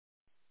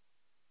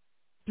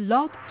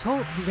Blog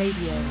Talk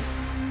Radio.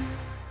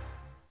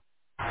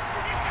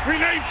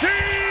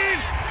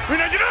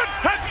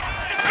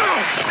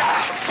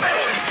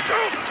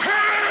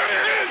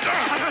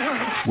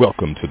 319!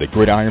 Welcome to the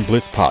Gridiron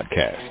Blitz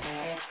Podcast,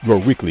 your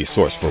weekly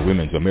source for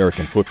women's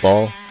American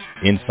football,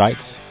 insights,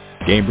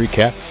 game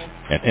recaps,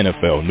 and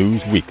NFL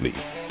news weekly.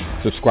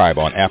 Subscribe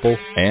on Apple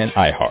and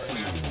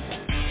iHeart.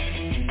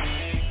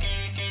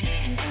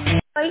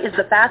 Is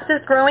the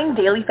fastest growing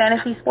daily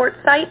fantasy sports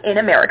site in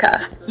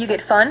America. You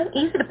get fun,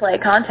 easy to play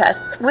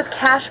contests with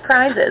cash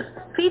prizes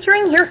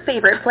featuring your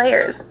favorite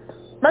players.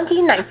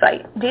 Monkey Knife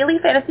Fight, daily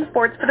fantasy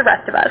sports for the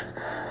rest of us.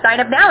 Sign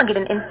up now and get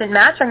an instant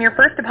match on your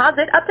first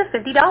deposit up to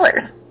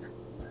 $50.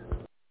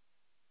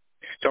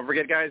 Don't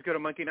forget, guys, go to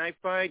Monkey Knife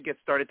Fight. Get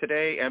started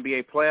today.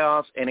 NBA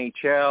playoffs,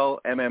 NHL,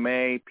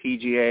 MMA,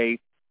 PGA,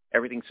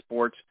 everything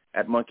sports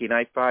at Monkey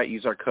Knife Fight.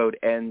 Use our code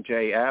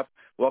NJF.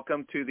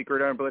 Welcome to the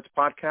Gridiron Blitz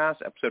Podcast,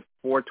 episode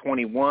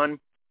 421.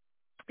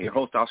 Your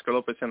host, Oscar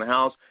Lopez, in the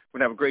house. We're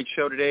going to have a great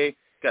show today.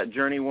 Got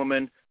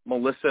journeywoman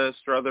Melissa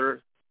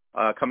Strother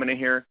coming in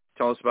here,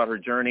 tell us about her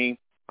journey,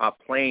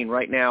 playing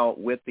right now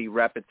with the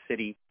Rapid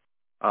City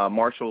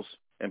Marshals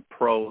and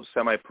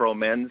semi-pro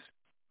men's.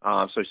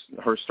 So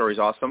her story's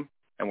awesome,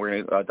 and we're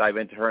going to dive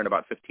into her in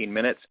about 15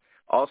 minutes.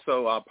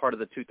 Also, part of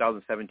the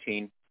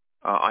 2017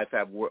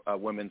 IFAB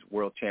Women's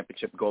World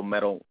Championship gold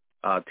medal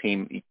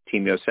Team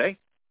USA.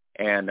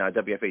 And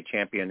WFA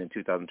champion in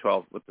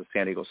 2012 with the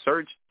San Diego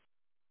Surge.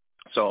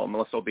 So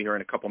Melissa will be here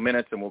in a couple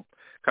minutes, and we'll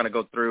kind of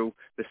go through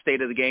the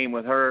state of the game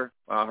with her,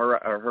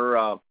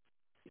 her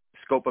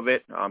scope of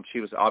it. She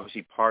was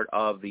obviously part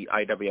of the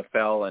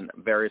IWFL and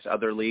various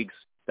other leagues,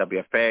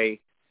 WFA,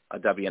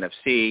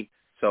 WNFC.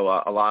 So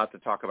a lot to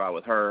talk about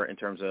with her in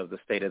terms of the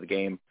state of the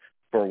game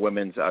for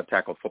women's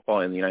tackle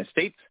football in the United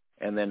States,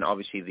 and then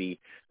obviously the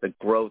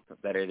growth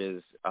that it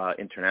is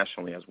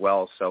internationally as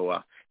well.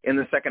 So in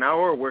the second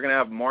hour, we're going to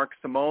have Mark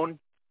Simone,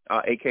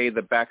 a.k.a.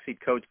 the backseat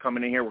coach,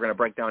 coming in here. We're going to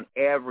break down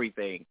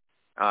everything,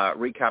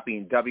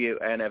 recapping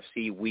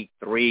WNFC Week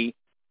 3.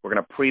 We're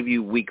going to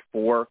preview Week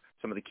 4,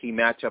 some of the key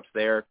matchups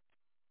there.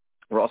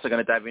 We're also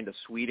going to dive into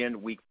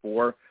Sweden, Week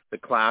 4, the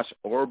clash,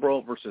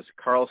 Örebro versus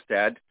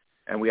Karlstad.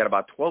 And we got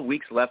about 12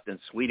 weeks left in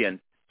Sweden,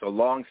 so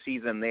long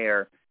season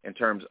there in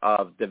terms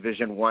of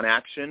Division 1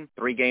 action.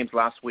 3 games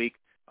last week,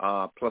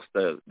 plus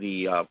the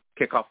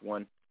kickoff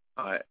one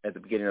at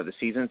the beginning of the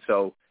season.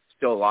 So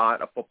still a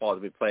lot of football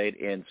to be played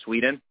in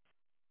Sweden.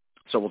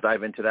 So we'll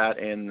dive into that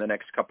in the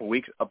next couple of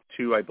weeks, up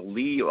to, I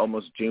believe,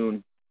 almost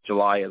June,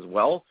 July as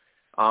well.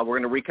 We're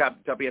going to recap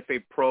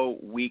WFA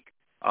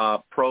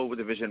Pro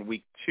Division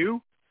Week 2,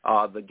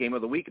 the game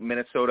of the week,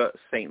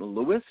 Minnesota-St.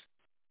 Louis.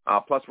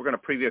 Plus, we're going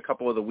to preview a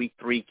couple of the Week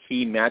 3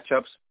 key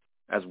matchups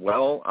as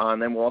well.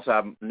 And then we'll also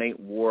have Nate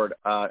Ward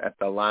at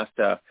the last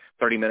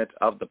 30 minutes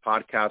of the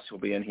podcast. He'll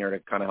be in here to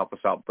kind of help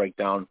us out, break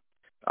down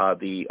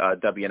the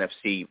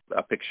WNFC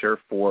picture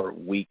for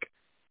Week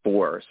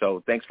 4.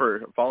 So thanks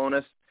for following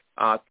us.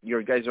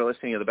 You guys are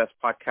listening to the best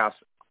podcast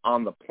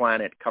on the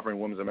planet covering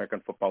women's American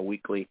football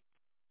weekly.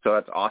 So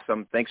that's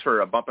awesome. Thanks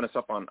for bumping us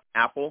up on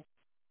Apple,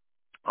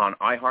 on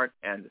iHeart,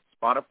 and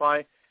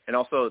Spotify. And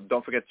also,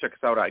 don't forget to check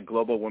us out at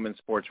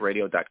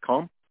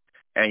globalwomensportsradio.com.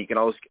 And you can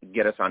always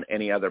get us on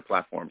any other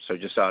platform. So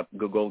just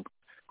Google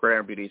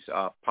Gridiron Beauty's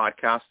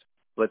podcast,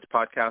 Blitz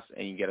Podcast,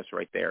 and you can get us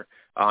right there.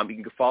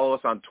 You can follow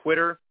us on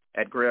Twitter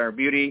at Gridiron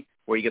Beauty,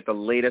 where you get the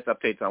latest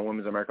updates on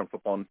women's American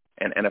football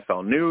and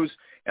NFL news.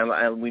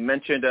 And we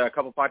mentioned a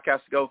couple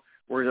podcasts ago,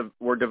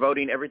 we're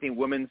devoting everything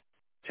women's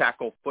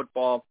tackle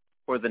football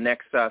for the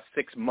next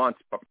 6 months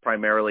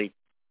primarily.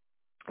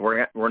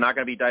 We're not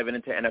going to be diving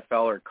into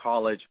NFL or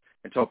college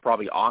until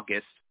probably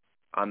August.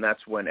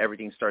 That's when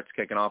everything starts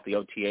kicking off, the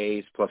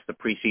OTAs plus the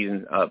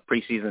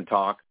preseason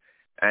talk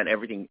and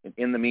everything.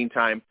 In the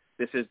meantime,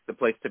 this is the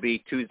place to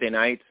be. Tuesday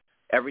nights,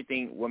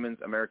 everything women's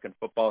American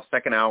football,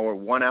 second hour,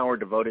 1 hour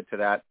devoted to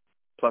that,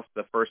 plus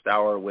the first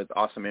hour with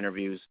awesome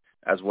interviews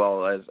as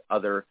well as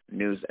other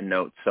news and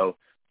notes. So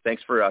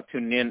thanks for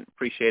tuning in.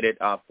 Appreciate it.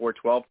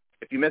 412.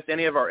 If you missed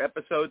any of our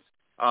episodes,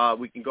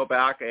 we can go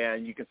back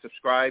and you can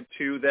subscribe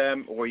to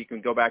them, or you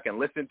can go back and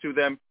listen to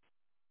them.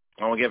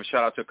 I want to give a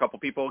shout-out to a couple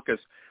people because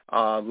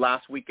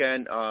last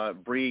weekend,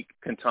 Bree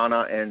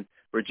Quintana and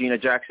Regina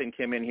Jackson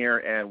came in here,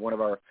 and one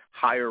of our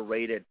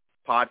higher-rated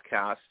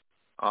podcasts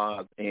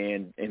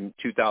in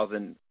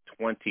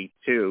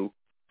 2022.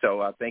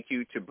 So thank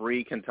you to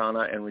Bree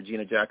Quintana and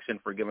Regina Jackson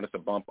for giving us a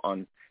bump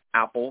on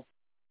Apple.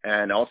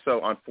 And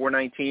also on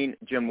 419,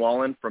 Jim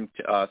Wallen from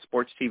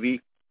Sports TV,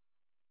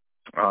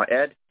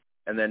 Ed.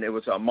 And then it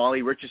was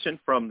Molly Richardson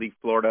from the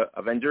Florida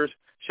Avengers.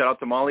 Shout out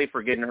to Molly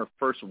for getting her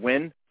first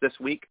win this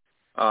week.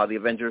 The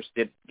Avengers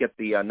did get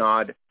the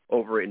nod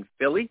over in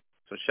Philly,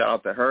 so shout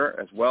out to her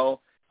as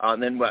well.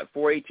 And then at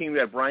 418, we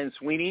have Brian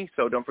Sweeney.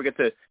 So don't forget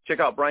to check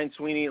out Brian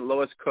Sweeney,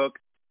 Lois Cook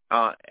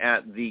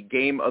at the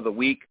game of the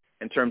week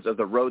in terms of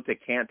the road to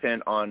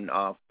Canton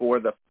on for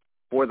the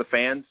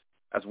fans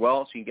as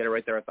well. So you can get it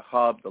right there at the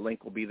hub. The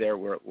link will be there.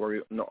 We're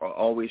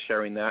always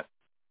sharing that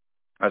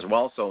as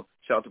well. So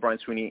shout out to Brian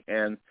Sweeney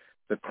and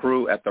the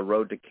crew at the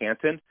Road to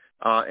Canton.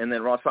 And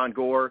then Rosanne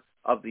Gore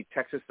of the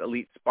Texas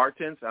Elite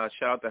Spartans.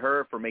 Shout out to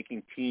her for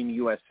making Team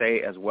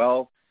USA as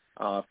well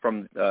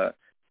for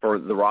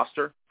the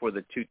roster for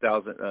the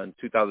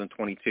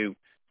 2022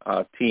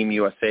 Team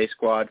USA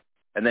squad.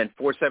 And then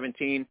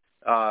 417,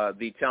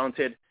 the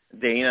talented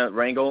Dana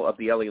Rangel of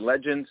the LA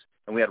Legends.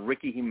 And we had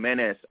Ricky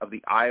Jimenez of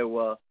the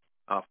Iowa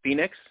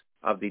Phoenix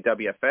of the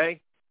WFA.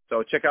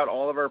 So check out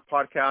all of our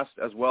podcasts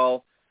as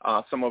well.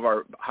 Some of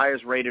our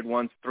highest rated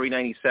ones,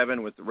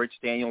 397 with Rich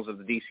Daniels of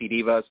the DC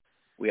Divas.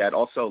 We had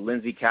also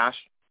Lindsay Cash,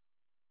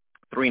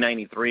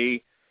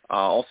 393.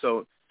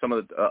 Also, some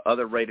of the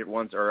other rated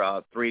ones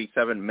are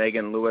 387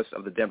 Megan Lewis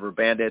of the Denver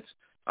Bandits,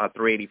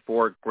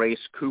 384 Grace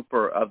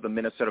Cooper of the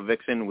Minnesota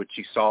Vixen, which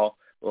you saw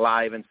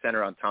live and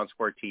center on Town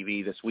Square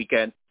TV this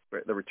weekend,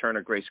 the return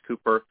of Grace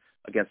Cooper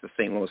against the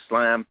St. Louis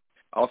Slam.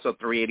 Also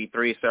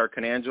 383 Sarah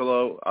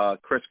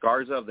Canangelo, Chris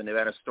Garza of the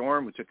Nevada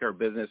Storm, who took care of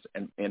business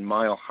in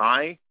Mile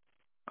High,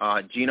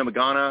 Gina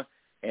Magana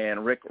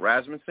and Rick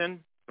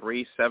Rasmussen,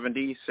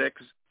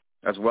 376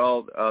 as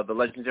well. The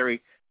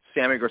legendary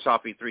Sammy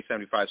Grassafi,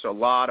 375. So a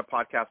lot of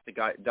podcasts to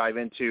dive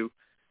into,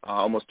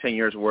 almost 10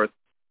 years worth.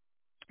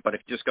 But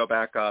if you just go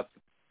back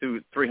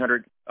through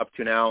 300 up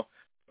to now,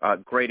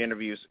 great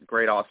interviews,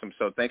 great, awesome.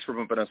 So thanks for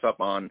bumping us up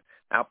on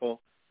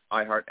Apple,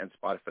 iHeart, and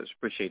Spotify.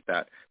 Appreciate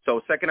that.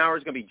 So second hour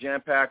is going to be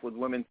jam-packed with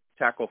women's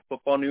tackle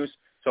football news.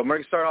 So I'm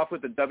going to start off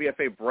with the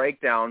WFA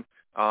breakdown.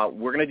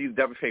 We're going to do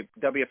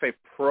WFA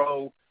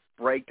Pro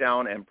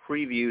breakdown and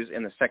previews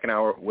in the second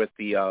hour with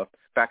the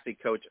faculty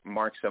coach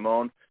Mark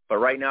Simone. But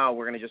right now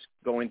we're going to just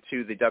go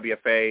into the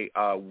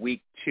WFA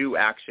Week 2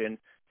 action,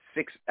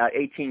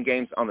 18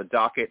 games on the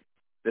docket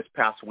this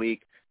past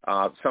week.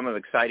 Some of the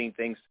exciting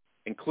things,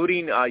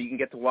 including you can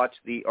get to watch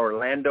the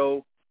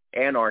Orlando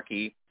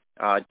Anarchy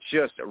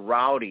just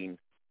routing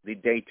the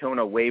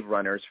Daytona Wave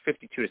Runners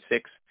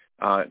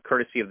 52-6,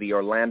 courtesy of the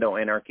Orlando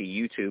Anarchy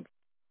YouTube,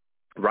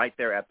 right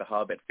there at the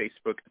hub at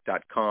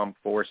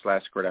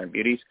facebook.com/Gridiron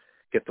Beauties.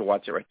 Get to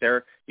watch it right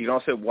there. You can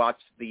also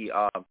watch the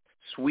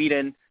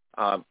Sweden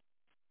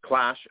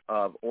clash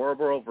of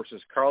Orebro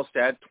versus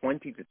Karlstad,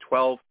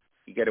 20-12.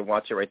 You get to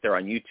watch it right there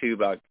on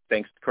YouTube,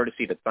 thanks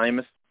courtesy to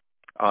Thymus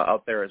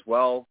out there as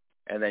well.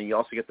 And then you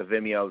also get the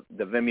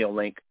Vimeo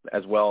link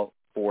as well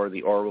for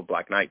the Orebro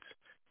Black Knights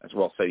as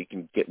well. So you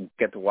can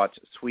get to watch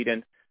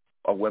Sweden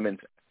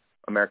women's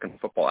American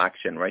football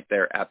action right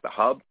there at the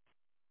hub.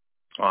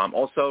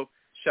 Also,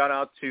 shout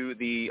out to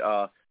the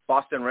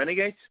Boston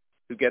Renegades,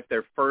 who get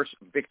their first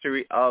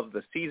victory of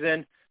the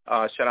season.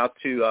 Shout out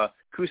to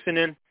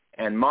Kuusinen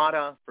and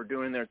Mata for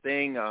doing their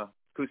thing.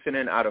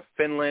 Kuusinen out of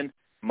Finland,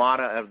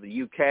 Mata out of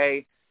the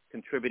UK,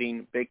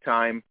 contributing big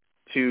time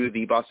to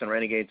the Boston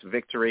Renegades'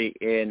 victory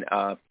in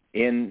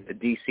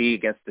D.C.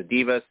 against the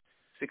Divas.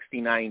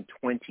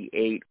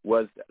 69-28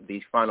 was the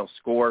final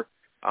score.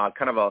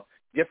 Kind of a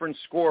different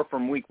score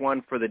from Week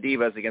 1 for the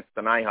Divas against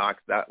the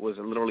Nighthawks. That was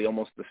literally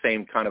almost the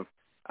same kind of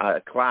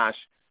clash.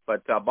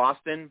 But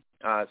Boston,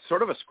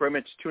 sort of a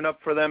scrimmage tune-up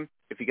for them.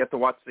 If you get to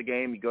watch the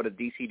game, you go to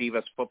DC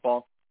Divas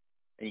Football,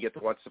 and you get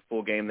to watch the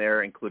full game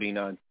there,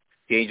 including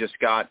Deja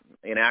Scott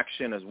in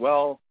action as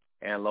well,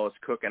 and Lois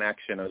Cook in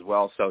action as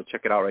well. So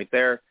check it out right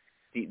there.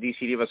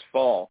 DC Divas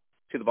fall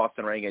to the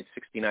Boston Renegades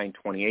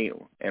 69-28,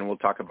 and we'll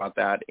talk about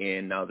that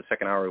in the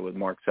second hour with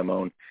Mark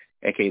Simone,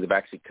 a.k.a. the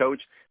backseat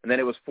coach. And then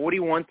it was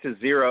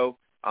 41-0,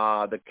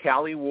 the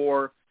Cali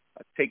War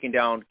taking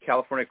down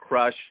California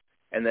Crush,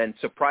 and then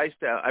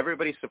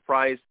everybody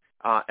surprised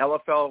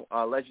LFL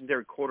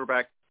legendary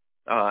quarterback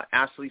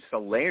Ashley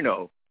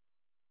Salerno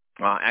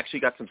actually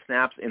got some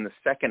snaps in the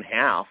second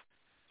half,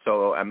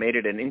 so I made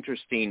it an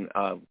interesting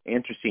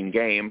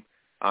game.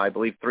 I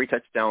believe 3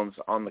 touchdowns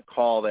on the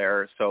call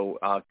there. So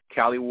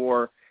Cali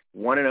War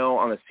 1-0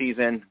 on the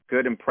season.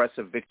 Good,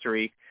 impressive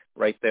victory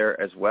right there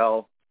as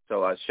well.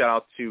 So shout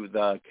out to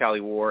the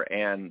Cali War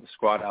and the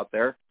squad out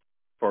there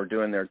for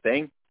doing their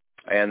thing.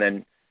 And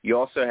then you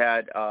also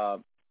had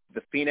the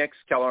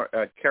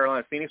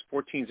Carolina Phoenix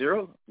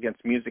 14-0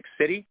 against Music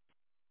City.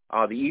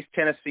 The East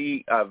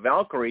Tennessee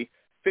Valkyrie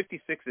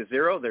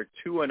 56-0. They're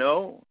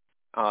 2-0.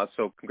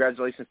 So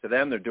congratulations to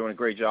them. They're doing a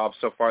great job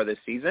so far this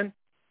season.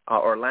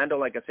 Orlando,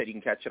 like I said, you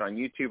can catch it on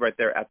YouTube right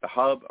there at the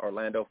hub.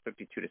 Orlando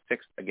 52-6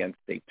 against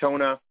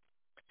Daytona.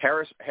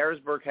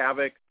 Harrisburg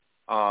Havoc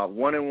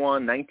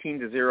 1-1,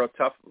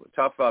 19-0.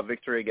 Tough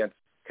victory against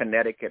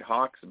Connecticut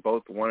Hawks,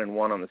 both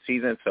 1-1 on the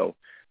season. So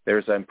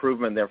there's an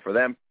improvement there for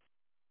them.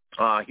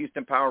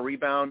 Houston Power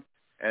rebound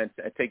and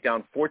take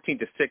down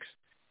 14-6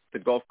 the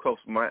Gulf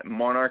Coast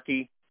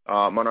Monarchy.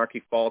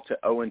 Monarchy fall to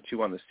 0-2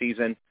 on the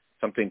season.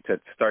 Something to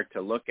start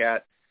to look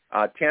at.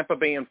 Tampa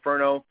Bay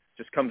Inferno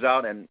just comes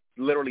out and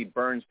literally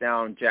burns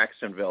down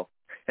Jacksonville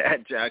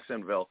at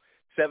Jacksonville,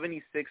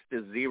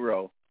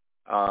 76-0.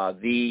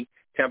 The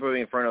Tampa Bay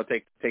Inferno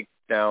take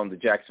down the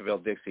Jacksonville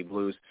Dixie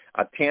Blues.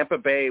 Tampa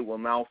Bay will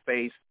now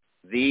face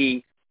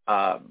the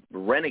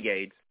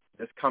Renegades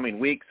this coming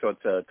week, so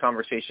it's a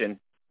conversation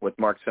with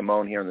Mark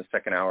Simone here in the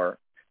second hour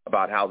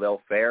about how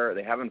they'll fare.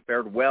 They haven't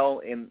fared well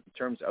in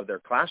terms of their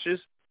clashes.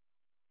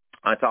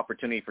 It's an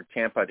opportunity for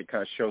Tampa to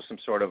kind of show some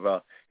sort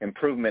of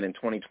improvement in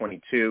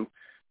 2022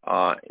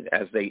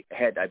 as they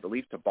head, I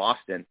believe, to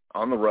Boston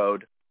on the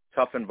road.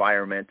 Tough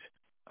environment,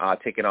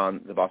 taking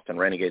on the Boston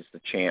Renegades,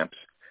 the champs.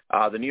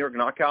 The New York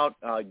Knockout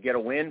get a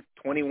win,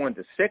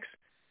 21-6.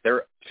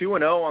 They're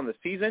 2-0 on the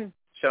season.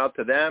 Shout out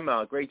to them.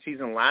 Great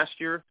season last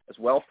year as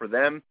well for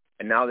them,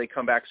 and now they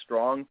come back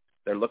strong.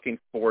 They're looking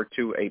forward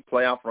to a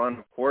playoff run,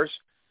 of course.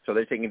 So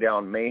they're taking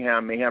down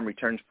Mayhem. Mayhem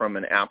returns from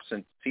an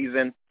absent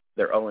season.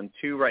 They're 0-2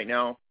 right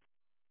now.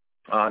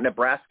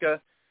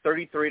 Nebraska,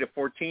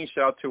 33-14.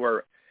 Shout out to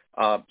our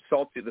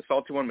the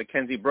salty one,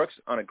 Mackenzie Brooks,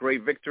 on a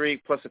great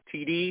victory plus a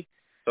TD.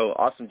 So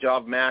awesome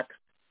job, Mac,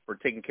 for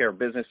taking care of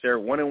business there.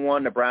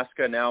 1-1.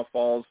 Nebraska now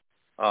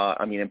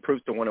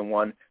improves to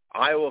 1-1.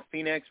 Iowa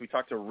Phoenix. We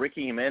talked to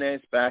Ricky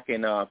Jimenez back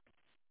in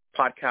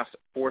podcast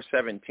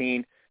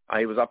 417.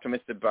 He was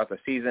optimistic about the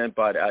season,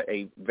 but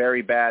a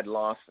very bad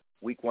loss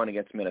week 1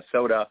 against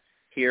Minnesota.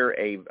 Here,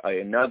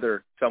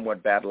 another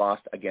somewhat bad loss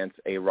against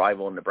a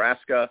rival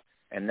Nebraska,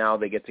 and now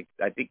they get to,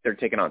 I think they're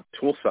taking on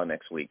Tulsa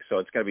next week. So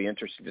it's going to be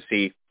interesting to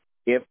see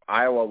if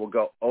Iowa will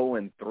go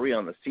 0-3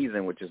 on the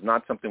season, which is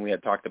not something we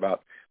had talked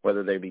about,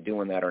 whether they'd be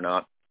doing that or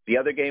not. The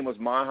other game was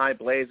Mile High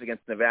Blaze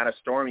against Nevada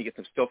Storm. You get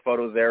some still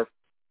photos there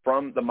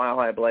from the Mile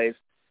High Blaze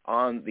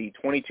on the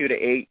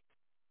 22-8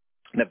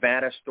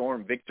 Nevada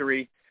Storm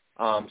victory.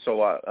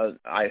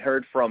 I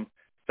heard from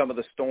some of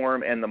the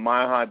Storm and the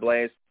Mile High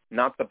Blaze,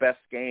 not the best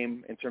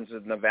game in terms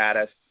of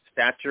Nevada's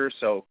stature.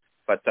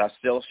 But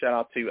still shout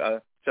out to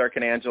Sarah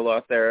Canangelo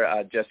out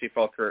there, Jesse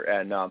Fulker,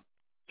 and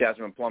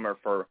Jasmine Plummer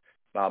for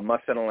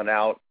muscling it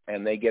out,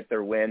 and they get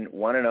their win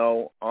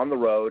 1-0 on the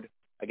road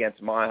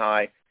against Mile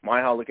High.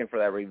 Mile High looking for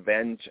that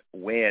revenge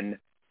win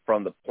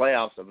from the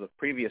playoffs of the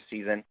previous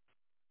season.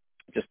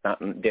 Just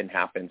didn't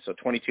happen. So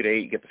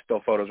 22-8, you get the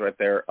still photos right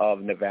there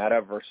of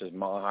Nevada versus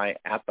Mile High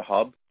at the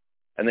Hub.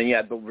 And then you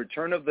had the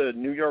return of the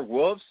New York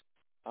Wolves,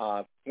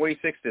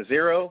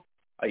 46-0.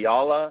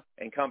 Ayala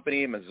and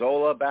company,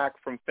 Mazzola back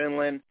from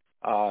Finland.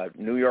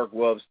 New York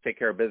Wolves take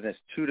care of business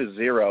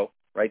 2-0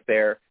 right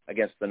there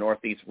against the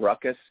Northeast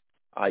Ruckus.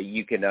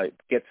 You can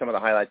get some of the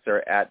highlights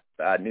there at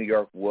New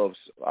York Wolves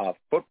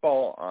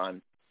football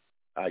on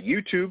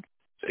YouTube.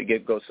 So you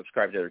go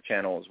subscribe to their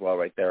channel as well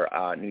right there,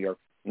 New York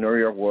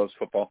Wolves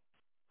football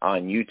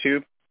on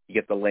YouTube. You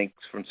get the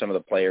links from some of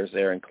the players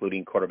there,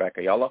 including quarterback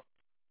Ayala.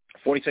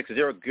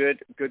 46-0,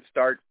 good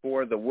start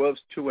for the Wolves,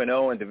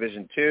 2-0 in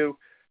Division II.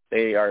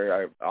 They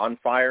are on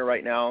fire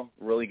right now.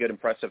 Really good,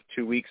 impressive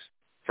 2 weeks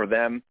for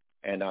them,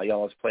 and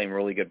Ayala's playing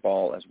really good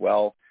ball as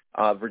well.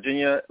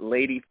 Virginia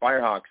Lady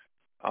Firehawks,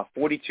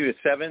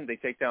 42-7. They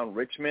take down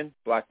Richmond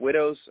Black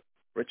Widows.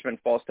 Richmond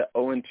falls to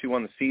 0-2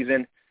 on the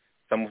season.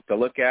 Something to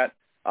look at.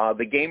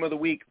 The game of the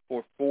week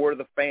for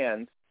the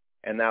fans,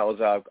 and that was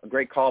a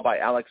great call by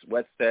Alex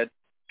Wested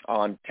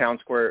on Town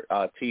Square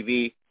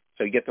TV.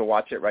 So you get to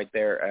watch it right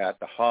there at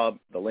the Hub.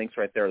 The links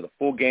right there, the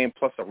full game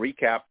plus a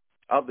recap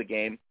of the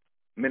game.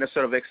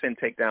 Minnesota Vixen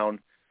take down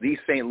the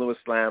St. Louis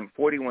Slam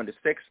 41-6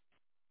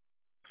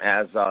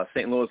 as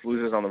St. Louis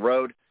loses on the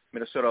road.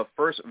 Minnesota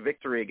first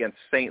victory against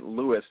St.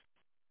 Louis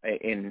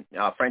in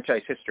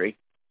franchise history.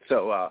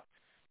 So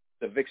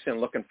the Vixen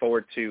looking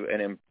forward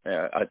to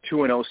a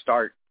 2-0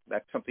 start.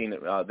 That's something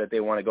that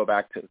they want to go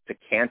back to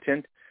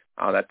Canton.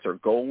 That's their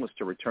goal, is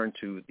to return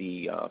to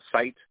the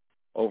site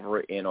over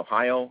in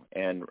Ohio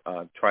and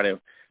try to,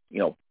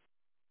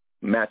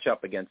 match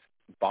up against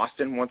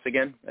Boston once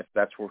again.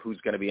 That's who's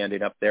going to be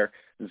ending up there.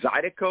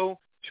 Zydeco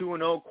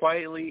 2-0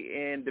 quietly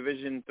in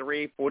Division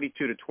III,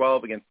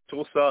 42-12 against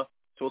Tulsa.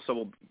 Tulsa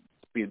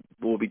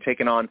will be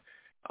taking on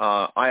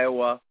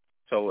Iowa.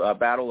 So a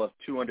battle of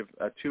two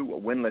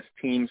winless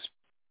teams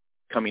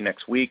coming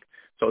next week.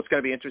 So it's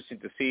going to be interesting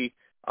to see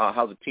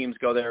how the teams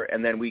go there.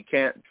 And then we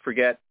can't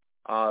forget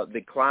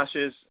the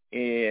clashes.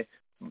 The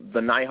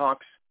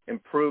Nighthawks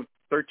improved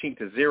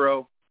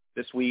 13-0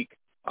 this week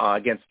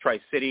against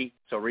Tri-City.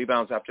 So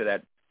rebounds after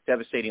that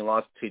devastating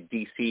loss to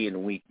D.C.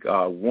 in week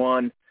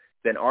 1.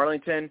 Then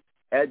Arlington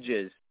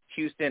edges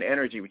Houston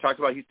Energy. We talked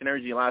about Houston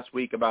Energy last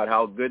week about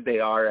how good they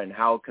are and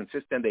how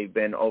consistent they've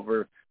been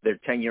over their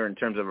tenure in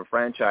terms of a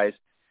franchise.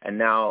 And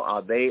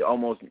now they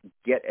almost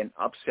get an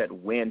upset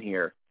win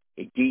here.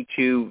 A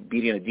D2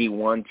 beating a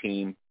D1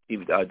 team,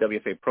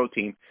 WFA Pro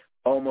team,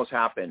 almost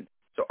happened.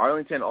 So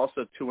Arlington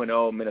also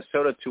 2-0,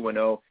 Minnesota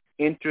 2-0.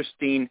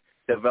 Interesting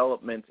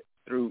development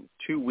through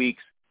 2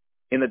 weeks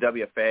in the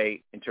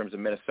WFA in terms of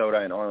Minnesota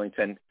and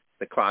Arlington.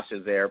 The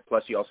classes there.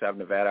 Plus, you also have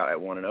Nevada at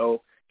 1-0,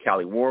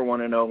 Cali War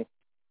 1-0.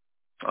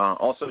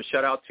 Also,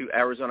 shout out to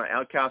Arizona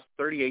Outcast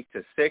 38-6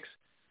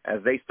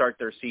 as they start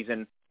their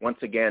season once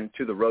again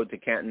to the road to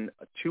Canton,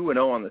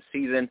 2-0 on the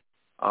season.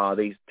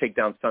 They take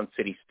down Sun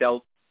City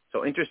Stealth.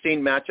 So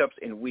interesting matchups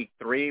in week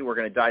 3. We're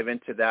going to dive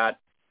into that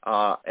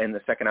in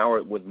the second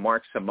hour with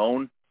Mark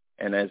Simone.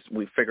 And as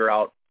we figure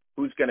out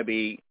who's going to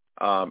be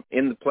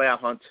in the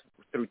playoff hunt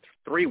through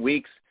 3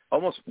 weeks,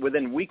 almost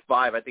within week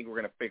 5, I think we're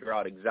going to figure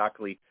out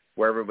exactly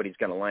where everybody's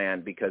going to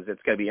land, because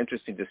it's going to be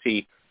interesting to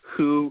see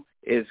who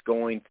is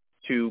going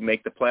to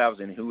make the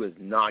playoffs and who is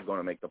not going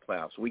to make the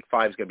playoffs. Week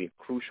 5 is going to be a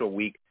crucial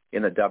week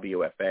in the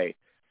WFA.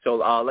 So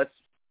let's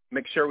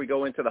make sure we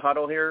go into the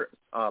huddle here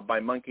by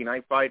Monkey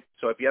Knife Fight.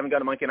 So if you haven't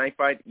got a Monkey Knife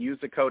Fight, use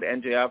the code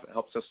NJF. It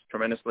helps us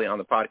tremendously on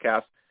the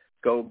podcast.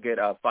 Go get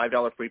a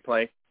 $5 free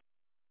play.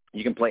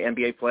 You can play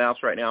NBA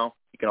playoffs right now.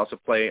 You can also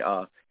play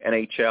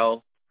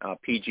NHL,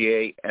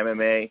 PGA,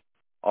 MMA,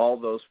 all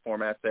those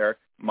formats there.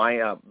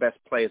 My best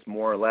play is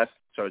more or less,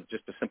 so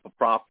just a simple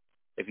prop.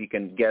 If you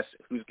can guess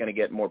who's going to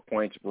get more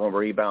points, more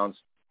rebounds,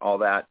 all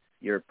that,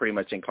 you're pretty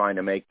much inclined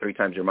to make 3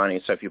 times your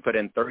money. So if you put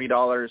in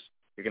 $30,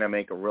 you're going to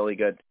make a really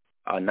good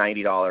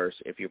 $90.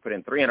 If you put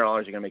in $300,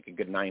 you're going to make a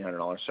good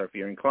 $900. So if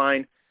you're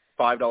inclined,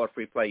 $5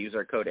 free play, use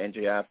our code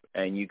NJF,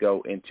 and you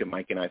go into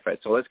Monkey Knife Fight.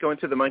 So let's go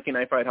into the Monkey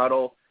Knife Fight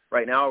huddle.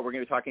 Right now, we're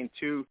going to be talking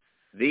to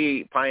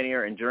the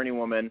pioneer and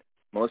journeywoman,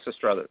 Melissa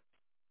Strother.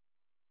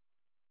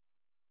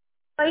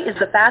 Is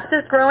the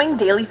fastest growing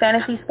daily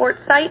fantasy sports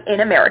site in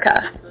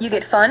America. You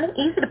get fun,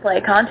 easy to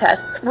play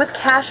contests with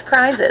cash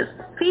prizes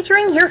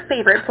featuring your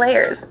favorite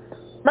players.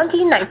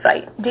 Monkey Knife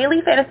Fight,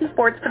 daily fantasy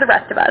sports for the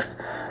rest of us.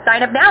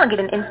 Sign up now and get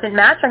an instant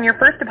match on your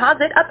first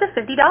deposit up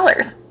to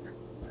 $50.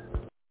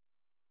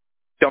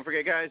 Don't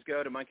forget, guys,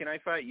 go to Monkey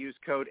Knife Fight, use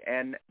code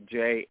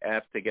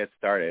NJF to get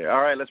started.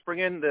 All right, let's bring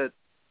in the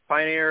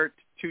pioneer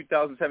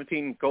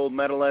 2017 gold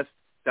medalist,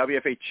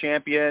 WFA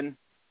champion,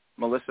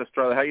 Melissa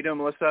Strother. How you doing,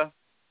 Melissa?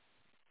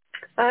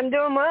 I'm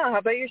doing well. How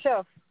about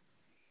yourself?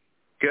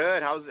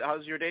 Good.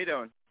 How's your day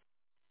doing?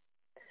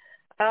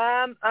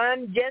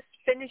 I'm just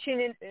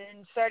finishing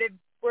and started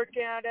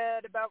working out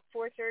at about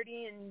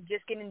 4:30 and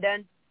just getting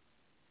done.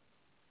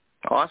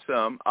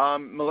 Awesome.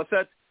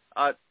 Melissa,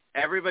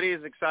 everybody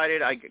is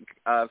excited.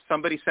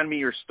 Somebody send me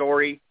your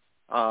story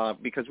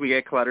because we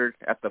get cluttered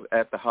at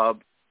the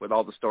hub with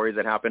all the stories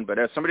that happen. But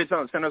somebody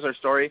send us our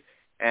story.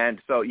 And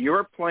so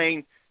you're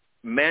playing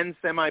men's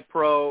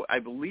semi-pro. I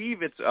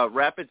believe it's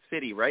Rapid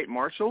City, right?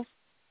 Marshall?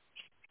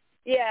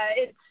 Yeah,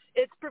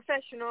 it's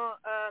professional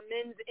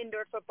men's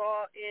indoor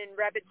football in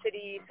Rapid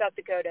City, South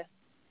Dakota.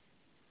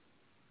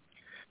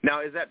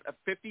 Now, is that a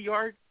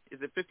 50-yard?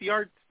 Is it 50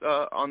 yards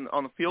on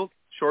the field,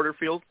 shorter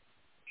field?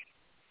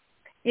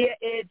 Yeah,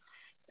 it's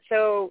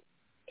so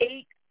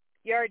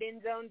 8-yard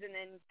end zones and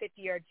then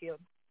 50-yard field.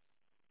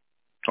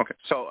 Okay,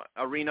 so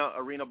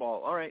arena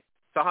ball. All right.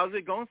 So how's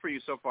it going for you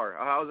so far?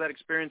 How's that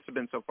experience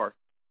been so far?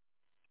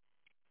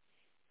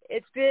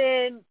 It's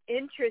been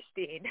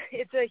interesting.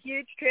 It's a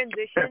huge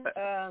transition.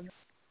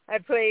 I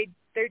played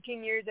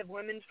 13 years of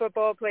women's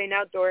football playing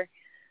outdoor.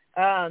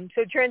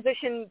 So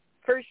transition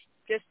first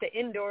just to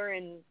indoor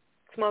and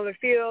smaller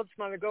fields,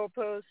 smaller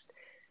goalposts,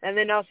 and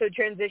then also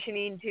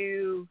transitioning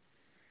to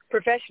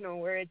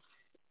professional where it's,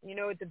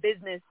 it's a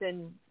business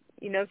and,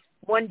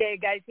 one day a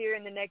guy's here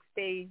and the next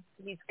day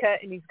he's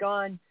cut and he's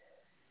gone.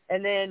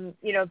 And then,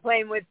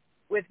 playing with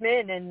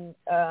men and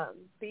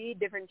speed,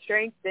 different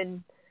strengths,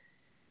 and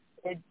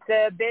it's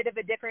a bit of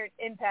a different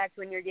impact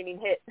when you're getting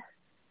hit.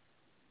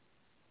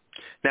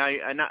 Now,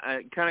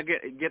 I kind of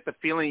get the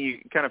feeling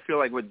you kind of feel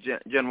like what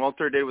Jen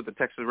Walter did with the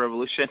Texas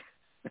Revolution,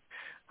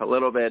 a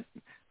little bit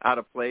out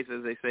of place,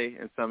 as they say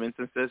in some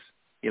instances,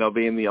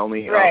 being the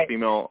only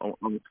female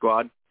on the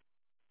squad.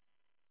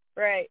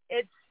 Right.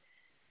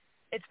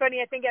 It's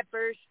funny. I think at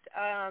first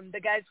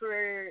the guys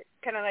were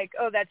kind of like,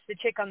 oh, that's the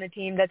chick on the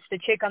team. That's the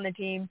chick on the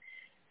team.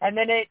 And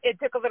then it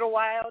took a little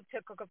while,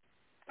 took a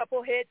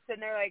couple hits, and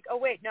they're like, oh,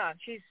 wait, no,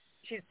 she's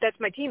that's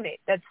my teammate.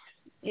 That's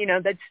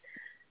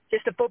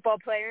just a football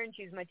player, and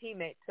she's my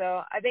teammate.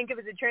 So I think it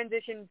was a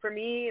transition for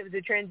me. It was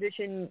a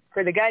transition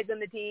for the guys on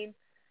the team.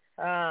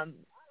 Our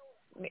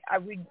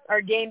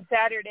game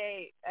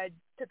Saturday, I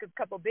took a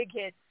couple big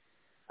hits,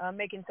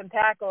 making some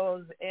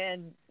tackles,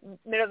 and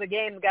middle of the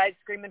game, the guys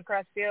screaming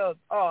across the field,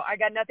 oh, I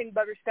got nothing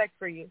but respect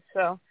for you.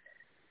 So,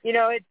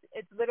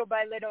 it's little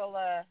by little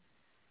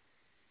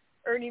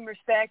earning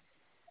respect.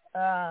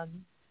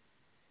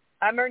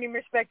 I'm earning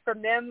respect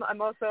from them.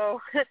 I'm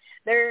also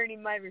they're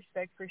earning my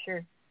respect for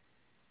sure.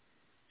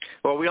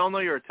 Well, we all know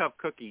you're a tough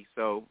cookie,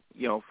 so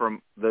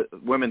from the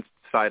women's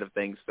side of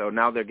things. So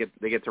now they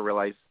get to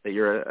realize that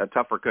you're a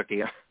tougher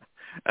cookie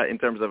in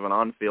terms of an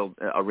on-field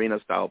arena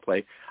style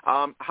play.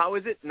 How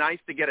is it nice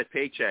to get a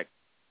paycheck,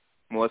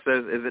 Melissa?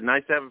 Is it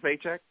nice to have a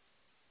paycheck?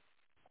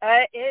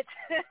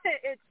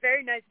 It's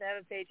very nice to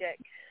have a paycheck.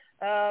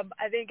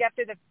 I think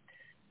after the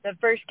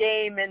first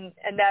game and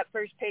that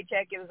first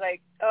paycheck, it was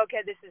like,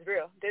 okay, this is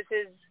real. This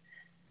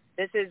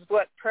is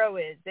what pro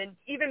is. And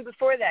even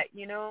before that,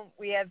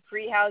 we have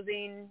free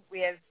housing, we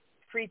have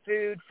free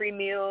food, free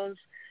meals.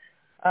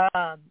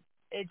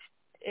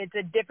 It's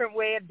a different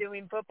way of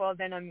doing football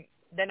than I'm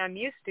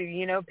used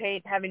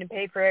to, having to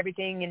pay for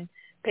everything and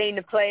paying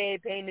to play,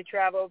 paying to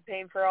travel,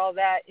 paying for all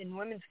that in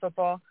women's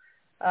football.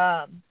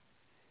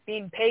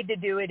 Being paid to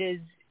do it is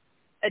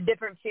a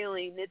different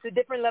feeling. It's a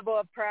different level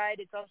of pride.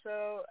 It's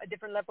also a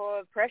different level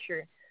of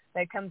pressure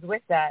that comes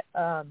with that.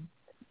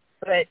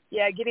 But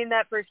yeah, getting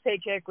that first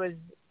paycheck was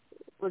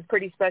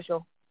pretty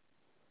special.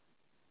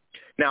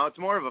 Now, it's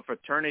more of a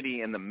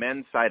fraternity in the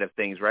men's side of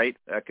things, right?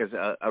 Because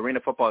arena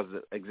football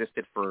has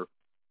existed for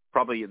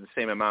probably the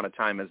same amount of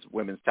time as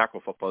women's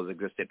tackle football has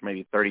existed,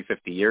 maybe 30,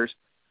 50 years.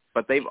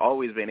 But they've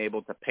always been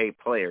able to pay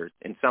players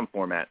in some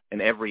format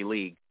in every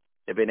league.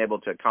 They've been able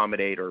to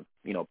accommodate or,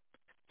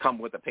 come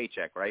with a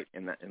paycheck, right?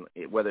 And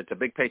whether it's a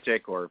big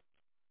paycheck or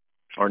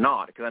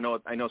not, because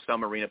I know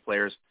some arena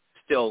players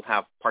still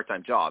have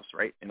part-time jobs,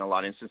 right? In a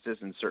lot of instances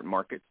in certain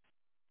markets.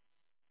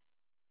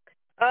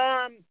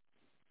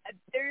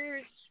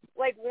 There's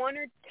like one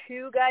or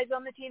two guys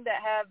on the team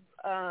that have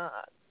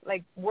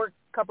work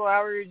a couple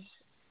hours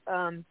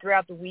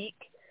throughout the week.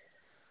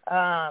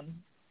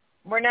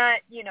 We're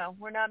not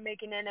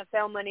making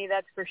NFL money,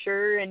 that's for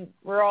sure, and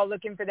we're all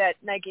looking for that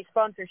Nike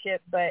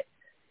sponsorship, but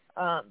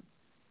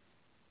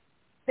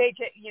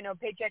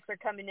paychecks are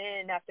coming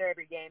in after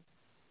every game.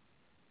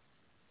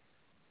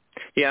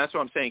 Yeah, that's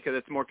what I'm saying, because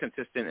it's more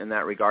consistent in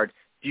that regard.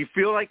 Do you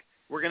feel like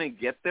we're going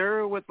to get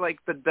there with, like,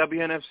 the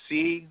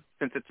WNFC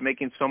since it's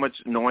making so much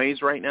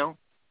noise right now?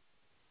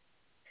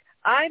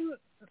 I'm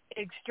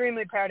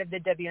extremely proud of the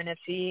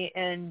WNFC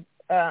and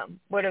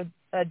what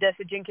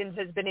Odessa Jenkins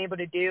has been able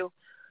to do.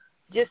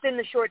 Just in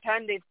the short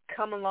time, they've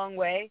come a long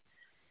way.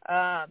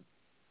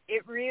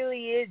 It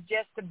really is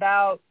just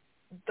about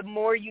the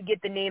more you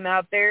get the name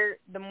out there,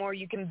 the more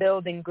you can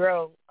build and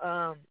grow,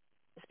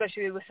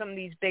 especially with some of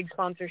these big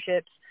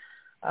sponsorships.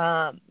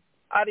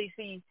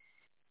 Obviously,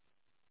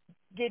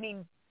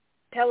 getting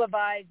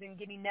televised and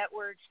getting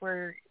networks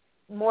where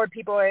more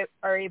people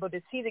are able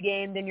to see the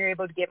game, then you're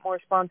able to get more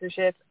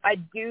sponsorships. I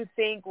do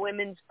think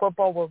women's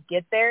football will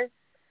get there.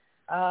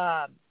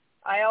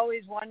 I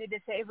always wanted to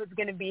say it was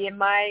going to be in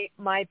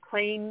my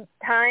playing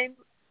time.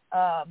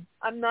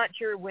 I'm not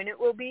sure when it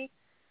will be.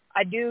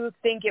 I do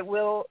think it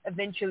will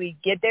eventually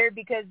get there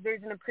because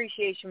there's an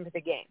appreciation for the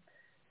game.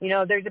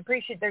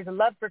 There's a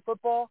love for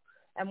football,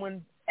 and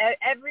when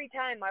every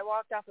time I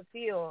walked off a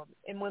field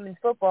in women's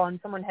football and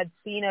someone had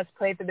seen us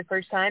play for the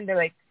first time, they're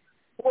like,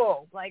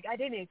 whoa, like I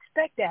didn't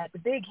expect that, the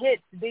big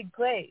hits, the big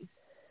plays.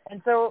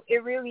 And so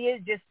it really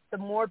is just the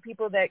more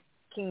people that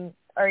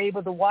are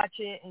able to watch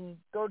it and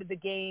go to the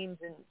games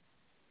and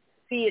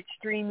see it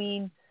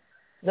streaming,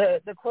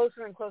 the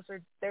closer and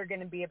closer they're going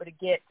to be able to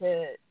get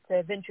to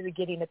eventually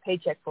getting a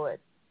paycheck for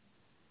it.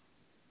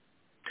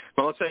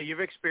 Well, let's say you've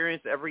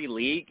experienced every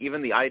league,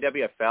 even the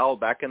IWFL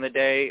back in the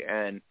day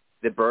and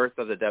the birth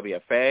of the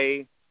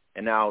WFA,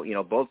 and now,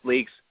 both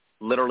leagues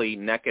literally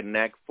neck and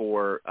neck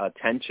for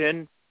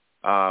attention.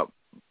 But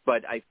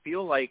I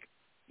feel like,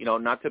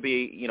 not to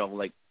be,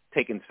 like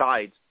taking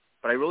sides,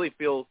 but I really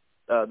feel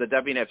the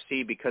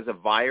WNFC, because of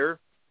VIRE,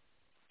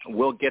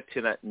 will get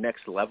to that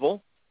next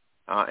level.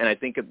 And I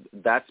think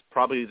that's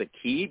probably the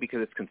key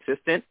because it's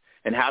consistent.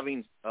 And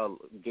having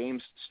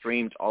games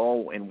streamed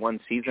all in one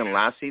season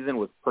last season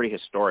was pretty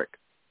historic.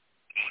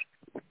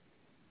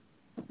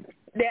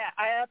 Yeah,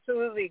 I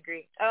absolutely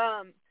agree.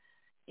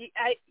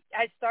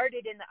 I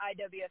started in the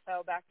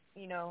IWFL back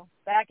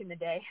in the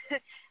day,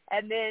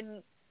 and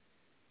then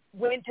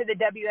went to the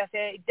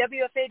WFA.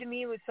 WFA to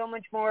me was so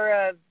much more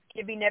of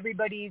giving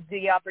everybody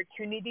the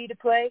opportunity to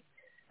play.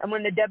 And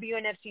when the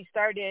WNFC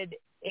started,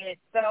 it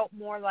felt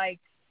more like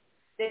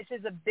this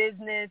is a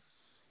business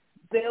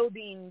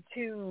building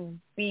to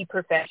be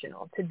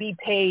professional, to be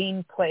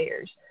paying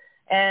players.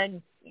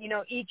 And,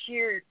 each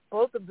year,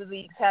 both of the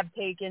leagues have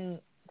taken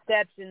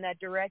steps in that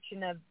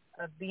direction of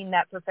being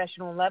that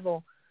professional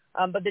level.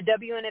 But the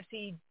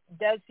WNFC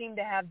does seem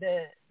to have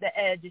the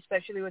edge,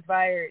 especially with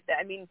VIRE.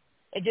 I mean,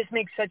 it just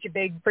makes such a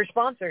big for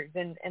sponsors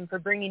and for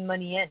bringing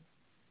money in.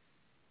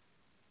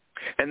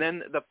 And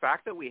then the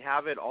fact that we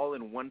have it all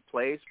in one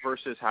place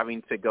versus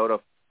having to go to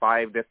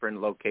 5 different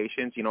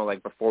locations,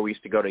 like before we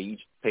used to go to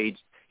each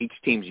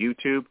team's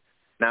YouTube.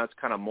 Now it's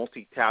kind of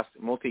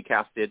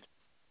multicasted.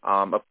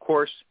 Of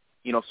course,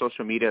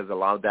 social media has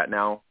allowed that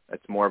now.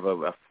 It's more of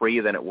a free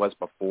than it was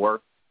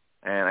before.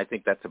 And I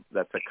think that's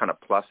a kind of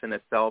plus in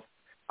itself.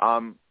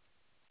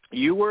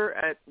 You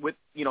were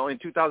in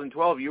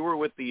 2012, you were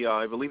with the,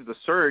 I believe, the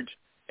Surge,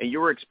 and you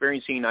were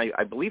experiencing,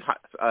 I believe,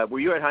 were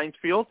you at Heinz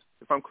Field,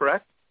 if I'm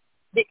correct?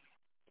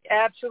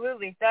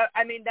 Absolutely. That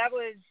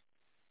was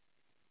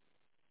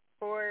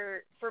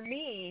for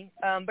me,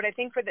 but I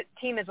think for the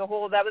team as a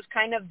whole, that was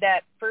kind of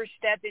that first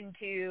step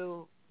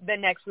into the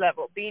next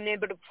level, being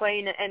able to play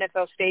in an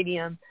NFL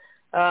stadium.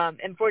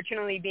 And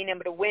fortunately, being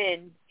able to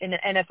win in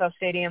an NFL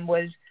stadium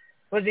was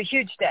a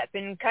huge step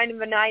and kind of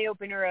an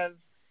eye-opener of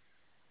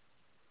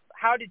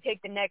how to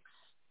take the next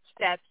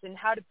steps and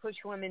how to push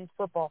women's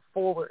football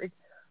forward.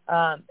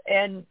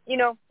 And,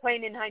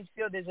 playing in Heinz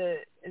Field it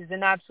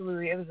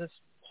was a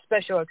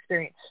special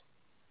experience.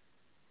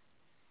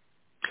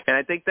 And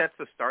I think that's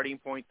the starting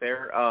point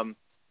there.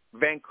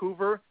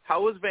 Vancouver,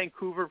 how was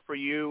Vancouver for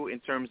you in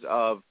terms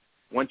of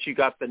once you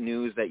got the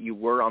news that you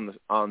were on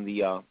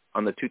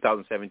the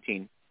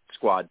 2017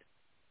 squad?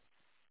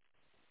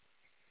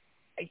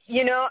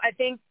 I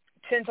think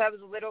since I was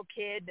a little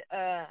kid,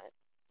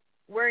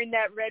 wearing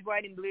that red,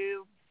 white, and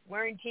blue,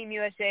 wearing Team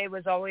USA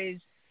was always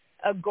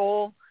a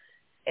goal,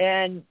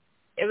 and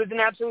it was an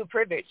absolute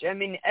privilege. I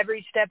mean,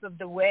 every step of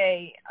the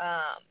way,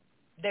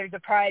 there's a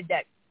pride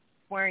that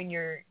wearing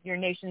your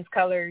nation's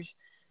colors,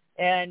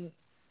 and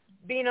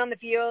being on the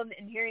field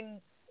and hearing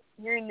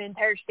the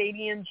entire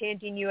stadium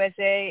chanting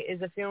USA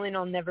is a feeling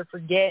I'll never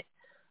forget.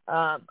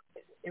 I'm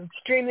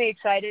extremely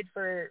excited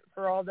for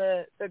all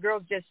the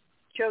girls just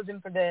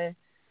chosen for the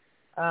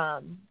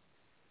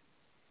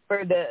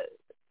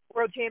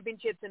World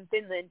Championships in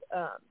Finland.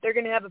 They're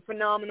going to have a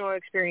phenomenal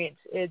experience.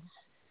 It's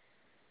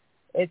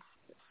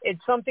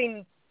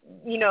something,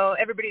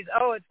 everybody's,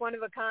 it's one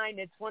of a kind,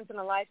 it's once in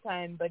a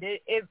lifetime, but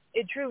it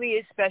truly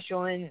is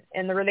special, and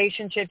the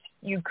relationships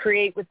you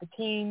create with the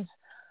teams,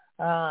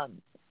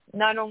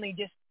 not only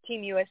just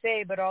Team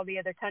USA, but all the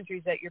other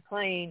countries that you're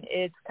playing.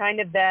 It's kind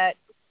of that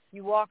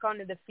you walk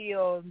onto the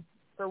field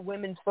for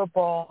women's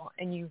football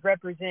and you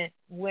represent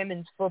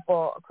women's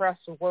football across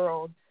the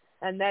world,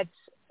 and that's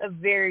a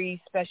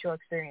very special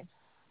experience.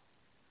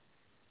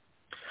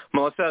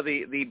 Melissa,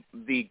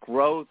 the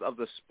growth of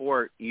the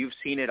sport, you've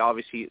seen it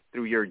obviously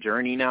through your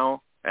journey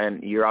now,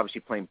 and you're obviously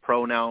playing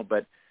pro now,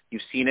 but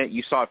you've seen it,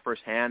 you saw it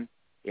firsthand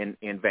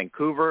in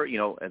Vancouver.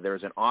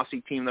 There's an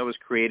Aussie team that was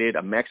created,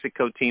 a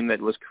Mexico team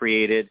that was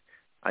created.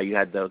 You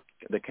had the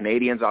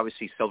Canadians,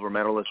 obviously silver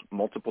medalists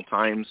multiple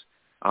times.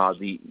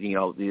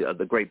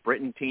 The Great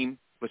Britain team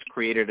was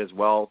created as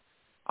well.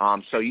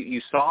 So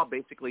you saw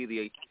basically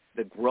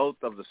the growth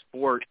of the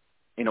sport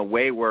in a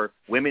way where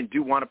women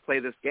do want to play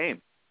this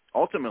game.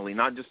 Ultimately,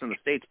 not just in the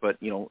States, but,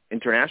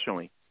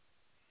 internationally.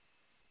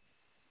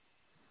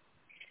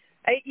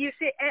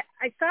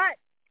 I thought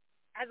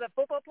as a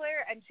football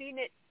player, I'm seeing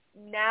it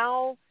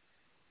now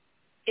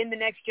in the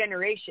next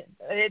generation.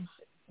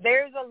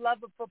 There's a love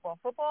of football.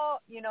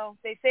 Football,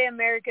 they say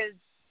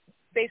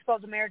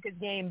baseball's America's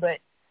game, but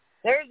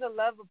there's a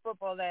love of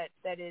football that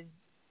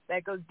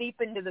goes deep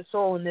into the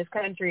soul in this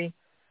country,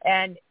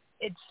 and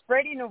it's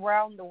spreading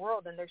around the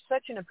world, and there's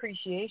such an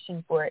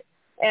appreciation for it.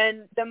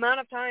 And the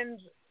amount of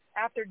times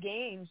after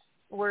games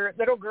where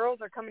little girls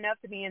are coming up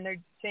to me and they're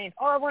saying,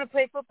 I want to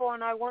play football,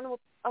 and I want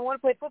to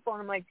play football.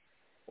 And I'm like,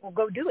 well,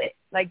 go do it.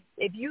 Like,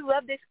 if you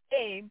love this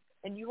game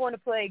and you want to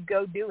play,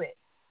 go do it.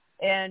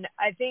 And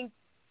I think,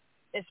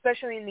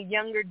 especially in the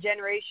younger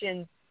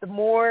generation, the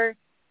more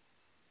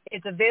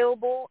it's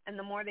available and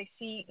the more they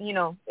see,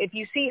 if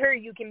you see her,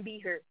 you can be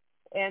her.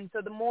 And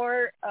so the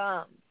more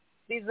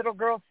these little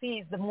girls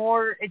see, the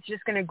more it's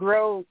just going to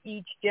grow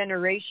each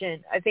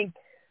generation. I think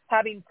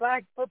having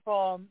flag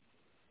football,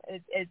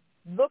 it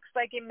looks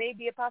like it may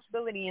be a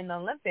possibility in the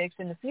Olympics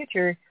in the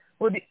future,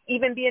 would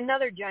even be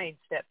another giant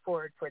step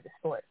forward for the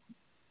sport.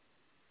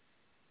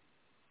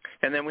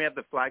 And then we have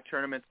the flag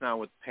tournaments now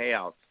with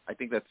payouts. I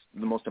think that's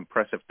the most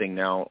impressive thing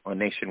now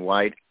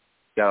nationwide.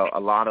 You got a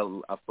lot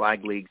of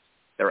flag leagues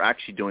that are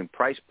actually doing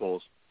prize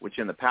pools, which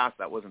in the past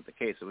that wasn't the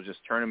case. It was just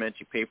tournaments,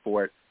 you pay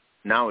for it.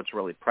 Now it's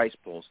really prize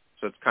pools.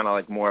 So it's kind of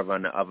like more of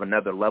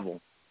another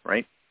level,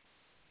 right?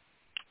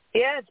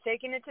 Yeah, it's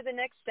taking it to the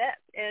next step.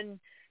 And,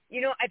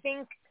 I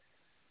think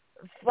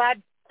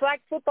flag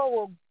football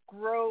will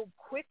grow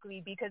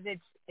quickly because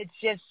it's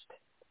just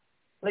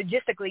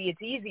logistically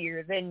it's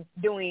easier than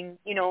doing,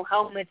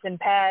 helmets and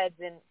pads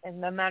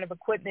and the amount of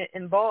equipment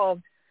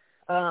involved.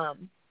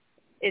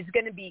 It's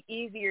going to be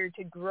easier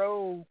to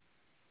grow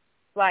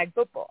flag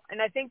football.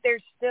 And I think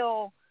there's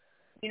still,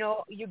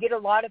 you get a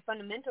lot of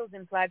fundamentals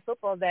in flag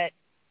football that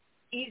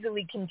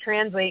easily can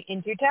translate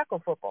into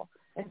tackle football.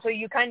 And so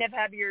you kind of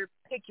have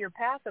pick your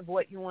path of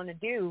what you want to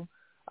do.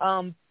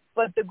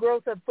 But the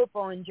growth of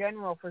football in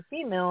general for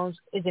females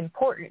is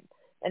important.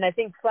 And I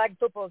think flag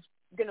football is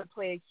going to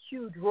play a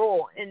huge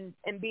role in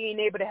being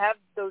able to have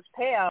those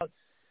payouts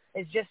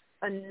is just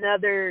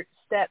another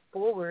step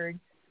forward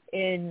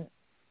in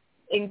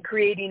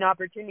creating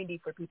opportunity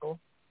for people.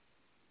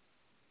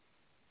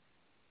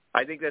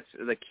 I think that's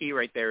the key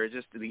right there is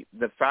just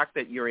the fact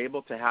that you're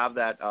able to have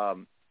that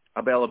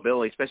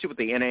availability, especially with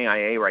the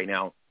NAIA right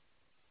now,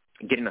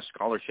 getting a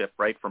scholarship,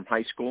 right, from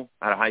high school.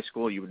 Out of high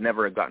school, you would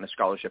never have gotten a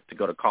scholarship to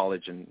go to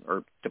college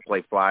or to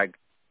play flag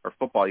or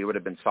football. You would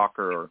have been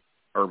soccer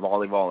or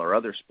volleyball or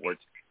other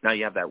sports. Now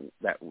you have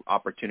that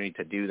opportunity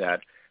to do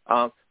that.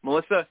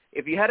 Melissa,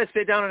 if you had to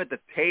sit down at the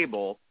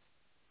table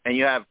and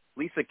you have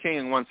Lisa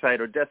King on one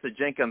side or Dessa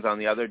Jenkins on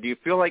the other, do you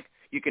feel like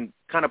you can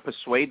kind of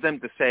persuade them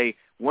to say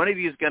one of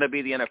you is going to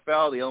be the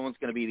NFL, the other one's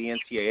going to be the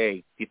NCAA?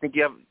 Do you think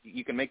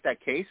you can make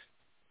that case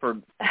for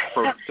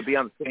to be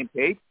on the same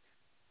page?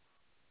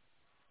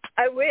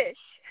 I wish.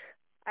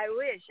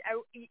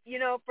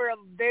 For a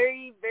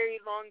very, very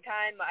long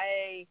time,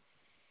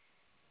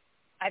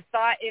 I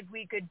thought if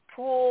we could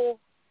pool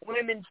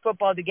women's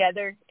football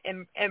together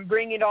and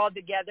bring it all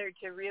together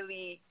to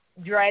really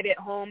drive it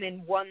home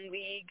in one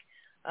league,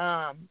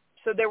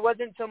 so there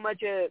wasn't so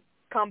much a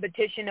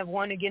competition of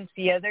one against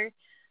the other.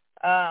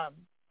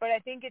 But I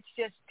think it's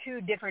just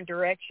two different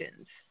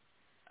directions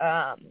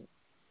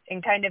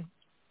and kind of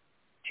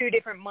two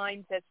different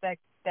mindsets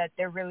that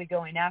they're really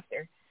going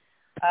after.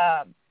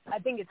 I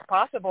think it's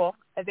possible.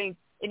 I think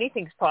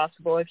anything's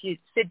possible if you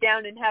sit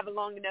down and have a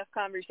long enough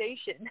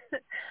conversation.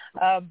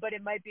 But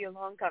it might be a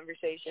long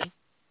conversation.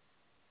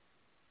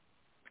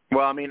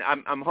 Well, I mean,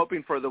 I'm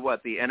hoping for the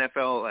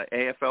NFL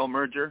AFL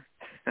merger.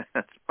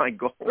 That's my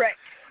goal. Right.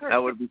 That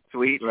would be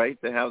sweet,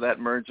 right, to have that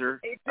merger.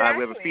 Exactly.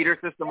 We have a feeder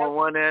system on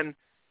one end,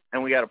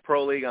 and we got a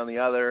pro league on the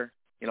other.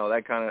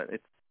 That kind of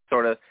it's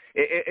sort of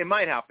it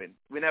might happen.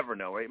 We never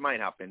know. It might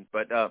happen,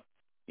 but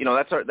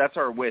that's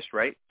our wish,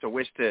 right? To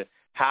wish to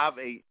have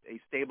a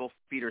stable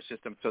feeder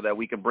system so that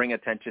we can bring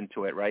attention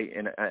to it, right,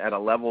 and at a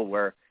level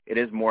where it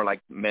is more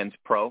like men's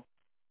pro,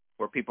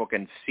 where people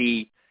can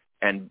see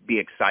and be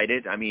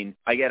excited. I mean,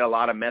 I get a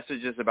lot of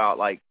messages about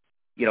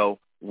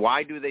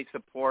why do they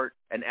support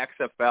an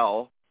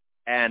XFL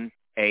and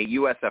a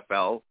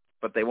USFL,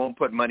 but they won't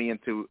put money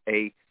into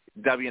a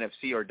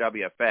WNFC or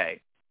WFA?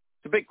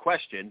 It's a big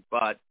question,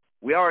 but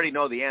we already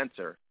know the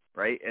answer,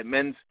 right? And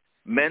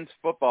men's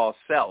football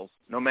sells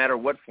no matter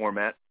what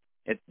format.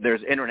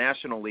 There's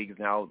international leagues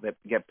now that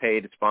get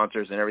paid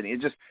sponsors and everything.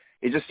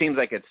 It just seems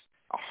like it's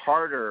a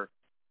harder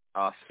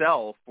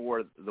sell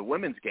for the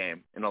women's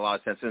game in a lot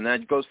of sense, and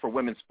that goes for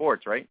women's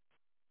sports, right?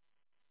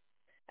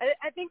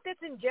 I think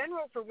that's in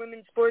general for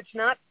women's sports,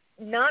 not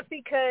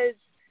because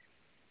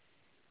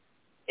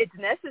it's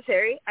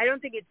necessary. I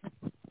don't think it's,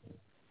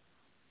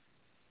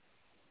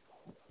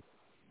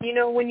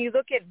 when you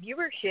look at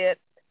viewership,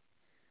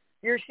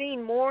 you're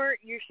seeing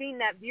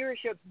that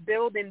viewership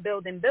build and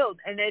build and build.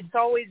 And it's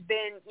always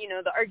been,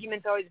 the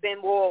argument's always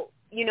been, well,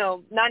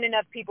 not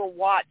enough people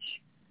watch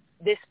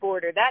this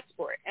sport or that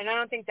sport. And I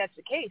don't think that's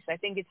the case. I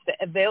think it's the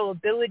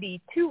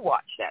availability to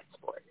watch that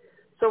sport.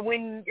 So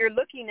when you're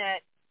looking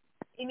at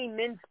any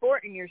men's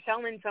sport and you're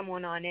selling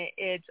someone on it,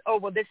 it's,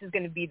 this is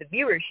going to be the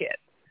viewership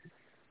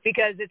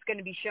because it's going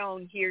to be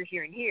shown here,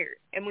 here, and here.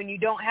 And when you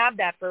don't have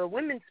that for a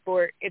women's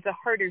sport, it's a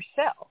harder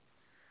sell.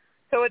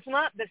 So it's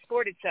not the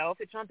sport itself.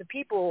 It's not the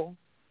people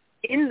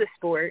in the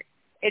sport.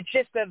 It's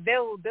just the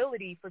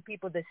availability for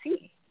people to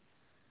see.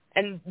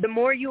 And the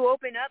more you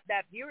open up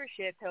that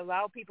viewership to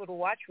allow people to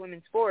watch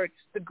women's sports,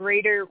 the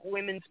greater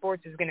women's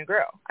sports is going to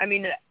grow. I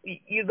mean,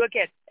 you look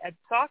at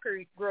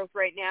soccer growth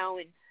right now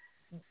and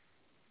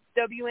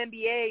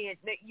WNBA, and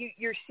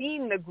you're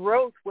seeing the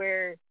growth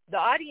where the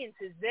audience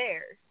is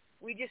there.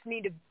 We just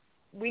need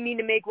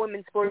to make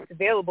women's sports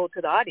available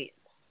to the audience.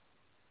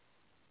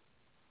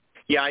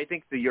 Yeah, I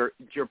think your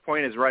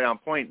point is right on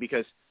point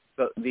because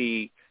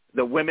the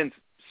women's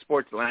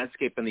sports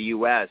landscape in the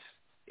U.S.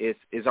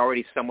 is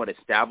already somewhat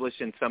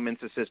established in some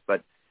instances,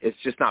 but it's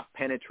just not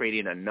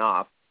penetrating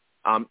enough.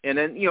 And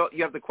then you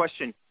have the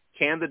question: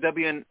 can the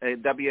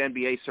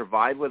WNBA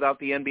survive without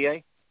the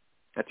NBA?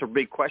 That's a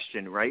big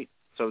question, right?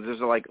 So there's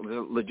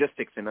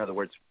logistics, in other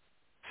words.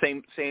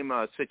 Same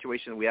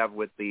situation we have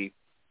with the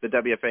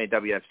WFA and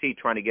WFC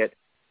trying to get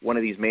one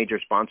of these major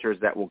sponsors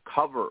that will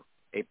cover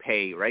a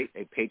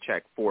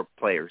paycheck for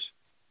players.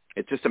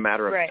 It's just a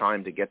matter of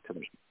time to get to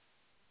them.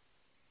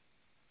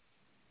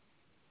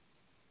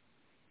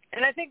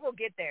 And I think we'll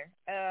get there.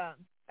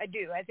 I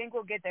do. I think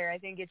we'll get there. I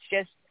think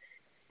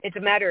it's a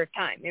matter of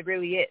time. It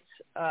really is.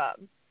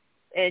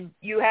 And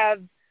you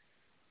have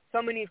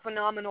so many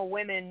phenomenal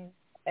women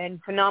and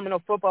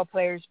phenomenal football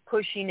players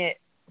pushing it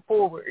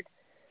forward.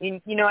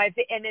 That's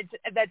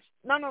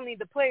not only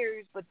the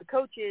players, but the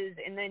coaches.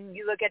 And then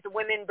you look at the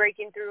women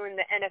breaking through in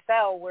the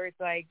NFL where it's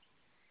like,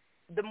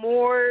 the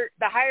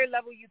higher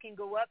level you can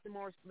go up, the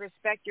more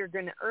respect you're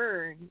going to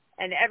earn,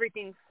 and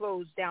everything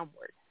flows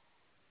downward.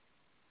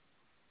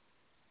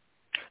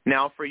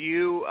 Now, for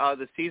you,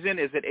 the season,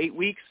 is it 8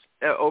 weeks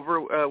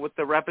over with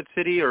the Rapid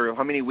City, or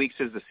how many weeks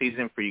is the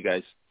season for you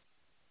guys?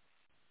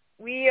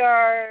 We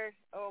are,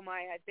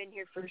 I've been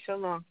here for so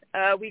long.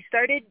 We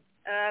started,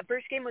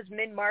 first game was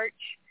mid-March,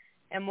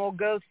 and we'll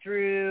go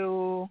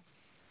through,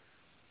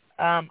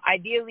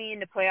 ideally in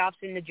the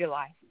playoffs into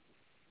July.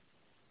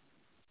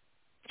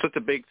 So it's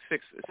a big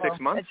six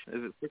months?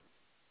 Is it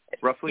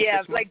roughly 6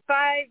 months? Yeah, like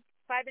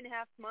 5.5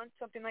 months,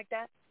 something like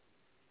that.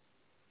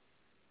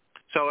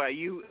 So are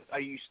you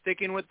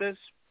sticking with this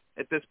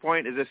at this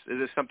point? Is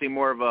this something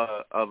more of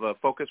a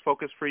focus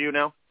for you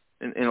now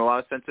in a lot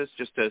of senses,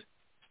 just to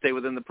stay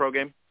within the pro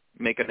game,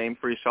 make a name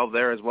for yourself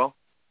there as well?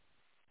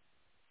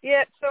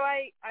 Yeah, so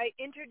I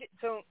entered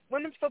 – so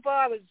women's football,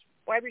 I was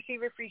wide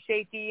receiver, free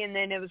safety, and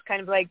then it was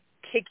kind of like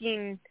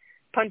kicking,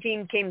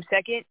 punting came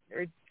second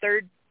or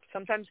third,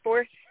 sometimes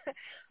fourth.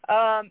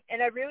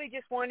 And I really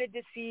just wanted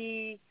to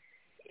see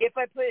if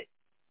I put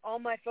all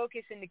my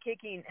focus into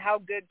kicking, how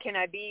good can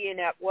I be and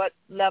at what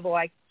level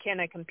can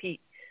I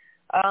compete?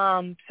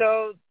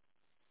 So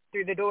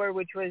through the door,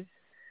 which was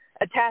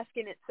a task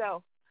in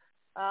itself.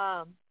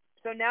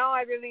 So now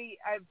I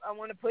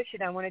want to push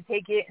it. I want to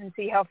take it and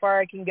see how far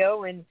I can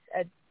go and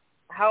at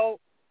how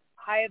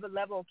high of a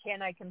level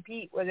can I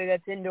compete, whether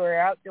that's indoor or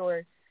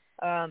outdoor,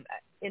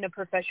 in a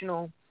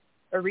professional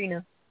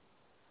arena.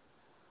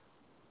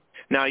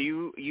 Now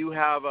you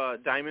have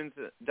Diamonds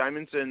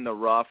in the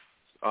Rough,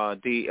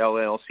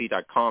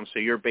 DLLC.com. So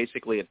you're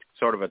basically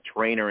sort of a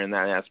trainer in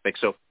that aspect.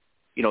 So,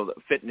 the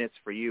fitness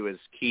for you is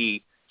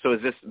key. So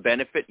does this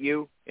benefit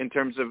you in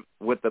terms of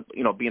with the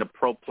being a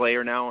pro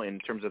player now in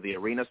terms of the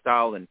arena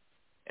style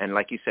and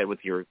like you said with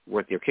your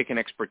kicking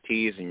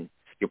expertise, and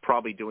you're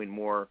probably doing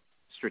more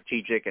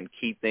strategic and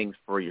key things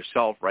for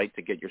yourself, right,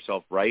 to get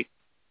yourself right.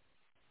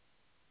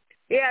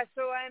 Yeah,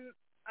 so I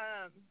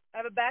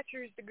have a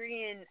bachelor's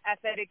degree in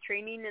athletic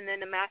training and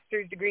then a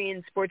master's degree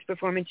in sports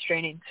performance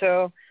training.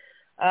 So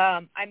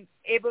I'm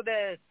able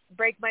to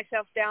break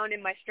myself down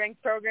in my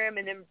strength program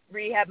and then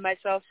rehab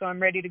myself so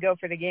I'm ready to go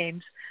for the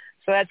games.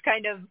 So that's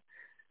kind of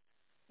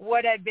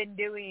what I've been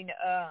doing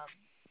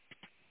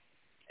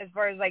as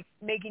far as like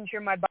making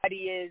sure my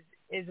body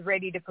is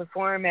ready to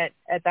perform at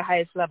the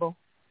highest level.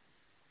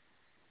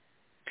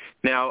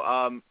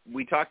 Now,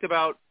 we talked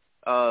about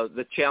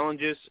the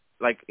challenges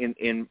like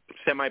in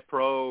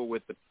semi-pro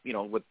with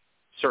with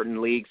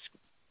certain leagues,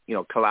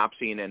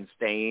 collapsing and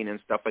staying and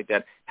stuff like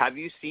that. Have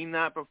you seen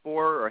that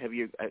before, or have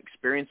you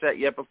experienced that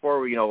yet before?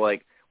 Where,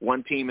 like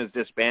one team is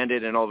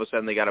disbanded and all of a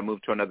sudden they got to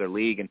move to another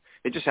league, and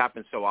it just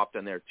happens so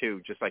often there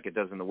too, just like it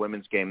does in the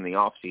women's game in the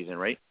off season,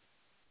 right?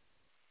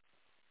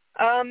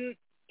 In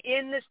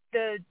the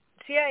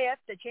CIF,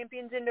 the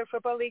Champions Indoor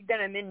Football League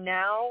that I'm in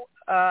now,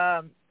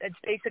 it's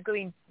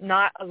basically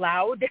not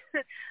allowed,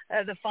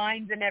 the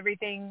fines and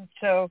everything.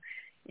 So,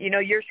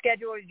 your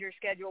schedule is your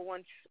schedule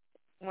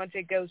once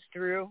it goes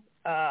through.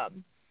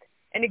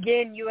 And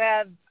again, you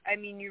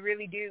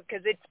really do,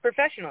 because it's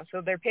professional,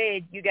 so they're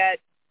paid. You got,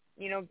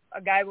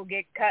 a guy will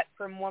get cut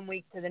from 1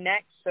 week to the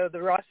next, so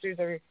the rosters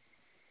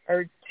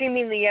are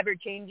seemingly ever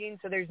changing,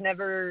 so there's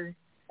never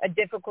a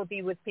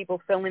difficulty with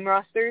people filling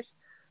rosters.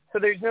 So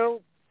there's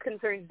no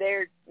concerns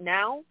there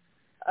now.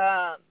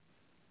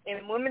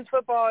 In women's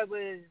football, it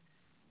was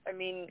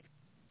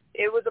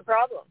a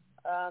problem.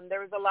 There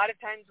was a lot of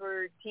times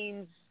where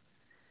teams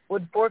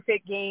would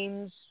forfeit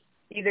games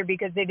either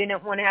because they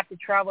didn't want to have to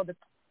travel to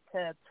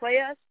play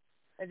us,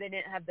 or they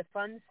didn't have the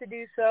funds to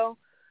do so.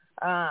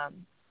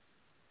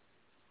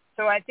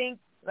 So I think,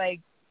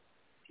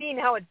 seeing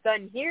how it's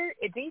done here,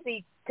 it's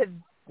easy because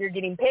you're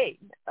getting paid.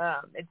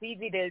 It's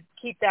easy to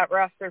keep that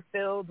roster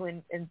filled.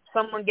 When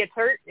someone gets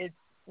hurt, it's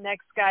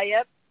next guy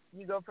up.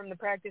 You go from the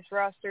practice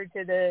roster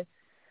to the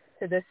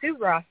Sioux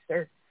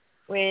roster.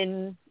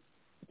 When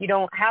you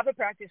don't have a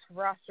practice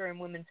roster in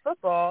women's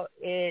football,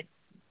 it's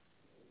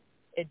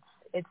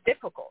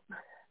difficult.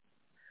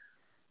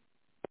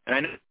 And I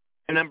know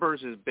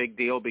numbers is a big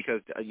deal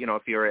because,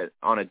 if you're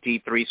on a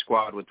D3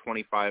 squad with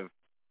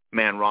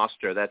 25-man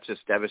roster, that's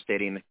just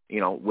devastating,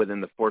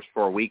 within the first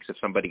 4 weeks if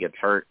somebody gets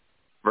hurt,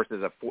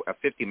 versus a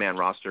 50-man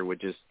roster,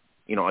 which is,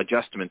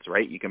 adjustments,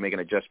 right? You can make an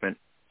adjustment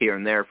here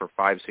and there for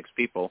 5-6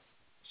 people,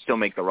 still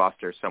make the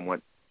roster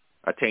somewhat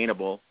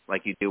attainable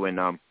like you do in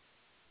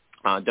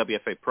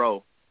WFA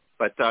Pro.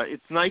 But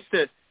it's nice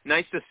to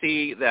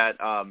see that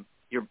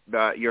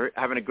you're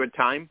having a good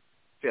time.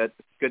 It's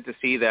good to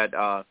see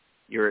that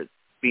you're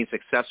being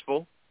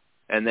successful.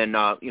 And then,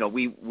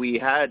 we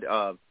had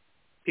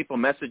people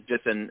message us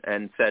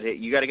and said, hey,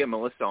 you got to get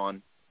Melissa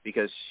on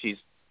because she's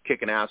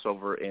kicking ass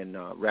over in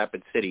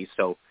Rapid City.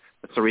 So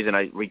that's the reason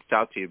I reached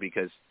out to you,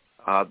 because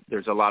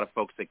there's a lot of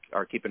folks that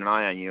are keeping an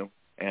eye on you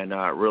and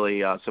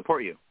really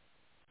support you.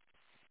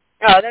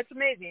 Oh, that's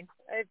amazing.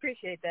 I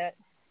appreciate that.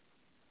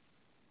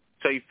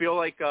 So you feel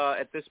like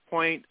at this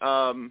point,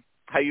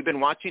 have you been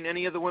watching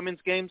any of the women's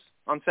games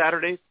on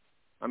Saturdays?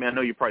 I mean, I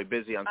know you're probably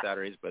busy on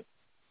Saturdays, but.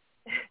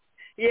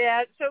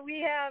 Yeah, so we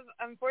have,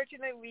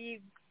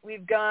 unfortunately, we're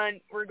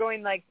going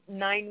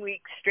 9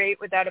 weeks straight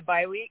without a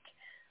bye week.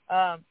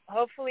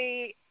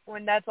 Hopefully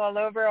when that's all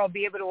over, I'll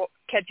be able to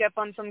catch up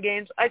on some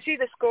games. I see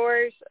the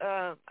scores.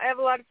 I have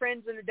a lot of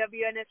friends in the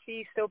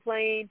WNFC still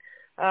playing,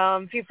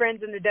 a few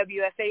friends in the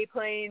WFA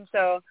playing,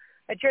 so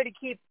I try to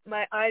keep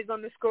my eyes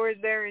on the scores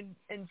there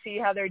and see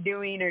how they're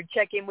doing, or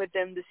check in with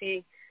them to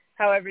see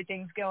how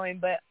everything's going.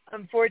 But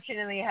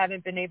unfortunately, I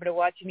haven't been able to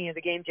watch any of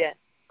the games yet.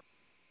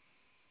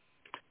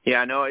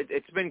 Yeah, no,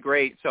 it's been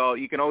great. So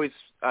you can always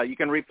you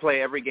can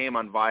replay every game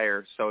on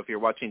Vire. So if you're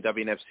watching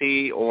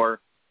WNFC, or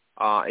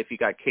if you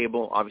got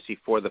cable, obviously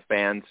for the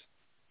fans,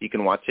 you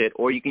can watch it.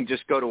 Or you can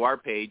just go to our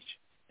page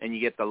and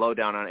you get the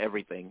lowdown on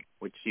everything,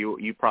 which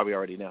you probably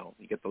already know.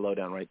 You get the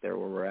lowdown right there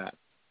where we're at.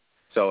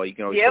 So you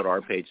can always go to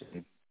our page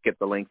and get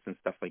the links and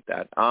stuff like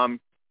that. All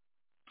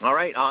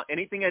right.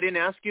 Anything I didn't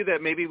ask you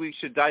that maybe we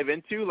should dive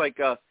into? Like,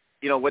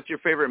 what's your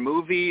favorite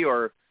movie,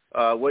 or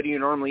what do you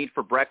normally eat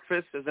for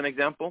breakfast, as an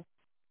example?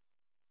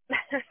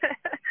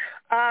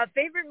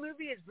 Favorite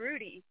movie is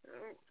Rudy.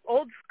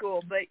 Old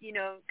school, but,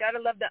 gotta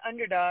love the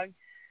underdog.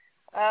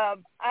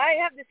 I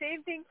have the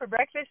same thing for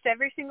breakfast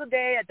every single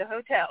day at the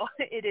hotel.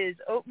 It is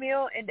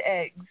oatmeal and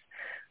eggs.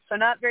 So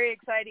not very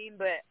exciting,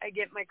 but I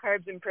get my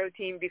carbs and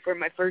protein before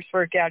my first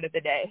workout of the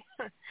day.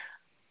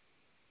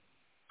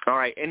 All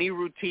right. Any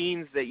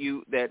routines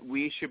that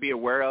we should be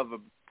aware of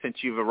since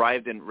you've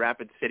arrived in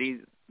Rapid City,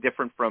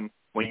 different from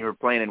when you were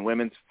playing in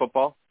women's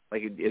football?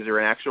 Like, is there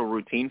an actual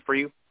routine for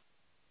you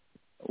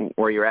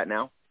where you're at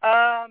now?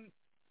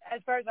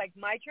 As far as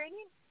my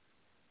training?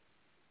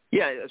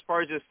 Yeah, as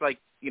far as just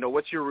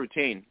what's your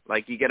routine?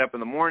 Like, you get up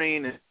in the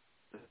morning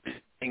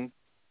and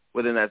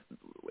within that,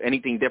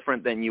 anything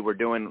different than you were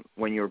doing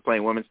when you were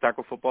playing women's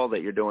tackle football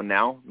that you're doing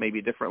now,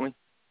 maybe differently?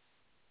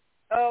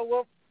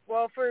 Oh,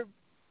 well, for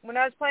when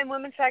I was playing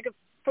women's tackle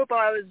football,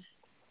 I was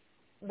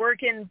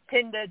working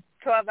 10 to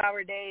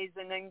 12-hour days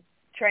and then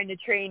trying to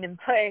train and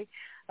play.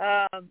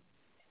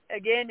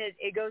 Again,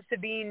 it goes to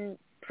being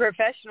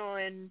professional,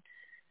 and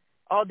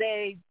all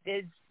day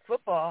is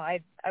football.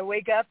 I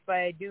wake up,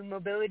 I do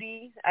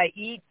mobility, I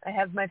eat, I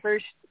have my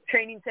first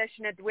training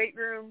session at the weight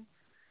room.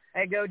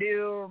 I go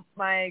do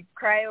my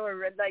cryo or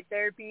red light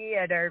therapy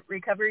at our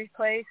recovery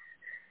place.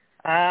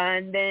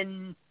 And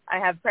then I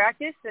have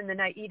practice, and then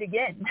I eat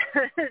again.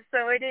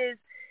 So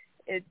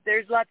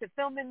there's lots of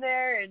film in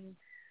there, and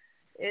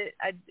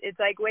it's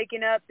like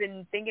waking up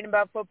and thinking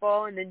about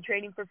football, and then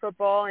training for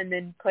football, and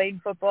then playing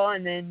football,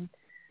 and then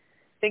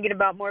thinking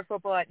about more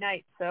football at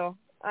night. So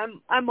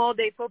I'm all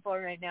day football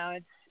right now.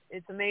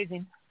 It's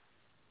amazing.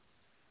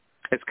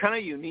 It's kind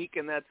of unique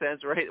in that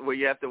sense, right? Where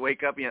you have to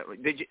wake up.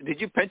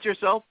 Did you pinch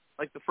yourself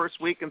like the first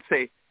week and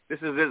say, "This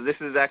is it. This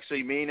is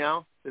actually me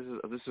now. This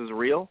is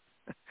real.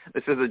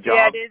 This is a job."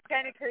 Yeah, it is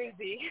kind of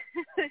crazy.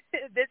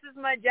 This is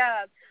my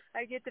job.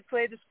 I get to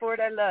play the sport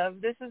I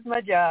love. This is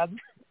my job.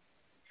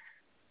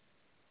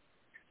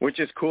 Which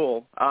is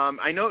cool.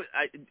 I know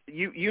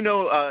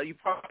you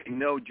probably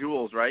know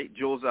Jules, right?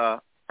 Jules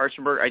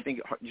Hartzenberg. I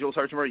think Jules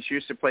Hartzenberg. She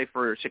used to play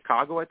for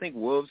Chicago. I think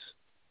Wolves,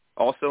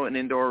 also an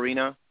indoor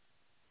arena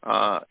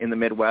in the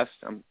Midwest.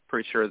 I'm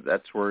pretty sure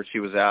that's where she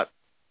was at.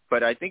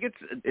 But I think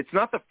it's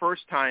not the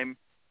first time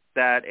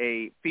that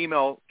a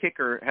female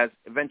kicker has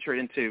ventured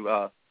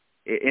into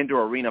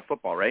indoor arena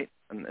football, right?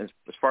 And as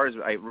far as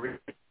I read,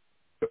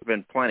 there's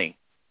been plenty.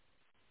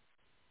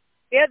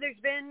 Yeah, there's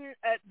been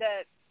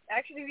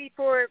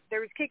before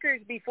there was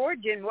kickers before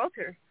Jen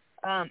Welter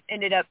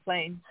ended up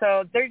playing.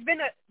 So there's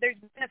been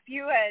a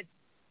few at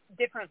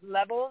different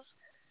levels.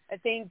 I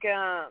think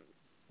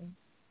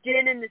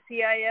Jen in the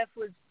CIF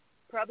was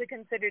probably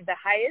considered the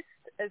highest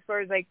as far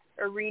as like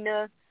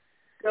arena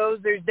goes.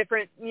 There's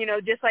different,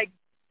 just like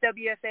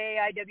WFA,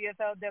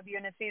 IWFL,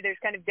 WNFC, there's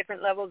kind of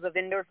different levels of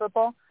indoor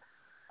football.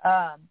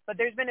 But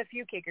there's been a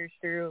few kickers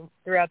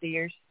throughout the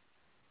years.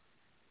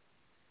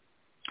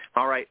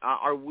 All right.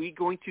 Are we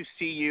going to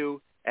see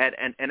you at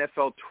an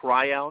NFL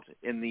tryout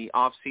in the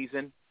off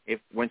season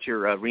once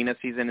your arena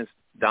season is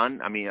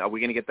done? I mean, are we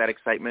going to get that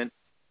excitement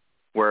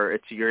where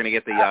you're going to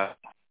get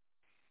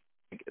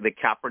the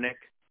Kaepernick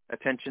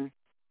attention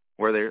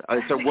where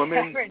it's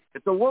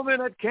a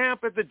woman at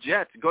camp at the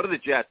Jets. Go to the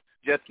Jets.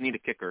 Jets need a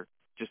kicker.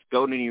 Just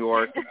go to New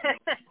York,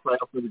 play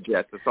out for the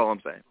Jets. That's all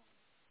I'm saying.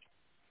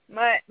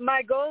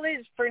 My goal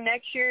is for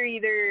next year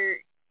either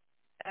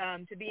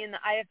to be in the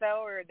IFL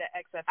or the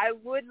XFL. I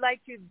would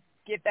like to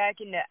get back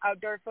into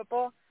outdoor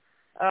football,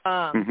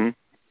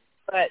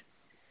 but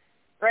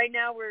right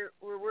now we're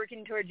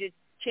working towards a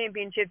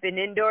championship in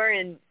indoor,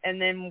 and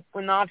then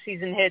when the off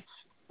season hits,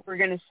 we're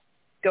going to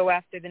go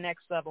after the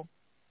next level.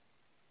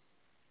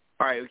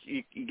 All right,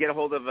 you get a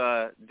hold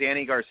of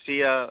Danny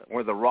Garcia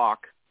or The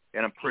Rock,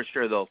 and I'm pretty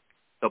sure they'll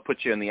put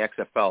you in the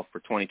XFL for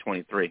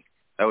 2023.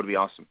 That would be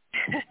awesome.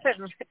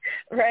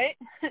 Right?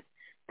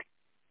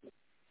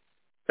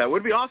 That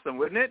would be awesome,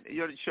 wouldn't it?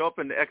 You show up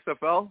in the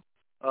XFL.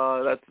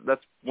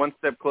 That's one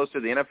step closer to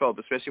the NFL,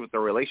 especially with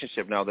their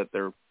relationship now that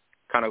they're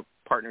kind of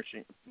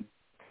partnership.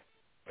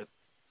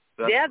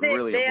 That's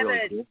really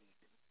cool.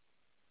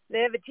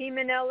 They have a team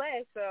in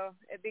LA, so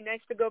it'd be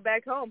nice to go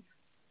back home.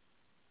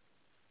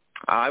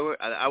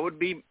 That would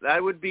be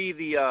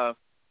the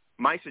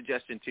my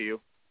suggestion to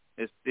you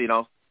is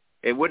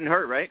it wouldn't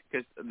hurt, right?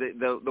 Because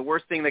the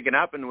worst thing that can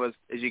happen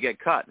is you get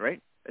cut,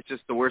 right? It's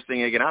just the worst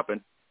thing that can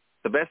happen.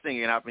 The best thing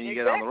that can happen, you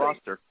get on the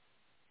roster.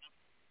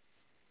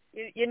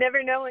 You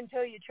never know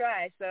until you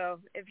try. So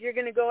if you're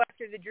going to go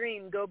after the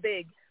dream, go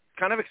big.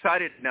 Kind of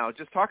excited now.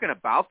 Just talking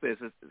about this,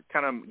 it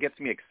kind of gets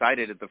me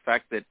excited at the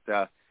fact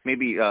that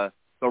maybe The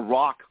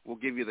Rock will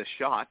give you the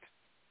shot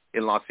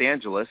in Los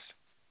Angeles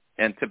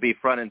and to be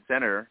front and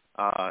center.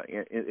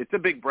 It's a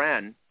big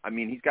brand. I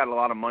mean, he's got a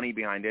lot of money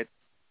behind it,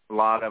 a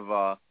lot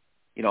of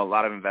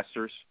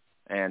investors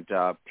and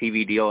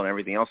TV deal and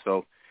everything else.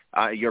 So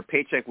your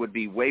paycheck would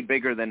be way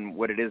bigger than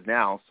what it is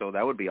now. So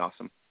that would be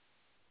awesome.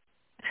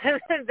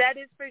 That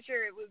is for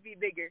sure. It would be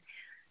bigger.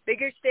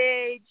 Bigger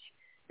stage,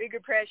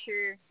 bigger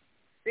pressure,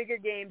 bigger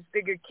games,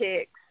 bigger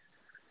kicks,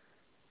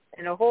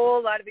 and a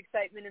whole lot of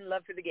excitement and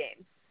love for the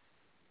game.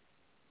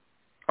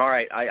 All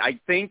right. I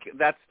think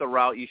that's the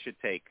route you should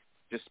take.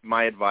 Just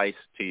my advice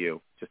to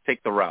you. Just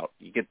take the route.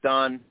 You get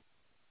done.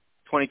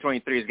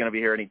 2023 is going to be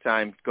here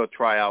anytime. Go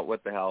try out.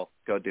 What the hell?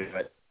 Go do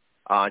it.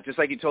 Just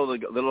like you told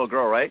the little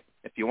girl, right?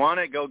 If you want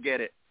it, go get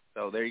it.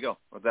 So there you go.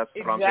 Well, that's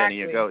what I'm saying to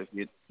you. Go. If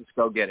you just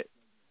go get it.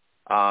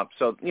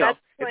 So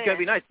it's gonna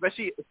be nice,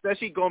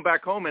 especially going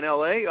back home in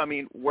LA. I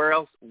mean, where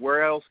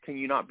else can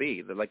you not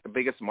be? They're like the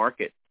biggest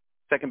market,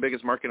 second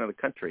biggest market in the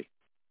country.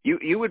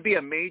 You would be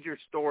a major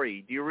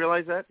story. Do you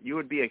realize that? You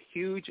would be a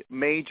huge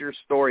major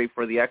story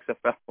for the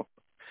XFL.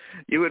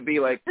 You would be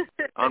like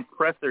on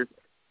pressers.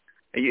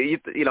 You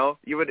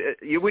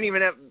wouldn't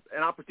even have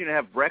an opportunity to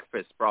have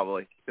breakfast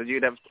probably because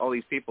you'd have all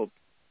these people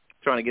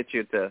trying to get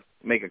you to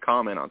make a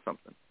comment on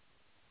something.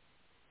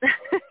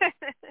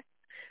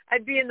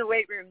 I'd be in the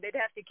weight room. They'd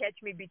have to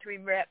catch me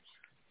between reps.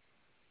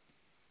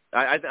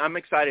 I'm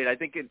excited. I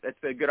think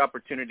it's a good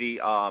opportunity,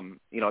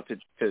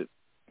 to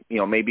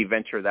maybe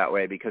venture that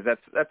way, because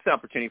that's the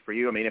opportunity for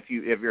you. I mean, if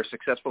you're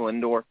successful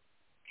indoor,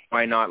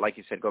 why not, like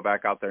you said, go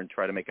back out there and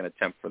try to make an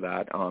attempt for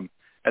that.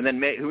 And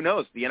then who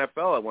knows, the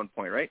NFL at one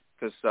point, right?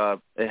 Because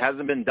it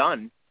hasn't been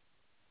done.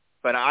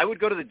 But I would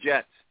go to the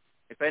Jets.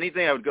 If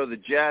anything, I would go to the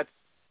Jets,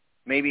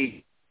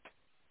 maybe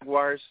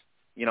Jaguars.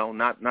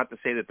 Not to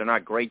say that they're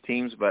not great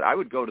teams, but I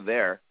would go to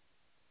there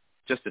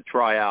just to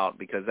try out,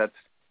 because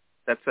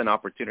that's an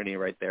opportunity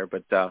right there.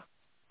 But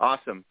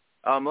awesome.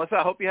 Melissa,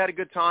 I hope you had a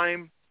good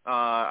time.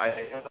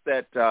 I hope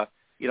that,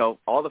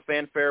 all the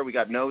fanfare, we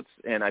got notes,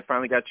 and I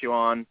finally got you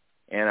on.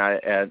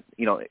 And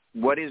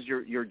what is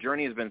your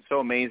journey has been so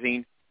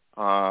amazing.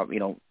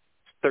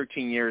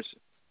 13 years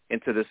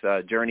into this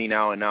journey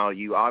now, and now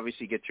you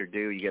obviously get your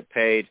due. You get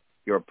paid.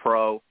 You're a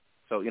pro.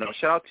 So,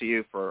 shout out to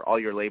you for all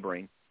your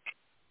laboring.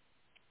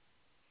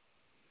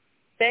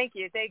 Thank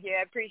you.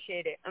 I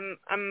appreciate it.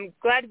 I'm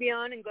glad to be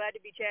on and glad to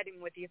be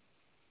chatting with you.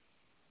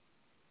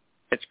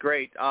 It's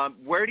great.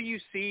 Where do you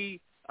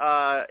see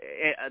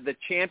the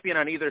champion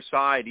on either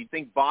side? Do you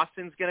think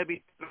Boston's going to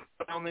be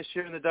down this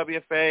year in the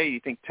WFA? Do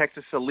you think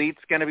Texas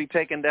Elite's going to be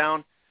taken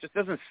down? Just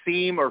doesn't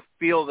seem or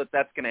feel that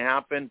that's going to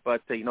happen.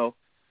 But,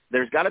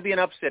 there's got to be an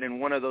upset in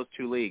one of those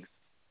two leagues.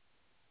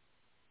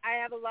 I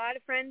have a lot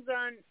of friends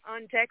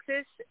on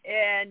Texas,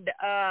 and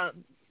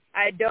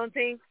I don't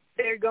think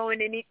they're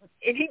going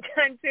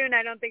anytime soon.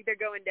 I don't think they're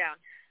going down.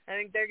 I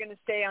think they're going to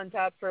stay on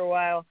top for a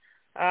while.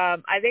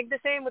 I think the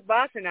same with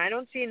Boston. I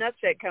don't see an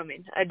upset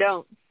coming. I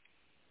don't.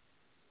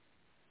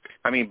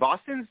 I mean,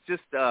 Boston's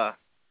just, I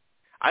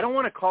don't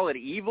want to call it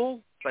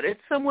evil, but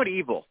it's somewhat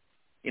evil.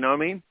 You know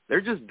what I mean?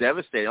 They're just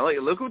devastating.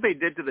 Look what they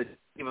did to the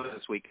team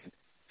this weekend.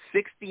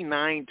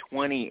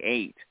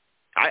 69-28.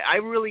 I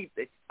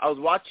was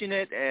watching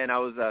it, and I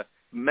was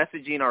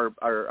messaging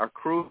our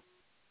crew.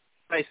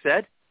 I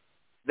said,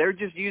 they're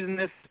just using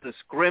this as a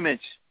scrimmage.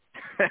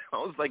 I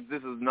was like, this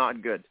is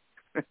not good.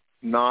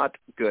 Not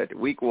good.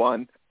 Week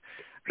 1,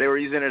 they were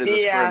using it as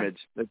a scrimmage.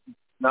 That's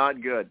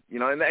not good.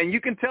 And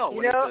you can tell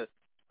when it's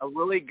a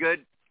really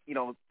good,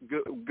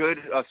 good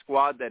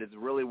squad that is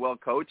really well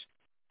coached.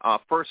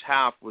 First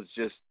half was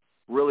just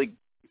really,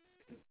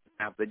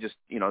 they just,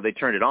 they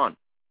turned it on.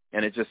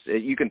 And it just,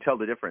 you can tell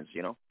the difference,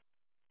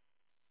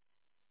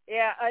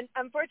 Yeah,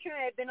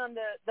 unfortunately, I've been on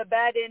the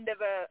bad end of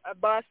a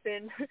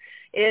Boston,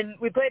 and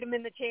we played them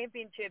in the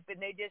championship,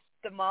 and they just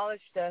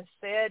demolished us.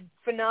 They had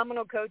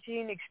phenomenal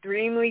coaching,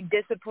 extremely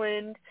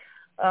disciplined,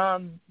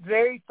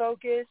 very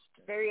focused,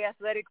 very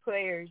athletic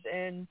players,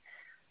 and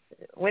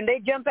when they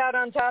jump out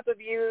on top of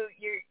you,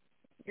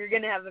 you're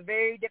going to have a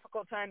very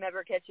difficult time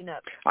ever catching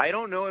up. I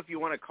don't know if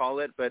you want to call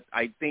it, but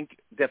I think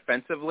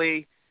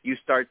defensively you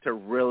start to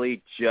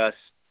really just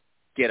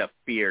get a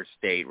fear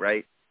state,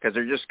 right? Because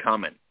they're just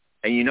coming.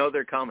 And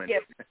they're coming.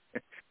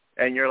 Yep.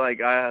 And you're like,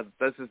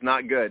 this is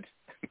not good.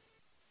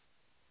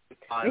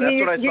 That's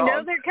what I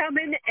saw. They're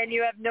coming, and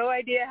you have no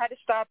idea how to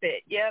stop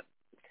it. Yep.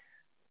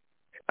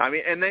 I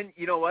mean, and then,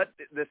 you know what?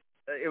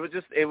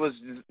 It was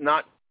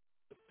not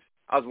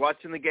 – I was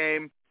watching the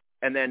game,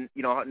 and then,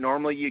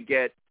 normally you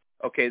get,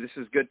 okay, this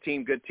is good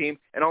team.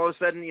 And all of a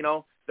sudden,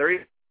 they're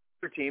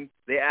a team.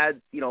 They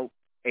add,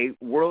 a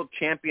world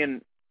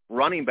champion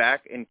running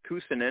back in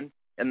Kuusinen,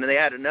 and then they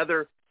add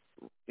another –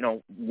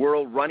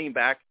 world running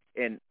back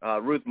in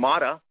Ruth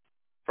Mata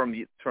from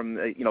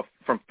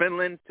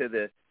Finland to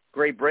the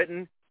Great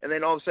Britain, and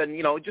then all of a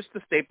sudden, just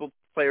the staple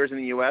players in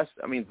the U.S.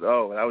 I mean,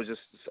 that was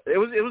just it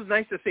was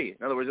nice to see.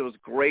 In other words, it was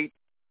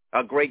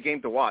a great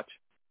game to watch.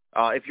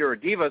 If you're a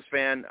Divas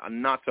fan,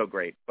 not so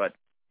great, but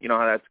you know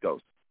how that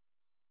goes.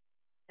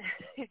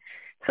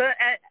 So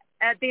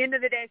at the end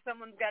of the day,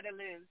 someone's got to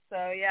lose.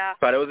 So yeah.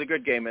 But it was a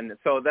good game, and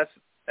so that's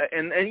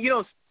and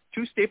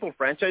two staple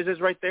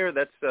franchises right there.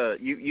 That's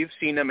you've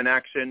seen them in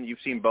action. You've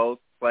seen both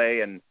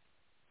play, and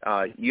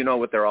you know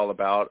what they're all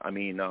about. I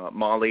mean,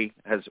 Molly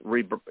has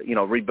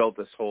rebuilt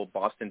this whole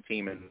Boston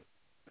team, and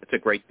it's a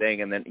great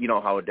thing. And then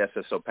how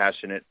Odessa's so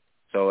passionate.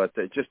 So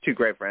it's just two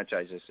great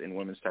franchises in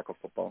women's tackle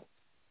football.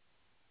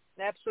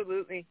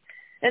 Absolutely,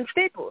 and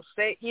staples.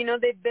 They've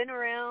been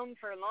around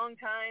for a long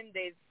time.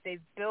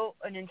 They've built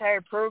an entire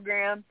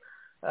program.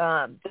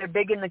 They're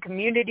big in the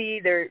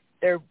community. They're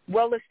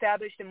well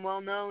established and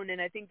well known,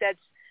 and I think that's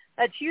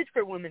huge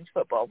for women's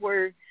football.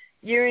 Where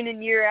year in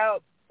and year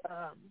out,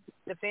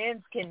 the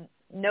fans can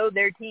know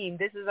their team.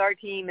 This is our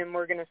team, and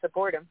we're going to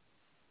support them.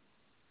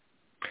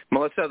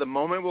 Melissa, the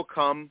moment will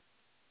come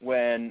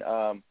when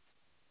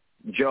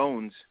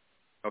Jones,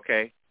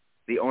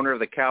 the owner of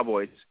the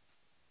Cowboys,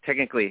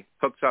 technically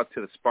hooks up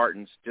to the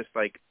Spartans, just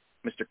like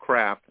Mr.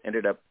 Kraft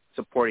ended up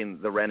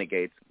supporting the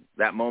Renegades.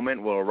 That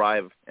moment will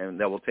arrive, and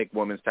that will take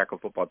women's tackle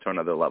football to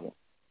another level.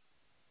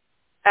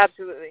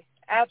 Absolutely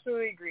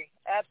agree.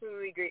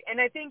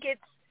 And I think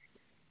it's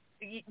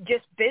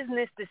just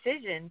business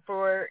decision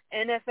for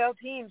NFL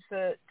teams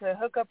to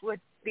hook up with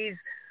these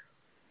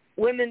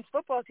women's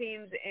football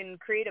teams and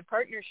create a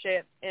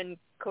partnership and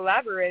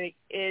collaborate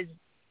is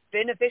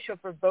beneficial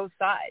for both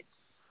sides.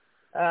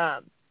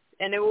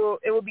 And it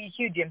will be a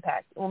huge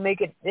impact.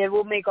 It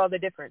will make all the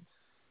difference.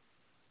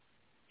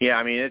 Yeah,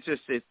 I mean, it's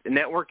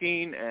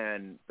networking,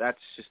 and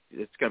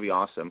it's going to be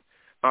awesome.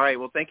 All right,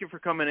 well, thank you for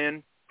coming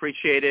in.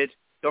 Appreciate it.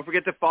 Don't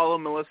forget to follow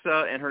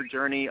Melissa and her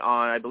journey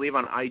I believe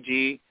on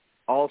IG,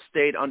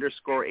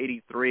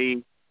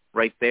 AllState_83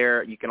 right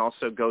there. You can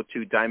also go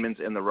to Diamonds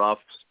in the Roughs,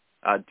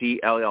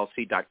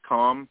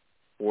 DLLC.com.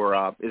 Or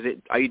are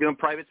you doing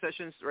private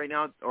sessions right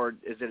now, or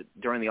is it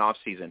during the off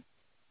season?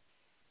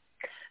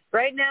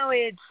 Right now,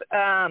 it's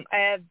I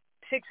have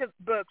 6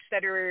 books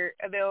that are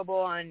available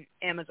on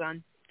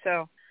Amazon.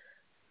 So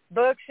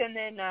books and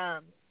then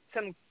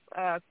some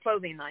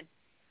clothing line.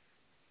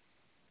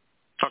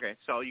 Okay,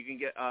 so you can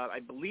get. I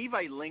believe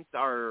I linked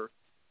your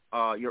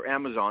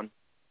Amazon.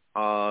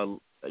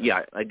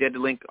 Yeah, I did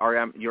link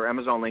your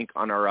Amazon link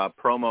on our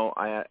promo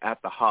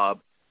at the hub,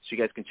 so you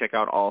guys can check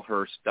out all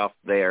her stuff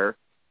there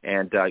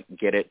and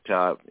get it.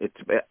 It's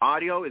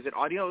audio. Is it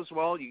audio as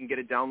well? You can get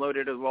it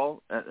downloaded as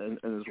well,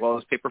 as well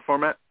as paper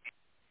format.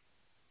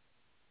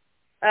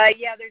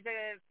 Yeah, there's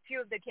a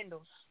few of the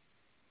Kindles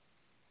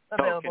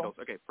available. Oh, Kindles.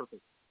 Okay,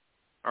 perfect.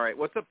 All right,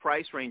 what's the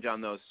price range on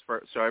those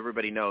so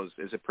everybody knows?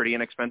 Is it pretty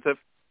inexpensive?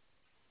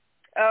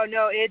 Oh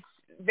no, it's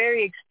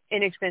very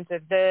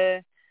inexpensive.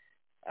 The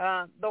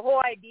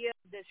whole idea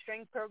of the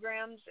strength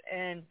programs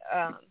and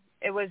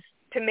it was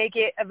to make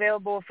it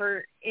available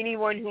for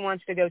anyone who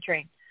wants to go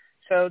train.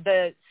 So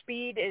the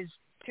speed is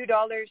 $2.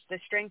 The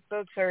strength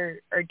books are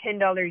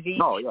 $10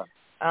 each. Oh yeah.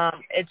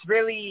 It's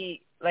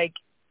really like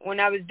when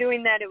I was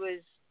doing that, it was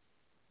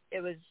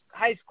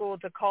high school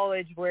to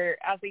college where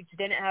athletes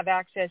didn't have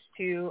access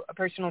to a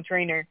personal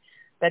trainer,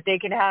 that they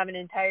could have an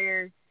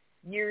entire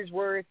year's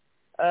worth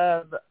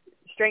of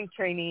strength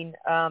training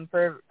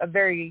for a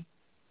very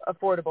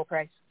affordable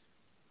price.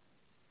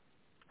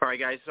 All right,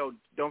 guys. So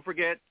don't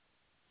forget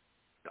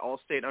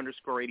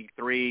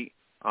AllState_83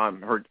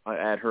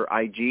 at her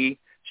IG.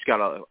 She's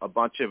got a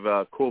bunch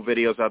of cool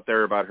videos out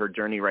there about her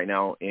journey right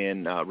now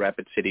in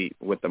Rapid City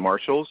with the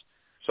Marshals.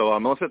 So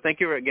Melissa, thank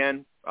you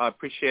again.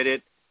 Appreciate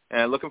it.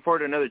 And looking forward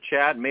to another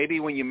chat. Maybe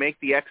when you make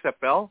the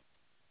XFL,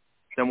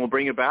 then we'll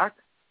bring you back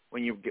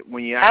when you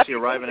actually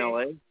arrive in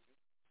LA.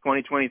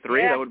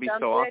 2023. That would be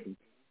so awesome.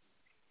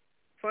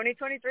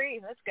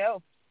 2023. Let's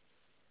go.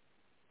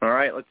 All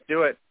right, let's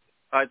do it.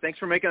 Thanks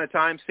for making the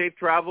time. Safe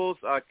travels.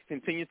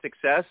 Continued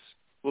success.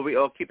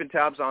 We'll keep in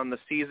tabs on the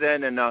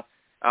season, and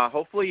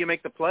hopefully you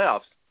make the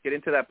playoffs. Get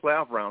into that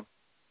playoff round.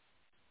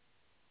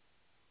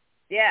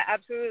 Yeah,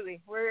 absolutely.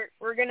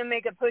 We're gonna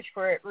make a push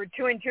for it. We're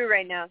 2-2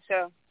 right now,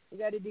 so we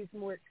got to do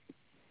some work.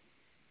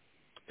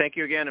 Thank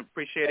you again.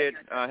 Appreciate it.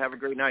 Have a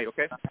great night.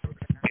 Okay. All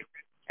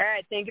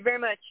right. Thank you very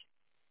much.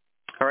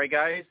 All right,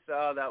 guys.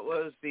 That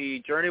was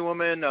the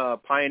journeywoman,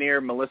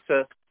 pioneer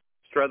Melissa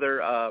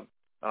Strother,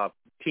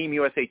 Team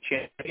USA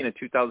champion in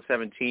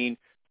 2017,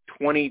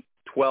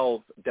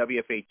 2012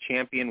 WFA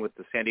champion with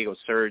the San Diego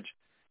Surge,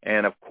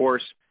 and of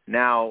course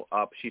now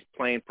she's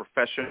playing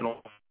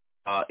professional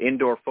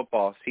indoor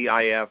football,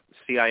 CIF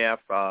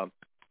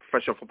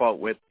professional football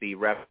with the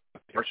Rapid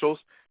Marshals.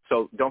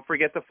 So don't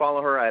forget to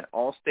follow her at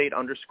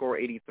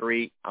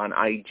AllState_83 on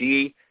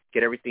IG.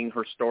 Get everything,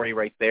 her story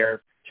right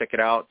there. Check it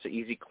out. It's an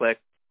easy click,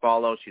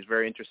 follow. She's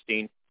very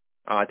interesting.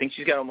 I think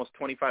she's got almost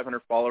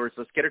 2,500 followers.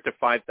 Let's get her to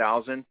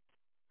 5,000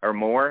 or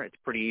more. It's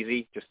pretty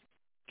easy. Just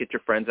get your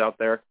friends out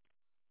there.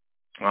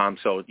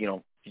 So,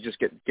 you just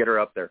get her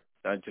up there.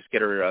 Just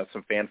get her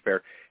some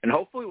fanfare. And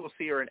hopefully we'll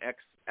see her in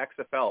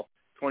XFL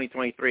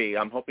 2023.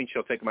 I'm hoping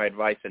she'll take my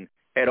advice and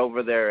head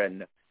over there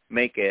and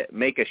make a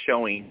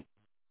showing,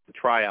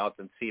 tryouts,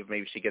 and see if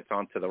maybe she gets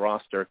onto the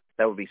roster.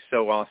 That would be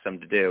so awesome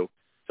to do.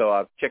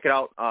 So check it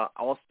out,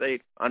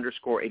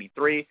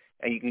 AllState_83.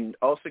 And you can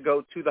also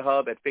go to the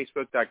hub at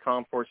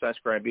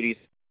facebook.com/GrandBeauties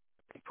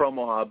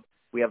promo hub.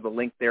 We have the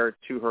link there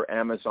to her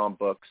Amazon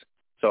books.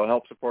 So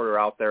help support her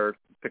out there.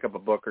 Pick up a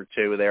book or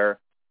two there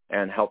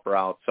and help her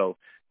out. So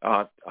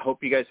I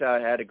hope you guys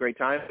had a great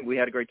time. We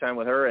had a great time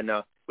with her. And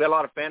we had a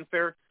lot of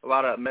fanfare, a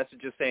lot of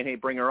messages saying, hey,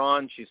 bring her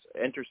on. She's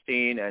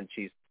interesting and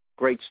she's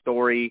great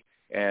story.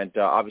 And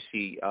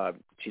obviously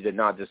she did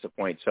not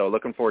disappoint. So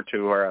looking forward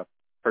to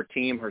her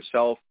team,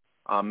 herself,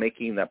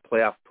 making that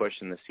playoff push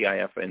in the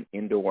CIF and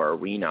indoor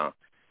arena.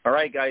 All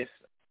right, guys,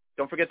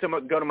 don't forget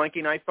to go to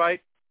Monkey Knife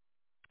Fight.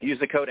 Use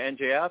the code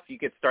NJF. You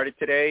get started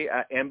today.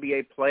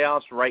 NBA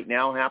playoffs right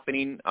now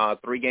happening,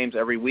 3 games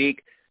every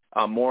week.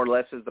 More or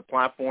less is the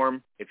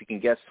platform. If you can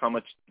guess how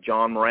much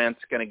John Morant's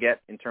going to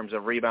get in terms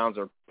of rebounds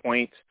or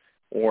points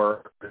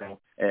or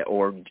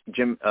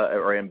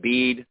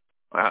Embiid,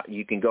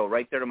 you can go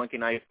right there to Monkey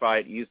Knife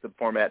Fight. Use the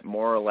format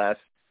more or less.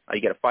 You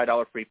get a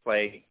 $5 free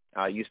play.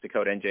 Use the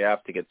code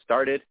NJF to get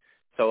started.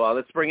 So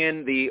let's bring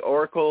in the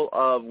oracle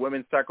of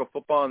women's tackle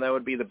football, and that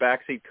would be the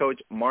backseat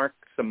coach, Mark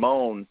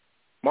Simone.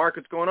 Mark,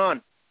 what's going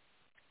on?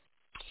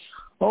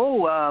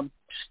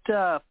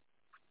 Just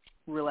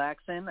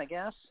relaxing, I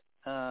guess.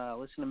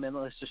 Listen to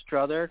Melissa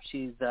Strother.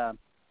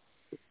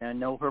 I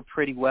know her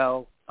pretty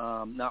well,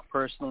 not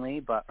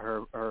personally, but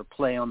her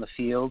play on the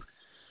field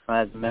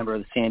as a member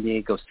of the San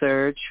Diego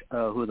Surge,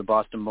 who the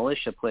Boston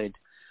Militia played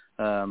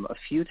a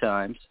few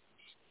times.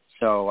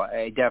 So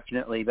I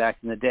definitely, back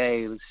in the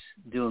day, was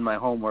doing my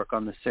homework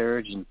on the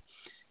Surge and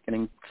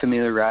getting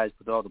familiarized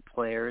with all the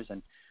players.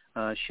 And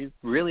she's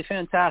really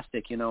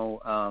fantastic,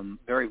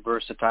 very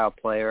versatile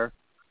player,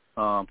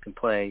 can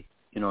play,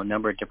 a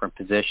number of different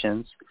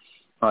positions.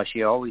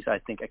 She always, I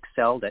think,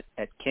 excelled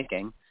at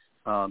kicking.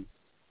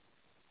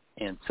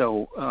 And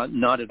so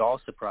not at all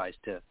surprised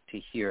to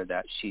hear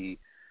that she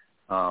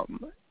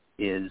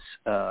is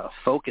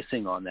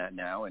focusing on that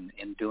now and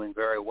doing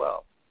very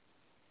well.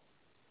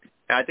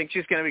 I think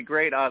she's going to be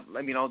great.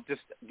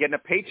 Just getting a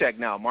paycheck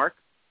now, Mark.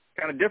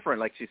 Kind of different,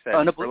 like she said.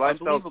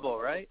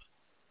 Unbelievable, right?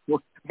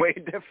 Way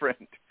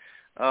different.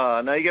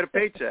 Now you get a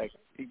paycheck.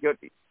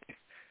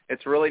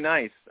 It's really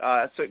nice.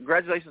 So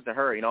congratulations to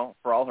her,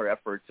 for all her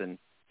efforts and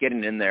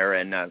getting in there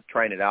and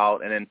trying it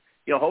out. And then,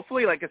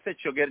 hopefully, like I said,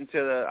 she'll get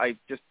into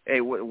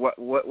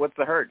what's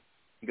the hurt?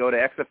 Go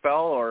to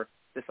XFL or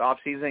this off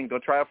season, go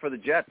try out for the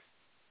Jets.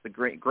 The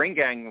Green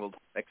Gang will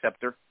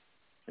accept her.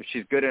 If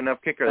she's good enough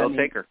kicker, they'll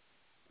take her.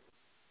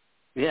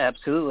 Yeah,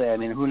 absolutely. I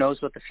mean, who knows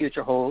what the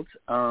future holds?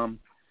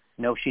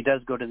 If she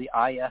does go to the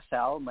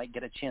IFL, might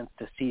get a chance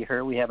to see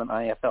her. We have an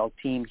IFL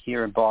team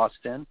here in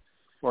Boston,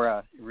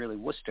 or really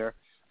Worcester,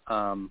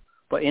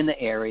 but in the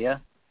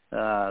area,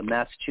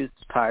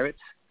 Massachusetts Pirates.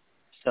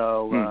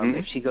 So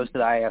if she goes to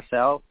the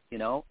IFL,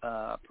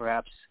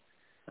 perhaps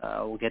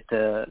we'll get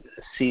to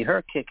see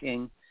her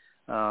kicking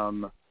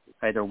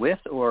either with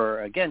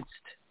or against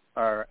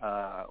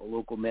our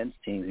local men's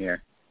team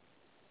here.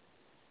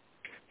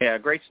 Yeah,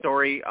 great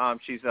story.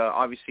 She's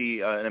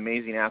obviously an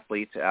amazing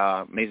athlete,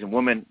 amazing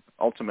woman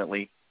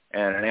ultimately,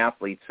 and an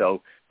athlete.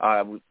 So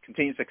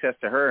continued success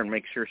to her, and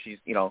make sure she's,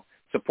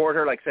 support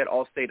her. Like I said,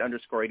 AllState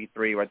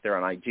 _83 right there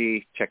on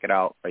IG. Check it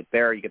out right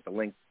there. You get the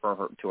link for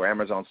her to her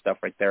Amazon stuff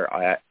right there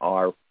at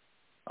the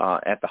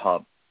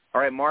hub.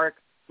 All right, Mark,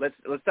 let's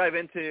dive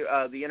into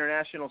the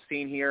international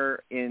scene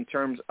here in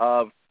terms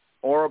of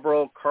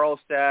Orebro,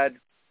 Karlstad.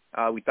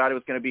 We thought it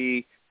was going to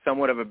be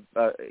somewhat of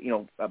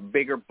a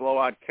bigger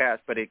blowout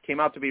cast, but it came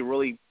out to be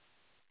really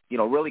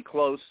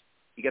close.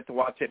 You get to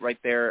watch it right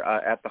there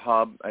at the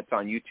hub. It's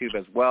on YouTube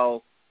as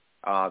well.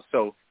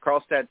 So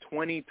Karlstad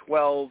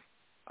 2012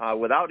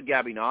 without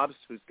Gabby Nobbs,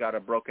 who's got a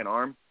broken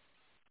arm.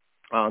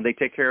 They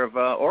take care of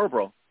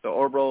Orebro. So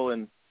Orebro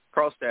and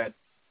Karlstad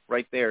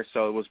right there.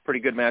 So it was a pretty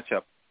good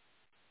matchup.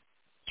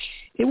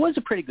 It was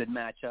a pretty good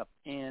matchup,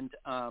 and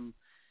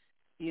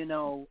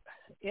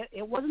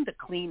it wasn't the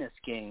cleanest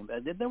game.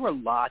 There were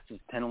lots of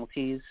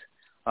penalties,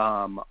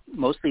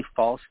 mostly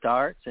false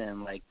starts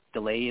and like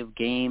delay of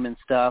game and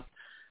stuff,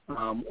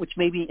 which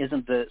maybe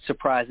isn't the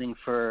surprising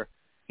for,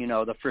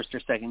 the first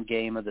or second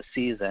game of the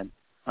season.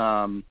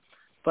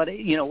 But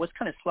it was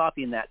kind of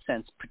sloppy in that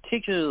sense,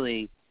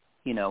 particularly,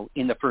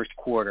 in the first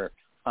quarter.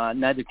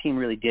 Neither team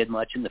really did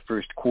much in the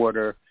first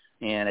quarter,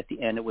 and at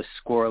the end it was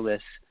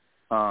scoreless.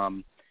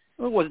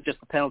 It wasn't just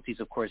the penalties,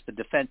 of course. The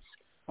defense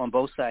on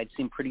both sides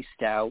seemed pretty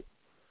stout,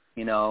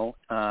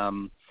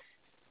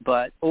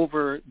 but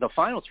over the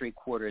final three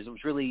quarters, it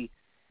was really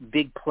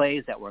big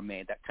plays that were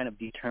made that kind of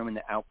determined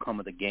the outcome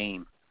of the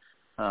game.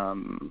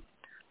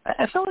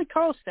 I felt like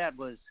Karlstad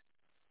was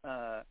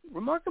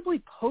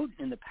remarkably potent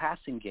in the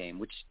passing game,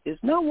 which is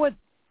not what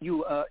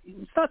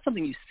it's not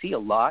something you see a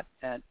lot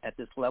at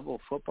this level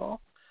of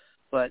football,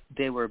 but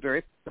they were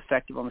very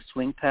effective on the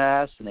swing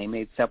pass, and they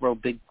made several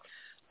big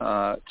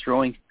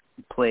throwing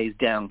plays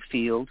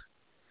downfield.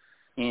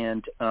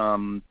 And,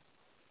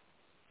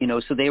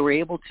 so they were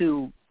able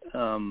to,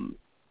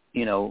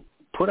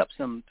 put up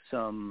some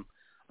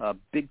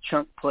big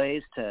chunk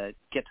plays to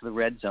get to the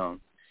red zone.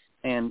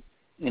 And,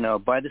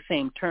 by the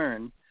same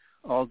turn,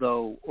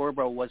 although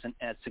Orebro wasn't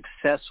as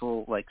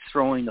successful, like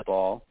throwing the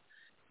ball,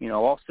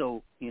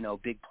 also,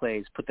 big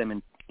plays put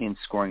them in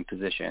scoring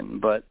position.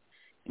 But,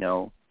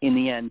 in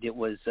the end, it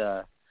was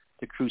the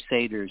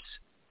Crusaders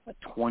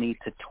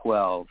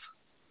 20-12.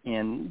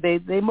 And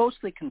they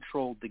mostly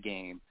controlled the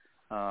game.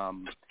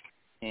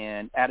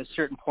 And at a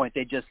certain point,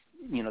 they just,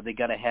 they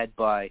got ahead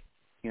by,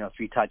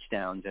 3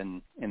 touchdowns,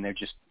 and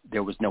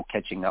there was no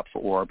catching up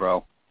for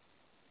Orebro.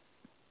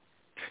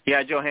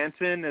 Yeah,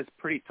 Johansson is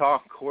pretty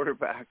tall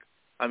quarterback.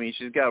 I mean,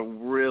 she's got a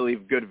really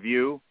good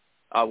view.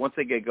 Once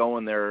they get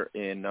going there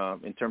in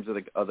terms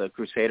of the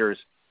Crusaders,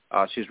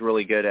 she's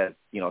really good at,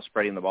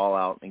 spreading the ball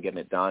out and getting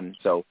it done.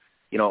 So,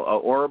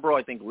 Orebro,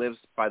 I think, lives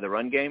by the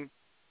run game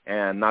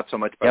and not so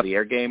much by the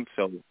air game.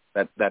 So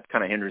that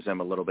kind of hinders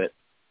them a little bit.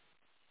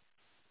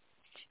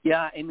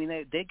 Yeah, I mean,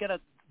 they got a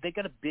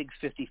big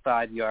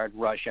 55-yard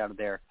rush out of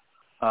their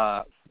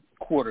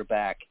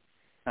quarterback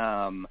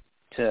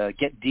to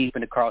get deep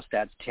into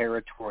Karlstad's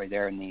territory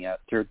there in the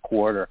third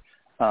quarter.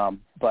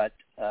 But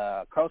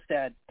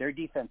Karlstad, their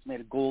defense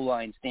made a goal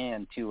line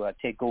stand to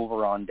take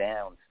over on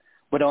downs.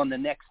 But on the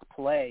next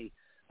play,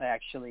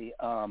 actually,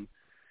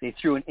 they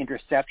threw an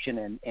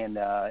interception, and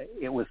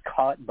it was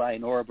caught by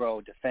an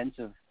Orebro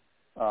defensive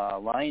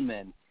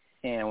lineman,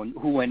 and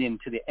who went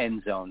into the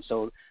end zone.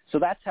 So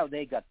that's how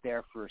they got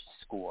their first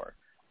score,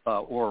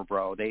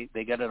 Orebro.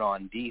 They got it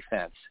on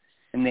defense.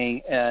 And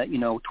they,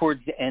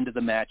 towards the end of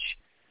the match,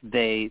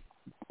 they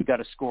got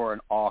to score an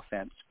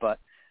offense. But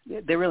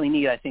they really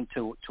need, I think,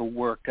 to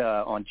work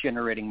on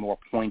generating more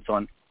points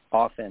on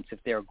offense if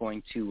they're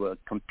going to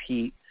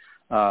compete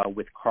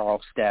with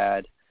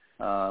Karlstad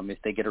if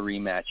they get a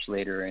rematch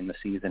later in the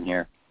season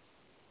here.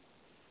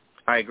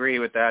 I agree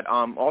with that.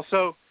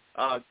 Also,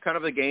 kind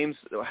of the games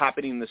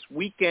happening this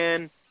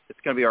weekend. It's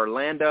going to be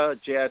Orlando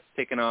Jets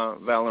taking on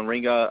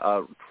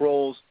Vålerenga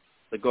Trolls.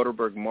 The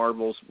Gothenburg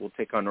Marbles will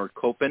take on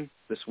Nordkoppen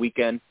this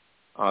weekend.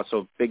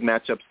 So big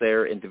matchups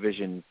there in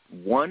Division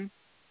 1.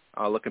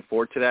 Looking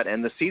forward to that.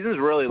 And the season's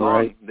really long.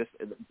 Right.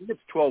 I think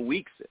it's 12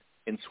 weeks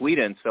in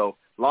Sweden, so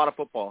a lot of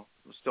football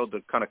still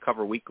to kind of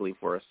cover weekly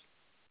for us.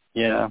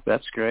 Yeah,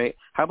 that's great.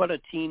 How about a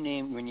team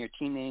name when your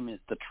team name is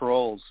the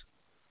Trolls?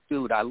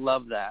 Dude, I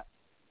love that.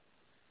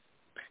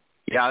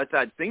 Yeah,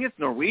 I think it's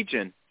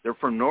Norwegian. They're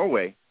from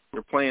Norway.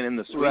 They're playing in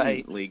the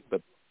Sweden league,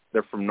 but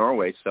they're from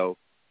Norway. So,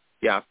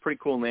 yeah, pretty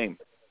cool name.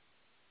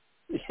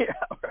 Yeah,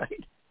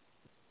 right.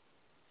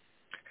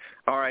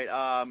 All right.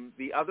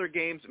 The other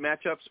games,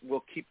 matchups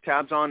we'll keep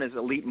tabs on is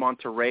Elite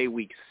Monterrey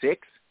Week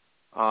 6.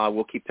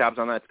 We'll keep tabs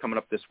on that. It's coming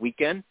up this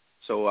weekend.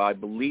 So I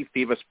believe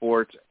FIBA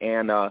Sports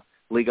and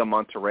Liga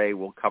Monterrey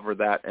will cover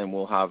that, and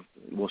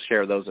we'll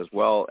share those as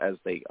well as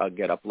they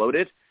get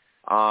uploaded.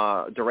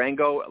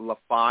 Durango La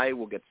Fai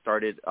will get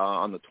started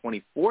on the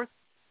 24th,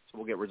 so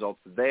we'll get results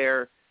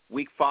there.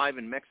 Week 5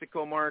 in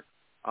Mexico, Mark.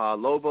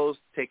 Lobos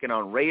taking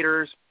on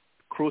Raiders.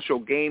 Crucial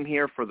game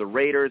here for the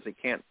Raiders. They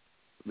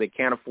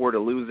can't afford to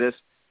lose this.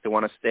 They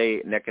want to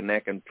stay neck and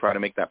neck and try to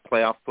make that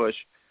playoff push.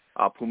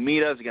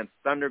 Pumitas against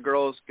Thunder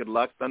Girls. Good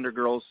luck, Thunder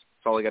Girls.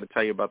 That's all I got to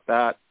tell you about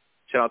that.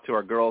 Shout out to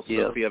our girls,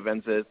 Sofia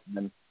Venzes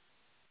and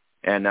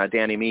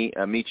Danny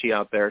Michi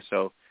out there.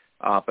 So,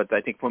 but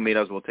I think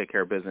Pumitas will take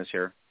care of business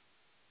here.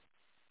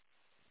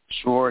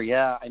 Sure,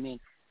 yeah. I mean,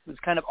 it was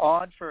kind of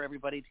odd for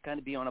everybody to kind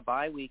of be on a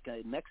bye week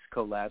in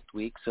Mexico last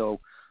week. So,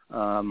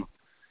 but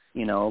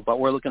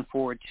we're looking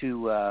forward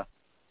to,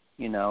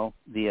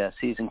 the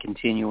season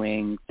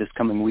continuing this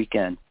coming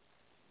weekend.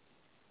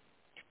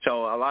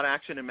 So a lot of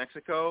action in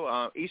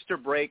Mexico. Easter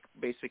break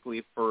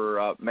basically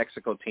for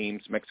Mexico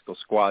teams, Mexico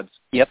squads.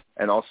 Yep.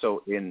 And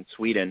also in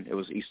Sweden, it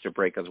was Easter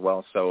break as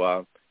well.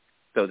 So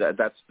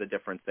that's the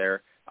difference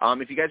there.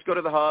 If you guys go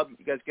to the Hub,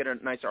 you guys get a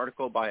nice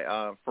article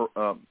by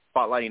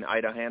spotlighting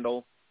Ida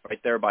Handel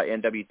right there by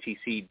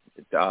NWTC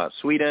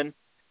Sweden,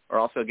 or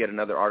also get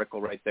another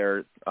article right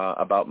there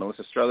about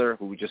Melissa Strother,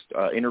 who we just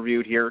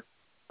interviewed here.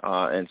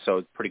 And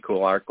so pretty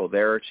cool article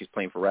there. She's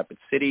playing for Rapid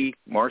City,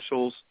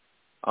 Marshalls.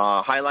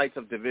 Highlights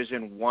of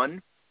Division 1,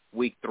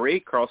 Week 3,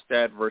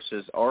 Karlstad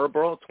versus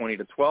Örebro,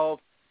 20-12.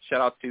 Shout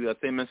out to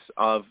Thimus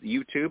of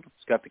YouTube.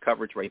 It's got the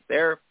coverage right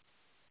there.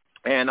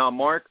 And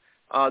Mark,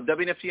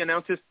 WFA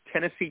announces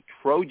Tennessee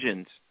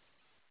Trojans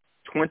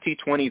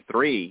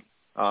 2023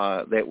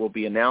 that will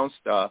be announced.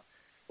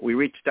 We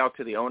reached out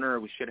to the owner.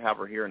 We should have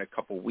her here in a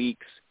couple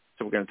weeks.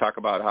 So we're going to talk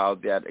about how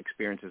that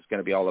experience is going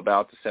to be all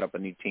about to set up a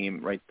new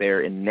team right there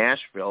in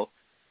Nashville.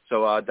 So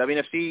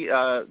WFC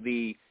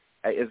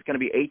is going to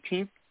be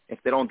 18th if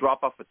they don't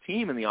drop off a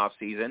team in the off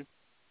season.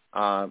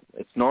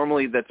 It's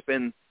normally that's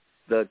been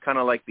the kind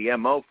of like the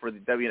MO for the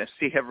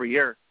WFC every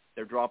year.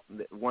 They're dropped.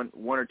 One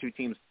or two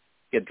teams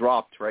get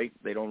dropped, right?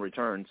 They don't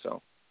return.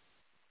 So.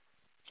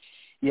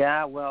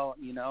 Yeah, well,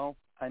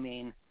 I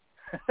mean,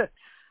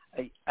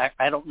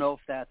 I don't know if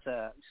that's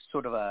a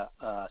sort of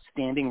a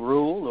standing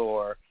rule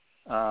or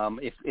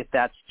if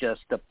that's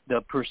just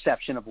the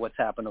perception of what's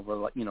happened over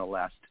the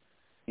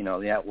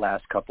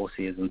last couple of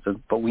seasons.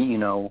 But we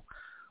know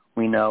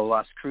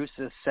Las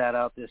Cruces sat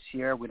out this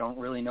year. We don't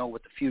really know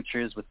what the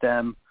future is with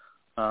them.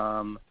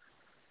 But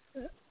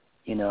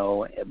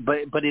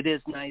it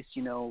is nice,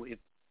 if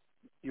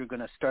you're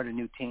going to start a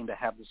new team to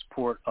have the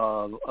support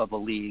of a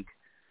league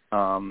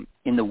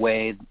in the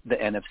way the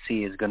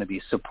NFC is going to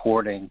be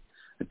supporting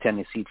the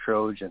Tennessee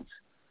Trojans.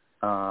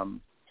 I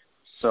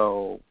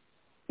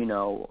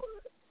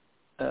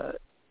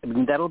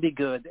mean, that'll be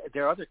good.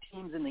 There are other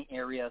teams in the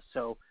area,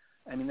 so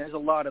I mean, there's a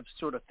lot of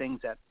sort of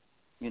things that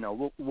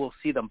we'll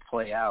see them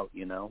play out.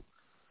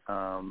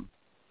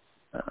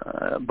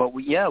 But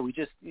we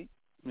just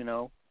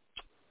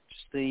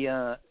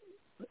the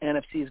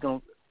NFC is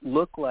going to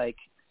look like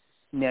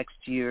next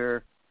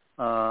year.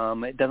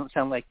 It doesn't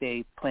sound like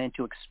they plan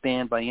to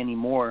expand by any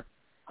more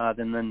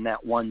than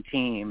that one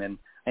team. And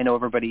I know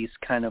everybody's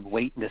kind of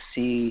waiting to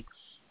see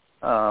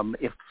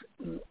if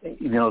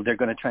they're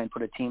going to try and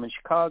put a team in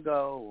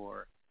Chicago,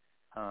 or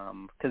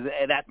because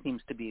that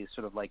seems to be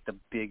sort of like the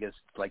biggest,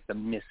 like the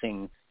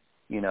missing,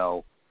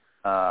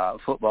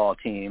 football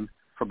team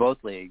for both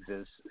leagues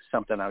is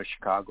something out of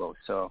Chicago.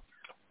 So,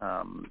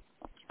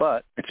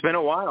 but it's been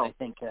a while. I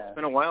think it's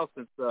been a while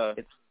since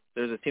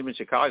there's a team in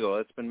Chicago.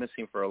 It's been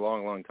missing for a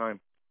long, long time.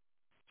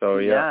 So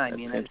yeah, I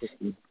mean,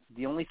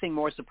 the only thing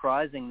more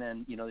surprising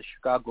than the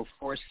Chicago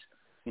Force,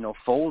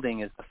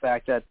 folding is the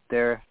fact that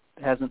there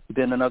hasn't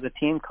been another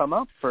team come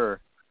up for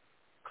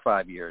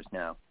 5 years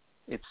now.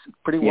 It's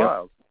pretty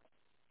wild.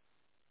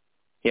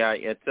 Yeah,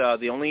 it's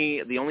the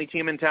only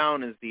team in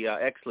town is the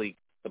X League,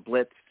 the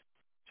Blitz.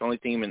 the only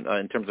team in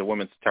terms of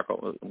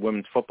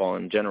women's football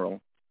in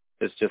general.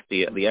 It's just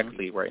the X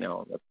League right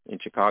now in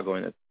Chicago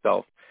in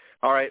itself.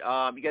 All right,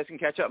 you guys can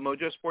catch up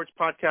Mojo Sports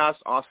Podcast,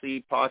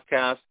 AllState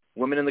Podcast,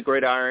 Women in the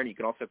Gridiron. You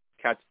can also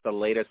catch the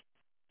latest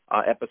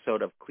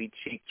episode of Cleat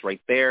Sheets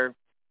right there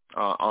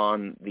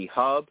on the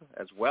Hub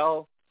as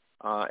well.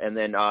 And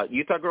then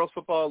Utah Girls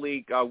Football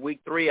League Week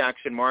 3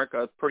 action, Mark.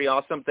 Pretty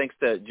awesome. Thanks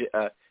to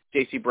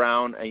J.C.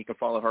 Brown. And you can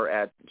follow her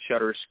at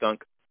Shutterskunk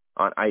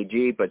on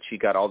IG, but she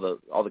got all the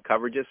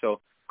coverages. So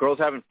girls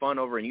having fun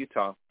over in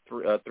Utah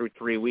through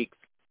 3 weeks.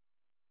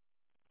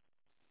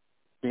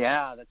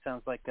 Yeah, that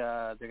sounds like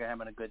they're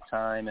having a good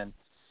time, and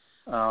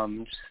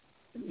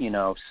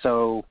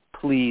so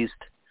pleased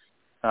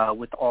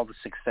with all the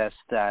success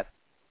that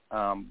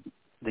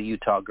the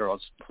Utah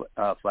Girls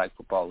Flag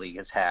Football League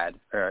has had,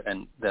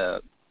 and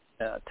the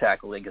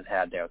Tackle League has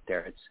had out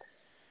there. It's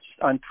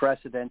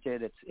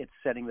unprecedented. It's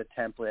setting the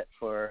template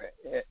for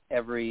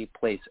every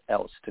place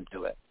else to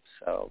do it.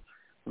 So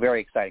very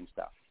exciting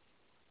stuff.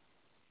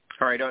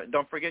 All right,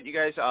 don't forget, you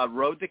guys,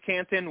 Road to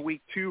Canton,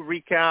 Week 2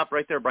 recap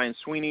right there. Brian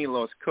Sweeney,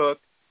 Lois Cook.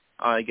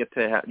 You get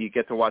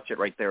to watch it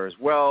right there as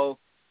well.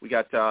 We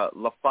got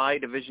LaFi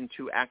Division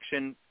 2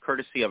 action,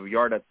 courtesy of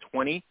Yarda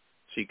 20,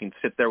 so you can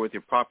sit there with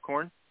your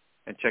popcorn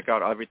and check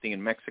out everything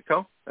in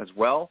Mexico as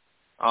well.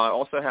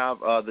 Also have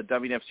the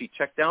WFC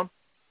Checkdown.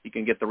 You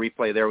can get the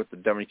replay there with the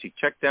WFC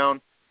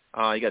Checkdown.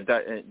 You got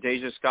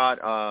Deja Scott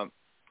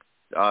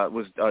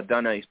was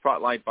done a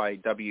spotlight by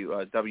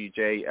WJLA.com.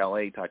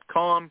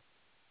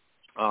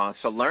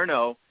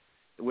 Salerno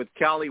with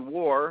Cali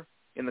War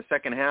in the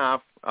second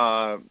half.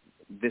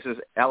 This is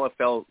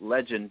LFL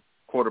legend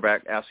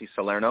quarterback Ashley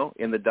Salerno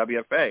in the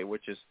WFA,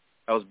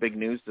 that was big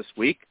news this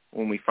week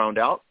when we found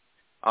out.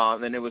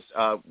 Then it was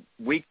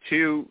Week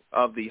 2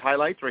 of the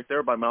highlights right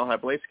there by Mile High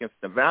Blaze against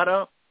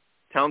Nevada.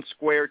 Town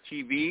Square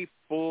TV,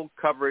 full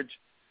coverage,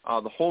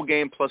 the whole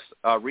game plus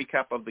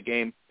recap of the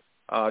game.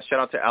 Shout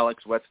out to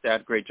Alex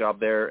Wetstad, great job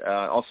there.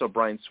 Also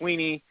Brian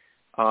Sweeney,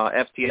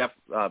 FTF,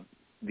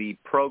 the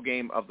pro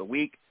game of the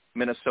week,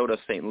 Minnesota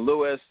St.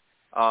 Louis.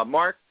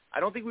 Mark,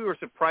 I don't think we were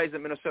surprised that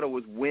Minnesota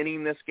was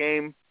winning this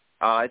game.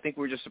 I think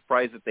we were just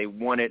surprised that they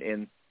won it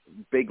in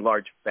big,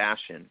 large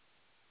fashion.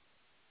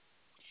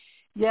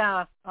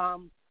 Yeah,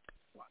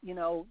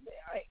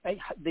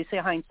 they say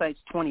hindsight's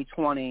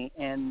 20/20,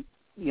 and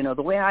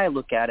the way I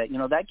look at it,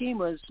 that game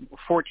was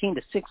 14-6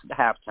 at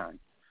halftime,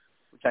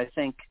 which I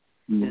think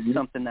is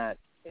something that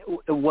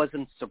it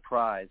wasn't a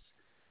surprise.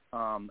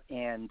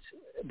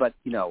 But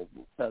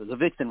the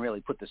Vixen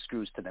really put the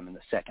screws to them in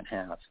the second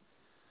half.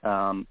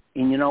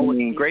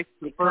 Grace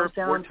Cooper,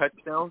 4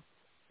 touchdowns.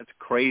 That's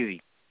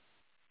crazy.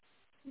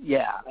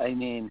 Yeah, I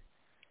mean,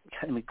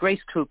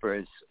 Grace Cooper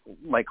is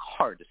like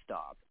hard to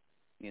stop,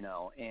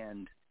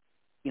 and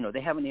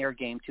they have an air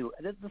game too.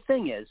 The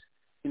thing is,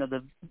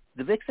 the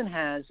Vixen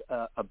has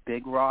a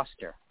big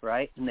roster,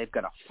 right? And they've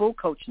got a full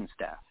coaching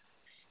staff,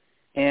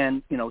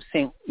 and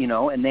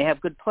and they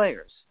have good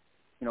players.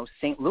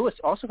 St. Louis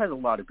also has a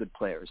lot of good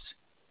players,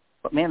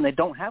 but man, they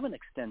don't have an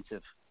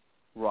extensive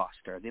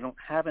roster. They don't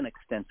have an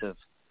extensive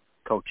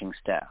coaching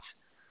staff.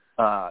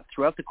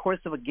 Throughout the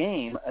course of a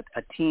game,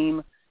 a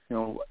team,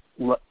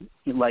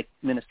 like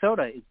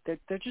Minnesota,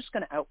 they're just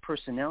going to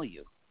out-personnel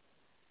you.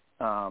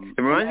 I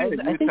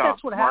think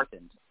that's what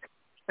happened.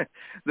 I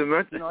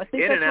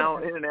think in and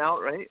out,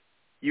 right?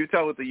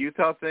 Utah with the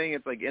Utah thing,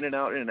 it's like in and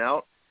out.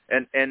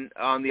 And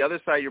on the other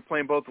side, you're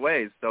playing both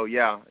ways. So,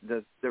 yeah,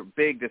 they're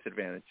big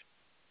disadvantage.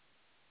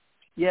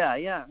 Yeah.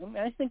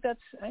 I think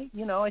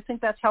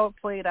that's how it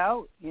played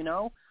out.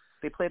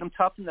 They played them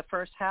tough in the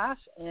first half,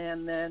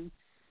 and then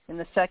in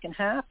the second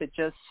half, it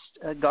just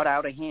got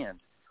out of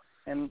hand.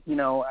 And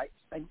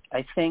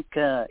I think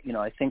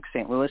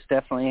St. Louis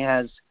definitely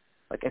has,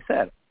 like I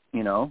said,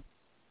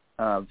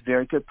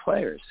 very good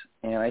players,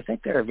 and I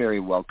think they're very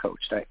well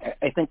coached.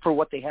 I think for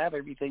what they have,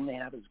 everything they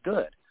have is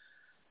good.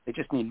 They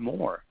just need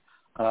more,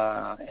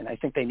 and I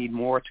think they need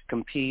more to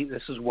compete.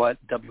 This is what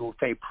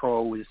WFA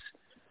Pro is.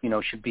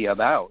 Should be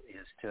about,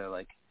 is to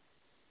like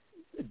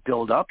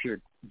build up your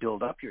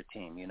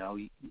team. You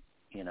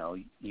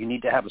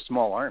need to have a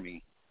small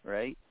army,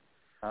 right?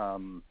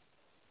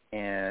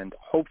 And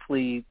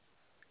hopefully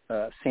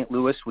St.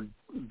 Louis would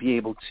be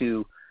able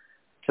to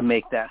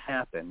make that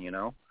happen.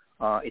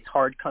 It's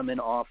hard coming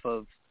off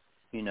of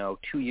 2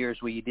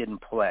 years where you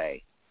didn't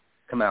play,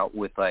 come out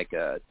with like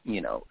a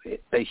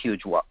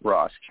huge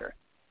roster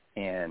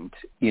and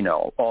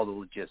all the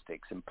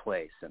logistics in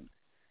place, and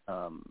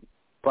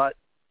but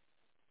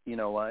you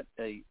know what?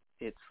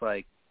 It's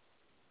like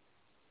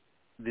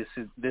this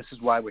is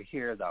why we're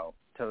here, though,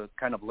 to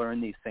kind of learn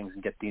these things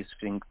and get these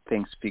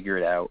things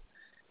figured out.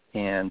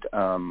 And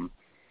I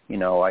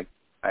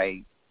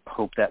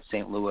hope that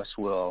St. Louis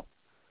will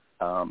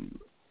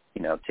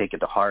take it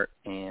to heart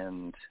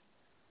and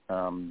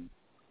kind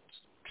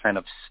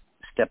of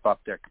step up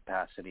their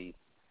capacity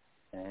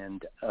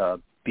and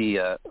be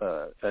a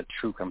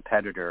true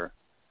competitor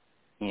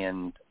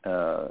in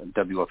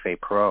WFA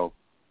Pro.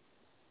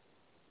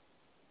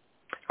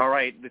 All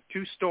right,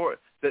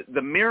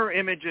 the mirror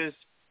images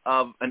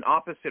of an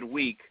opposite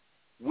week.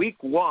 Week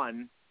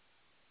 1,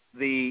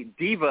 the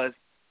Divas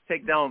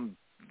take down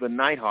the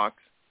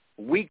Nighthawks.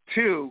 Week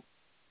 2,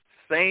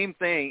 same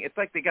thing. It's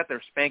like they got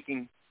their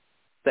spanking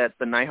that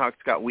the Nighthawks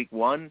got week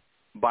 1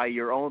 by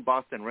your own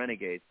Boston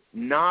Renegades.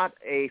 Not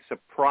a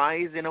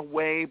surprise in a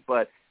way,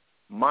 but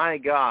my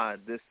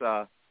God, this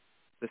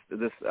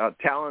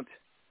talent,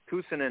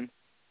 Kuusinen,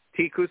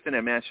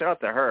 man, shout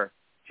out to her.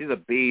 She's a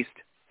beast.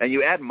 And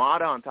you add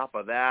Mata on top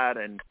of that,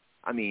 and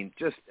I mean,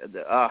 just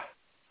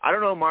I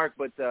don't know, Mark,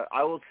 but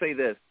I will say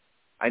this: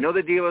 I know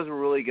the Divas were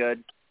really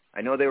good.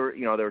 I know they were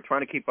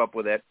trying to keep up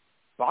with it.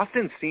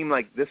 Boston seemed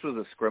like this was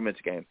a scrimmage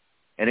game,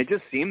 and it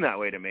just seemed that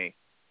way to me.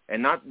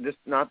 And not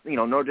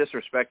no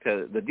disrespect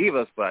to the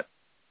Divas, but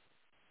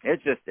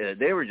it's just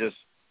they were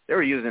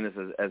using this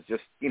as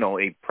just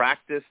a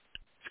practice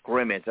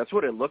scrimmage. That's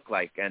what it looked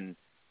like. And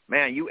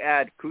man, you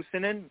add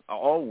Kuusinen,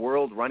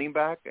 all-world running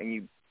back, and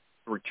you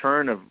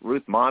return of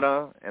Ruth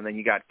Mata, and then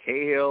you got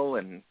Cahill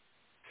and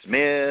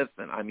Smith,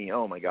 and I mean,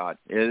 oh my God,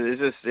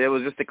 it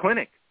was just a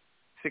clinic.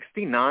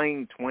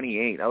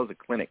 69-28. That was a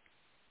clinic.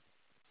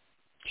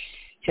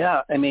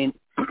 Yeah, I mean,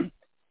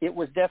 it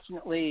was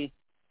definitely,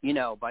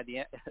 by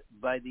the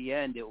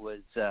end it was,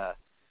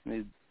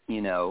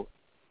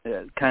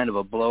 kind of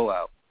a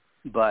blowout.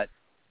 But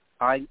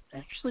I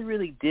actually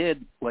really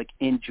did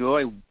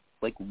enjoy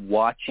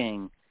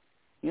watching.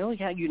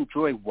 How you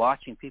enjoy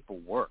watching people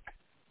work,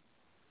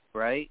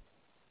 right?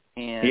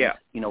 And yeah.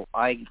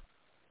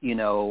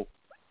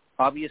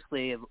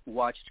 Obviously I've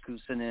watched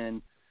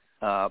Kuusinen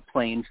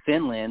play in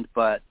Finland,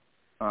 but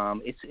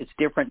it's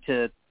different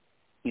to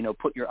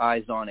put your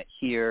eyes on it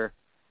here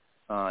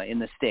in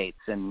the States,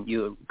 and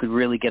you could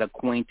really get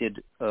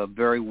acquainted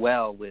very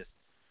well with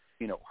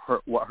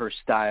what her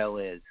style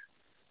is,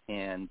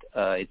 and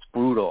it's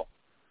brutal.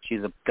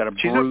 She's got a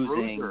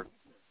bruising.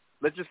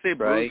 Let's just say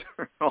bruiser,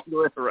 right? All the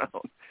way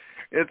around.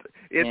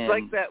 It's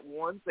like that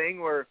one thing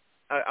where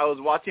I was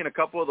watching a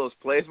couple of those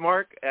plays,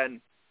 Mark,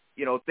 and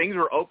things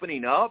were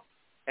opening up,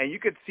 and you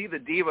could see the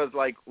Divas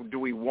like, do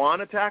we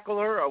want to tackle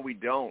her or we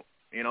don't?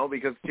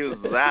 Because she was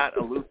that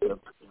elusive.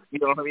 You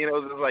know what I mean? It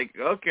was just like,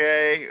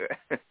 okay.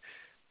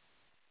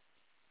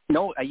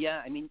 No,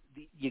 yeah. I mean,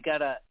 you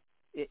gotta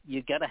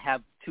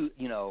have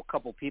a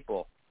couple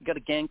people. You gotta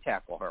gang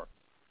tackle her,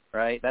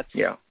 right? That's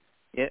yeah.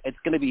 It's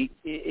going to be,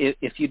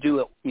 if you do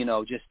it,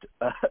 just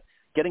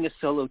getting a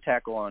solo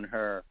tackle on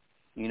her,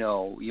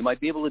 you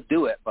might be able to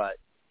do it, but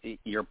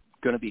you're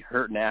going to be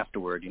hurting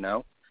afterward,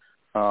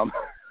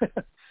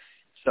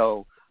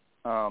 So,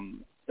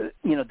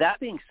 that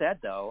being said,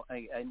 though,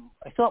 I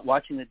thought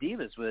watching the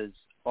Divas was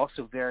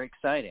also very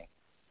exciting.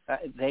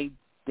 They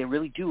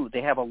really do.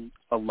 They have a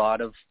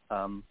lot of,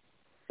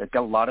 they've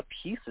got a lot of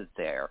pieces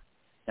there,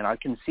 and I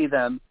can see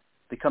them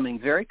becoming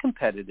very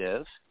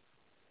competitive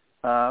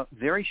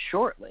very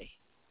shortly.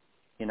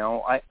 They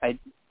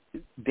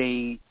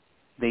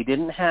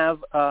didn't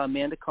have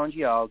Amanda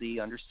Congialdi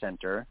under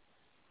center,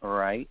 all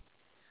right.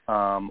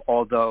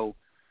 Although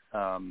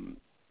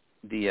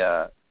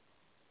the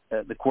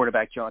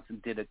quarterback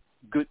Johnson did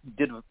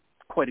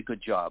quite a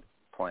good job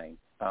playing.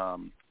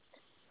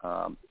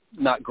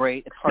 Not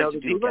great. It's hard to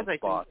do Divas,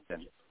 against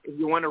Boston. If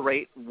you want to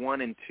rate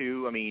 1 and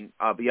 2, I mean,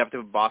 you have to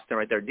have Boston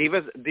right there.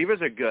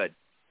 Divas are good.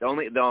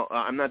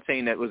 I'm not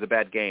saying that it was a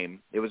bad game.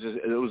 It was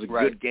a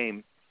good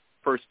game.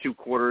 First 2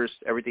 quarters,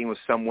 everything was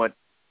somewhat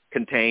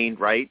contained,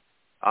 right?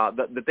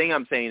 The thing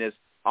I'm saying is,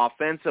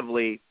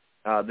 offensively,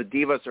 the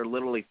Divas are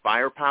literally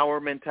firepower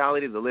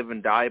mentality. They live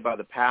and die by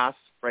the pass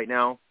right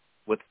now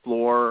with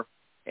floor,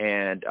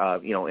 and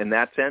in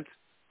that sense,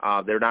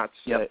 they're not.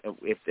 Yep.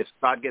 If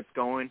Scott gets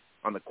going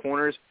on the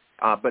corners,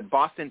 but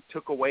Boston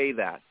took away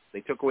that.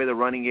 They took away the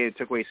running game. They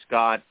took away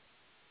Scott.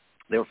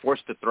 They were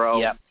forced to throw.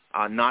 Yep.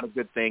 Not a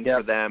good thing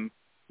for them.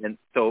 And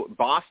so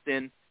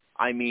Boston,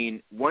 I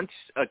mean, once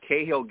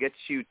Cahill gets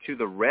you to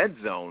the red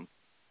zone,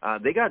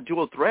 they got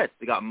dual threats.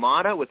 They got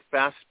Mata with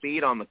fast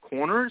speed on the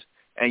corners,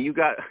 and you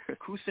got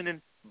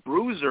Kuusinen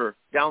Bruiser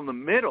down the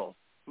middle,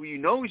 who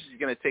she's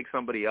going to take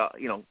somebody,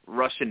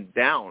 rushing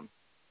down.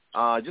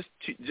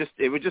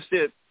 It was just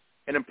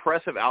an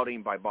impressive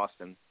outing by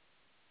Boston.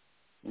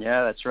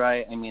 Yeah, that's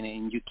right. I mean,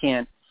 and you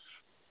can't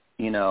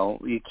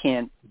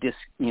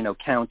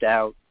count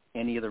out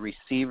any of the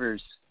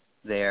receivers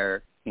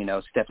there.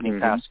 Stephanie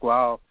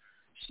Pasquale,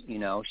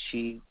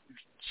 she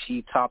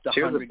topped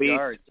 100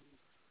 yards,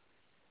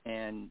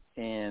 and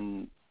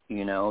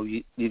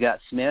you got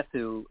Smith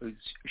who's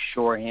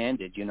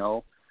sure-handed,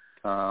 and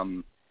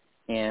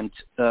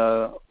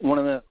one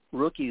of the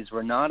rookies,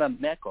 Renata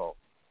Meckel,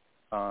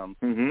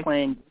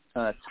 playing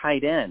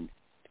tight end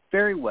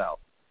very well.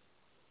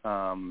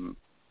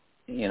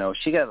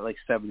 She got like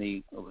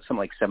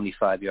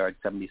 75 yards,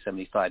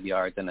 75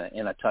 yards and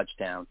a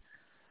touchdown,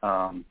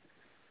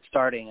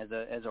 starting as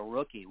a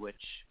rookie, which,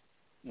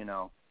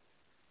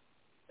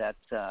 that's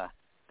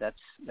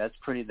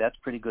pretty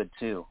good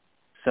too.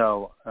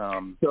 So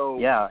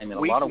yeah, I mean,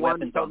 a lot of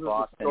weapons on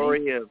Boston. The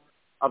story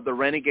of the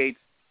Renegades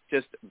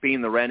just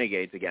being the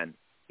Renegades again.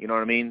 You know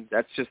what I mean?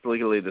 That's just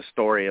literally the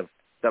story of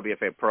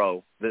WFA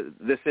Pro.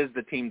 This is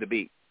the team to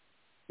beat.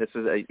 This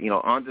is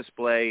on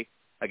display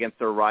against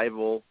their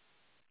rival.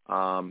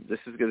 This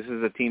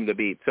is a team to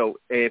beat. So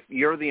if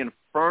you're the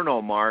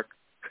Inferno, Mark,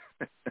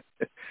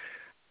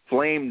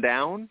 flame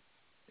down,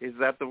 is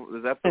that the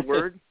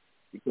word?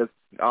 Because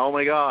oh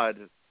my God,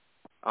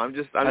 I'm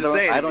just saying,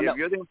 if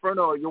you're the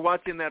Inferno, you're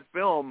watching that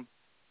film.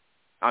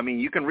 I mean,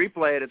 you can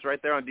replay it. It's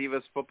right there on DC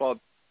Divas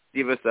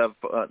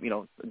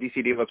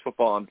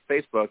Football on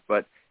Facebook.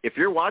 But if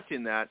you're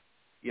watching that,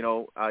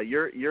 you're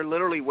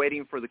literally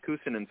waiting for the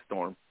Kusanen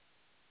storm.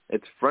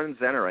 It's front and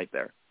center right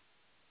there.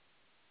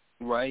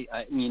 Right.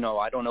 I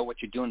don't know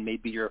what you're doing.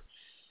 Maybe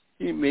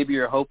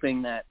you're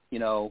hoping that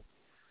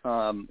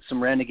some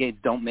Renegades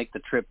don't make the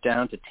trip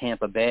down to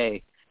Tampa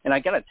Bay. And I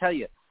got to tell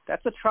you,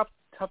 that's a tough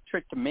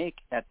trip to make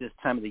at this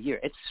time of the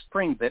year. It's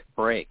spring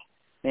break.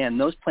 Man,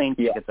 those plane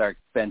tickets are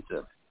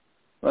expensive.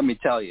 Let me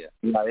tell you.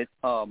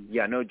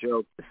 Yeah, no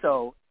joke.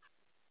 So,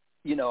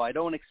 I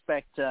don't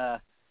expect the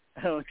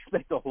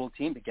whole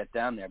team to get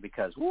down there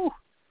because,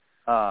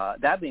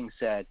 that being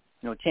said,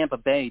 Tampa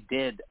Bay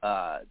did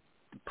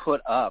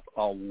put up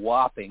a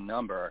whopping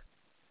number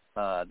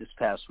this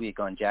past week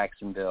on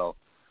Jacksonville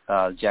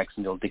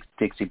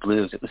Dixie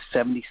Blues. It was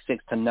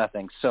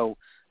 76-0. So,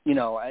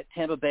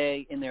 Tampa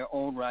Bay in their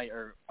own right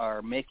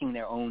are making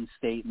their own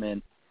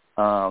statement.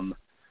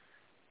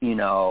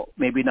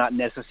 Maybe not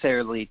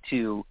necessarily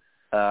to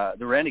the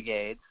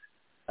Renegades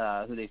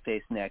who they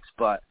face next,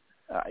 but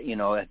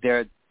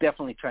they're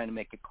definitely trying to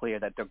make it clear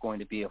that they're going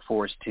to be a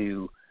force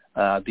to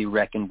be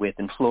reckoned with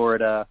in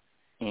Florida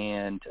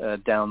and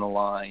down the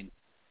line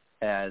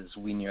as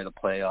we near the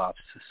playoffs.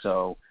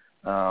 So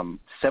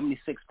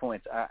 76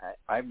 points,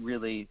 I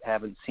really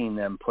haven't seen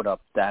them put up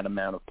that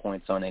amount of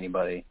points on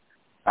anybody,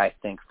 I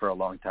think, for a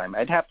long time.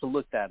 I'd have to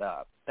look that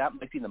up. That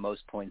might be the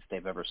most points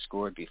they've ever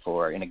scored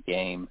before in a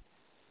game.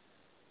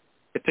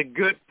 It's a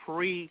good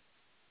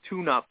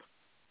pre-tune-up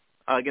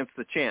against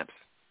the champs.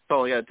 That's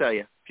all I got to tell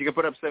you. If you can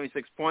put up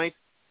 76 points,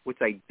 which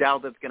I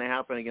doubt that's going to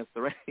happen against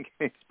the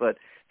Renegades, but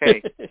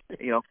hey,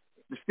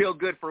 just feel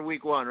good for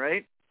week one,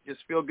 right? Just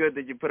feel good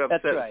that you put up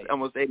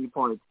almost 80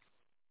 points.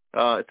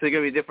 It's going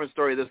to be a different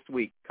story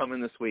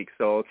coming this week,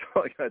 so that's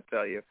all I got to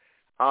tell you.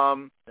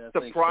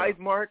 Surprised,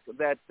 so. Mark,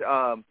 that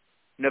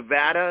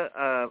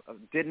Nevada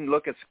didn't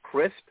look as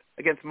crisp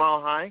against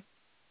Mile High?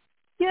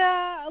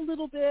 Yeah, a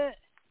little bit.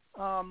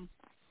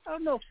 I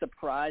don't know if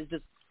surprised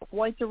is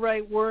quite the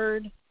right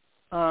word.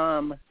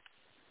 I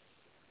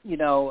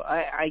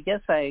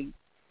guess I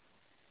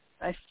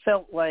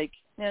felt like,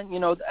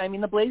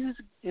 the Blazers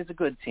is a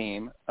good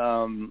team.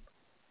 I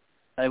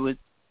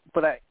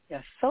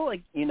felt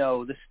like,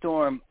 the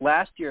Storm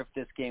last year, if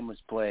this game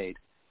was played,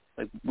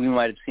 like we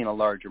might have seen a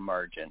larger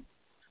margin.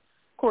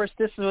 Of course,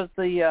 this was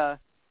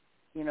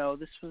was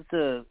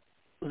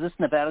this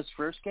Nevada's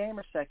first game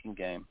or second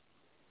game?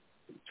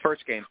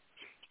 First game.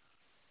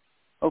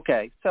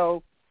 Okay,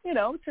 so,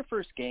 it's their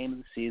first game of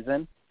the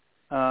season.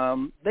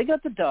 They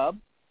got the dub.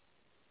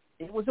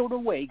 It was an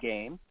away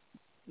game,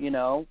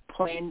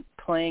 playing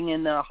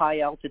in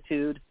high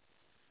altitude,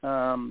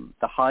 the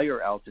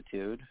higher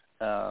altitude,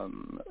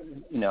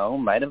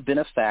 might have been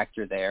a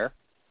factor there.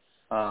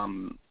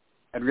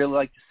 I'd really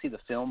like to see the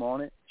film on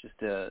it just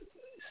to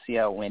see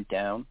how it went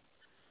down.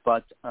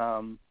 But,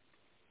 I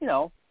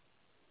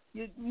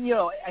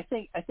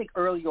think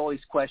early you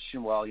always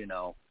question,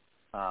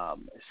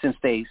 since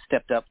they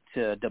stepped up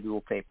to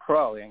WFA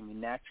Pro,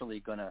 naturally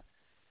going to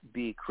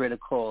be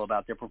critical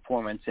about their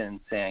performance and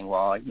saying,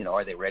 are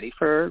they ready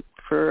for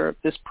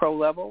this pro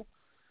level?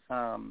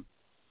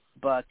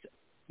 But,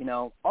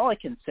 all I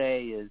can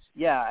say is,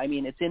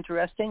 it's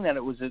interesting that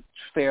it was a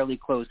fairly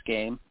close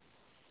game,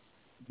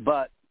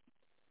 but,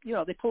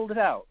 they pulled it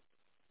out,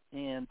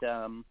 and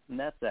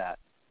that's that.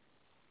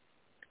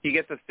 You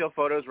get the still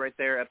photos right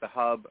there at the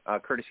hub,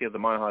 courtesy of the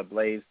Mile High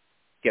Blaze.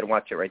 You get to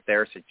watch it right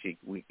there, so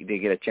we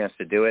did get a chance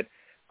to do it.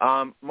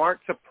 Mark,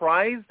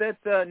 surprised that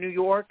New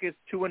York is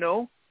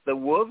 2-0. The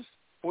Wolves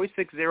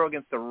 46-0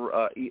 against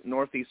the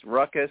Northeast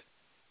Ruckus.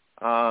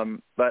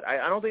 But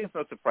I don't think it's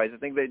no surprise. I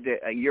think they did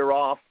a year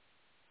off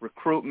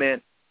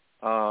recruitment.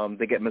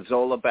 They get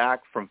Mazzola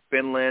back from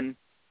Finland.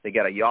 They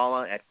got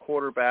Ayala at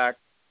quarterback.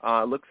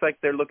 Looks like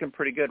they're looking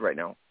pretty good right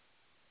now.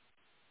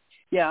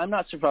 Yeah, I'm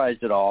not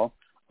surprised at all.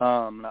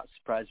 I'm not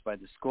surprised by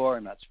the score.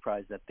 I'm not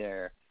surprised that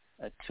they're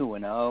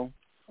 2-0.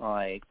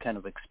 I kind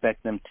of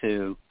expect them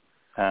to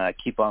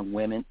keep on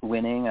winning.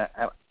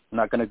 I'm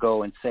not going to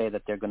go and say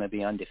that they're going to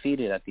be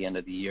undefeated at the end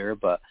of the year,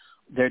 but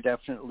they're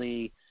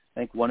definitely,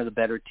 I think, one of the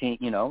better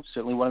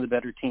certainly one of the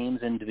better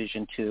teams in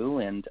Division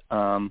II, and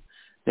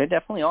they're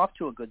definitely off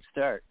to a good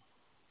start.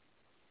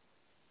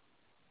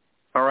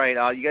 All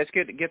right, you guys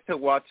get to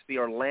watch the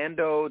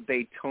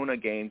Orlando-Daytona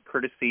game,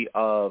 courtesy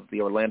of the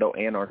Orlando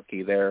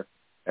Anarchy there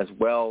as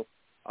well.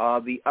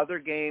 The other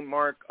game,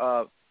 Mark,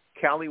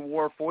 Cali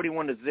War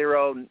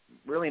 41-0,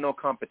 really no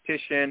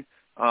competition.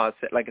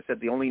 Like I said,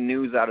 the only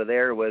news out of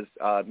there was,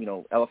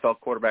 LFL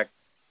quarterback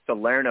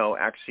Salerno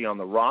actually on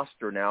the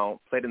roster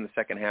now, played in the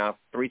second half,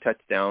 3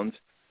 touchdowns.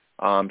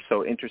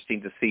 So interesting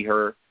to see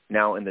her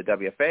now in the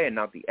WFA and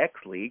not the X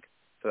League.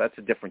 So that's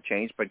a different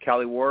change. But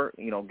Cali War,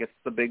 gets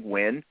the big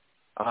win.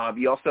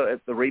 You also,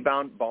 at the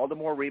rebound,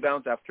 Baltimore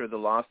rebounds after the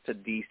loss to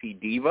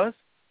DC Divas.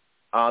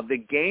 The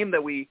game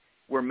that we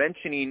were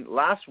mentioning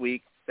last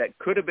week that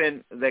could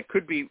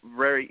be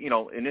very,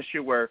 an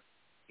issue where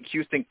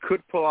Houston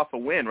could pull off a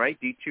win, right?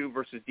 D2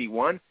 versus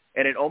D1.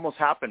 And it almost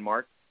happened,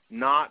 Mark,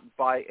 not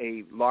by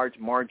a large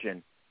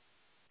margin.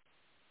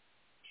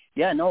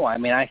 Yeah, no, I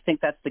mean, I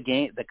think that's the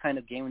kind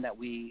of game that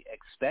we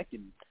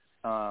expected.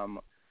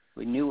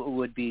 We knew it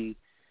would be,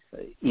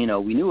 we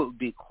knew it would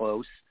be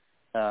close,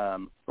 or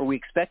we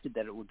expected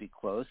that it would be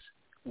close.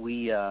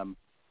 We, the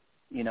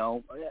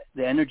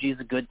Energy is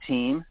a good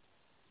team.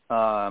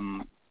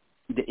 The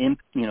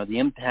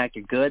Impact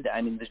are good.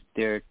 I mean,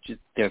 they're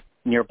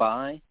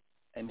nearby.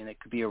 I mean, it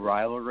could be a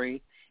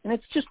rivalry, and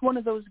it's just one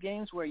of those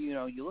games where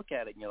you look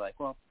at it and you're like,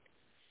 well,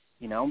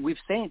 we've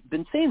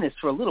been saying this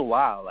for a little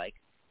while, like.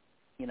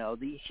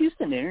 The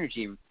Houston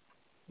Energy,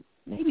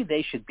 maybe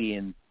they should be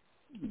in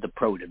the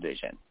Pro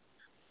Division.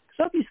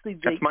 Because obviously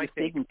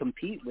they can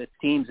compete with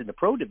teams in the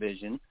Pro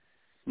Division,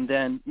 and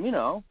then,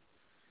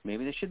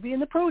 maybe they should be in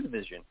the Pro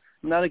Division.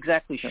 I'm not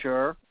exactly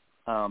sure,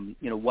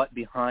 what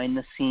behind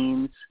the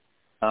scenes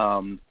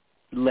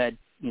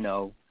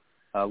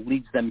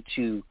leads them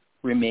to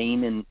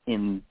remain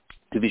in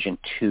Division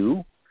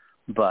 2.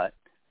 But,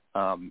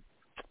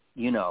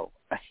 you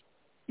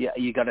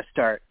got to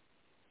start,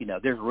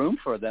 there's room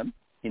for them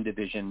in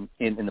division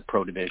in the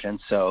Pro Division,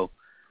 so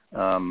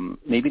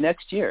maybe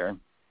next year.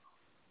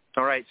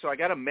 All right, so I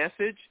got a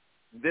message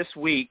this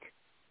week,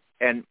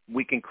 and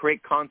we can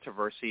create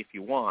controversy if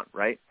you want,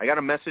 right? I got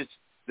a message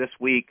this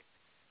week.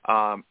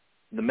 The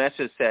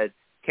message said,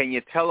 can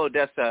you tell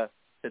Odessa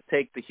to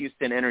take the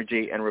Houston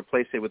Energy and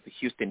replace it with the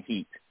Houston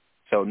Heat?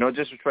 So no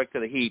disrespect to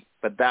the Heat,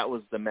 but that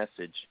was the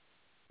message.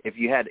 If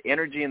you had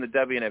Energy in the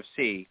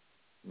WNFC,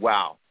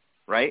 wow,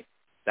 right?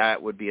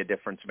 That would be a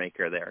difference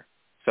maker there.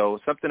 So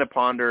something to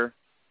ponder.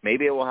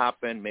 Maybe it will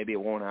happen. Maybe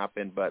it won't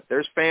happen. But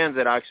there's fans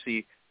that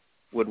actually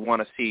would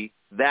want to see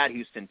that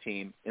Houston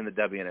team in the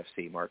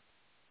WNFC, Mark.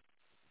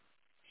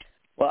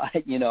 Well,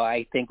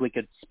 I think we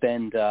could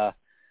spend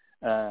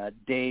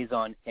days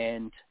on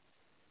end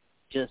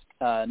just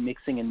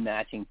mixing and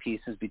matching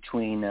pieces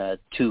between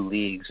two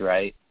leagues,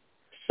 right?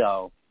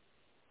 So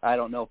I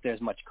don't know if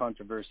there's much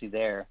controversy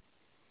there,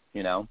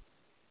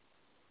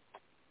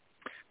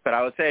 But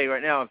I would say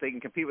right now, if they can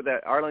compete with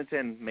that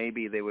Arlington,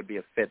 maybe they would be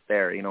a fit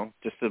there.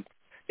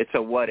 It's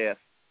a what if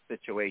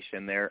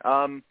situation there.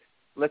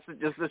 Let's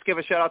give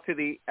a shout out to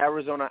the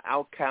Arizona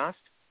Outcast,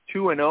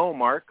 2-0.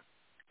 Mark,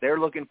 they're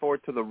looking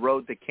forward to the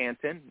road to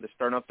Canton. They're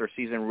starting off their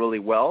season really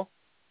well.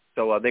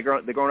 So they're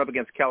going up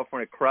against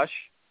California Crush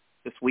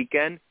this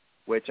weekend,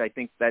 which I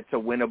think that's a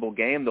winnable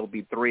game. They'll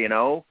be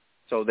 3-0.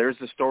 So there's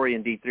the story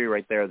in D3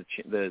 right there.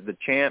 The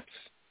champs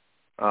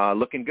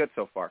looking good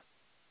so far.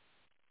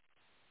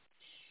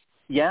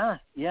 Yeah.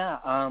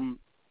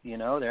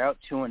 They're out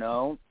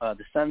 2-0.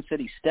 The Sun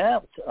City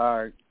Steps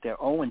they're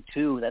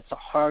 0-2. That's a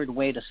hard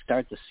way to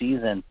start the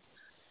season.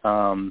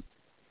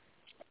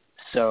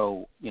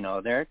 So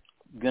they're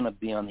gonna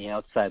be on the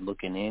outside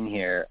looking in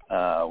here,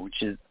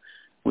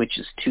 which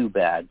is too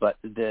bad. But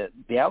the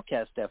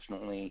Outcasts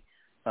definitely,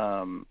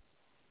 are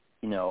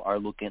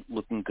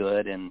looking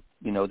good, and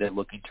they're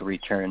looking to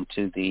return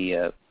to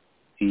the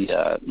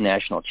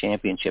national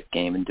championship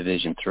game in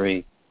Division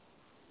 3.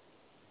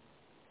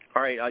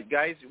 All right,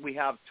 guys, we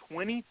have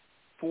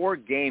 24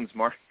 games,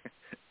 Mark.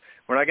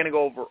 We're not going to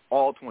go over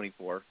all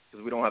 24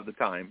 because we don't have the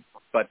time,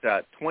 but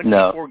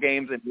 24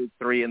 games in Week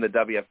 3 in the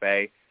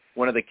WFA.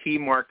 One of the key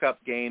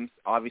markup games,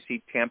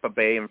 obviously Tampa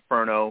Bay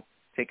Inferno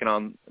taking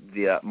on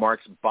the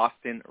Mark's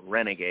Boston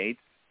Renegades.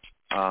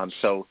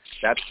 So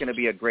that's going to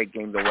be a great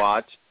game to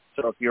watch.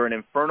 So if you're an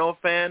Inferno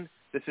fan,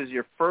 this is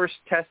your first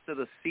test of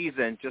the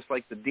season, just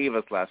like the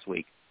Divas last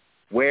week.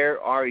 Where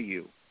are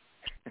you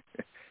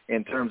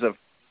in terms of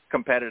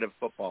competitive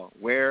football?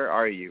 Where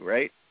are you,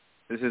 right?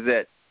 This is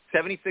it.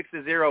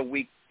 76-0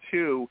 Week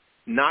 2,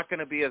 not going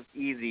to be as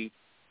easy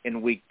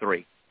in Week 3.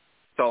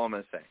 That's all I'm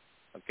going to say.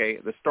 Okay,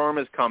 the storm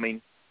is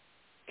coming.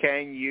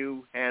 Can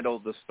you handle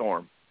the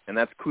storm? And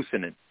that's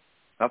Kusanen.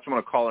 That's what I'm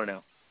going to call her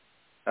now.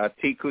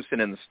 T.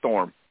 Kusanen, the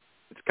storm.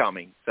 It's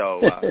coming. So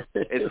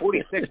it's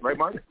 46, right,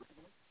 Mark?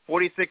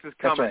 46 is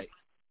coming. That's right.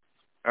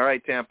 All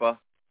right, Tampa.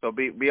 So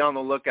be on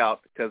the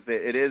lookout because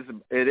it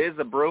is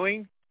a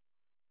brewing.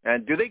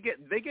 And do they get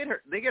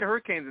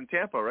hurricanes in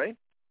Tampa, right?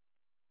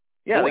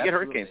 Yeah, they get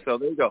hurricanes. So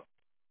there you go.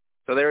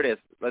 So there it is.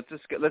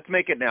 Let's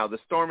make it now. The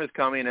storm is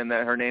coming, and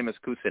that her name is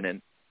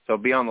Kusanen. So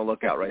be on the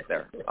lookout right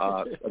there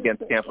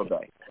against Tampa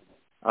Bay.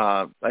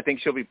 I think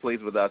she'll be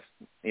pleased with us,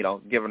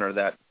 giving her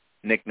that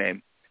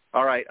nickname.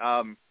 All right,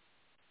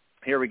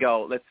 here we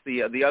go. Let's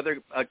see the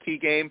other key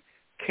game: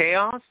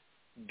 Chaos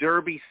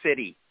Derby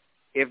City.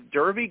 If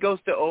Derby goes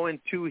to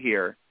 0-2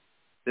 here,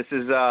 this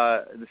is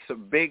a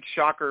big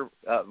shocker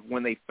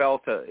when they fell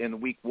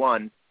in Week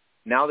 1.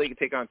 Now they can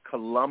take on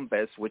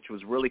Columbus, which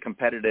was really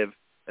competitive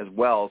as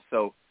well.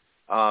 So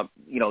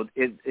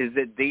Is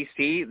it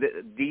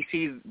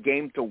DC's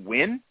game to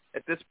win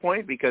at this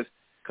point? Because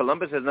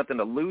Columbus has nothing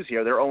to lose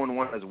here. They're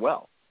 0-1 as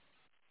well.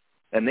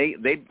 And they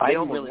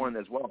almost won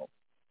as well.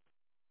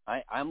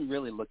 I'm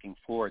really looking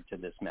forward to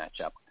this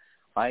matchup.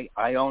 I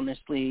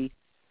honestly,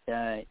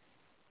 don't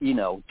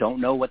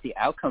know what the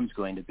outcome's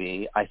going to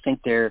be. I think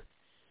they're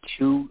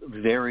two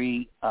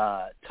very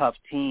tough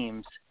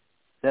teams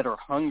that are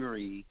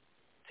hungry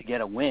to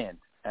get a win.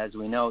 As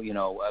we know,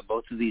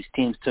 both of these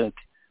teams took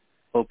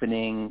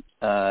opening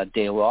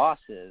day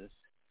losses,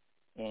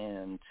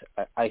 and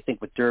I think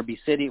with Derby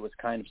City, it was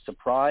kind of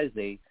surprised.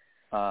 They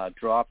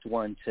dropped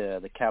one to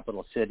the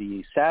Capital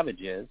City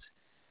Savages,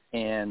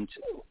 and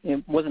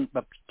it wasn't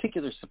a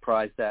particular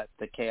surprise that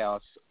the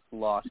Chaos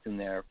lost in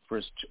their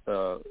first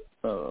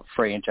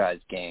franchise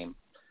game.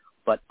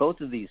 But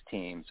both of these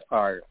teams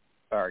are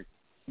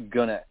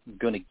gonna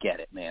get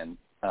it, man.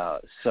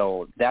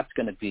 So that's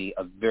going to be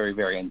a very,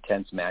 very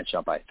intense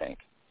matchup, I think.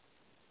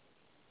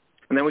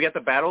 And then we got the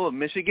Battle of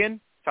Michigan,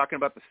 talking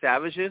about the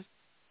Savages.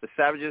 The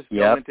Savages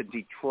go into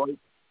Detroit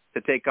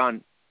to take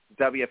on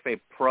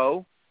WFA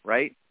Pro,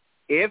 right?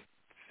 If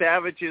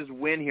Savages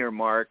win here,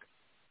 Mark,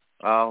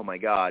 oh, my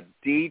God,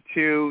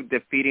 D2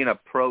 defeating a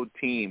pro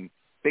team.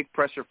 Big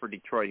pressure for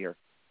Detroit here.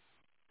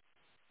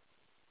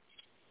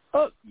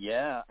 Oh,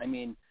 yeah. I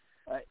mean,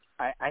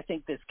 I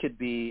think this could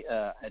be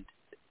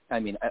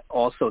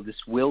also this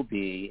will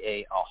be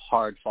a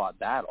hard-fought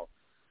battle.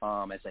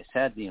 As I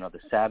said, the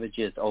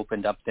Savages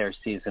opened up their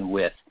season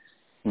with,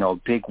 a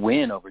big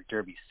win over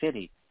Derby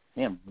City.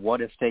 Man,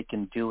 what if they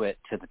can do it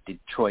to the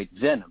Detroit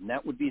Venom?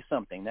 That would be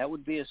something. That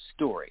would be a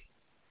story.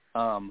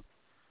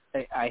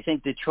 I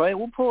think Detroit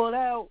will pull it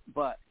out,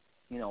 but,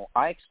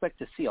 I expect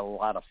to see a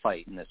lot of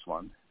fight in this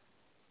one.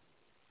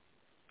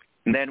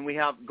 And then we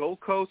have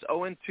Gold Coast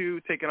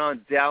 0-2 taking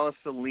on Dallas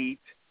Elite.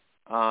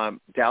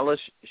 Dallas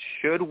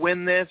should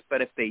win this,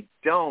 but if they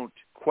don't,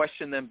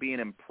 question them being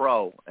in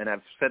pro. And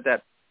I've said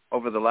that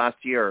over the last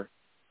year.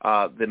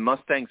 The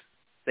Mustangs,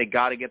 they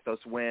got to get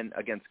those win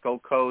against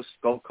Gold Coast.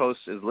 Gold Coast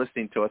is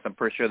listening to us. I'm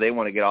pretty sure they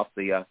want to get off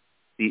the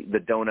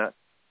donut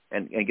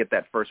and get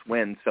that first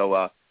win.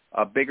 So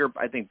bigger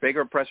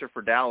pressure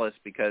for Dallas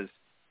because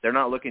they're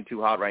not looking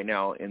too hot right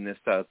now in this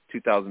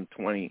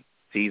 2020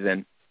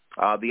 season.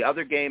 The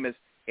other game is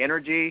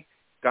Energy.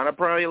 Gonna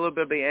probably a little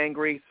bit be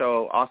angry.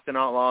 So Austin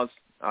Outlaws,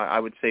 I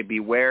would say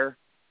beware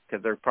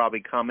because they're probably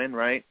coming,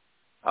 right?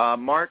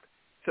 Mark,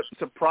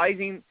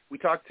 surprising. We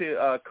talked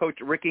to Coach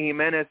Ricky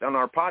Jimenez on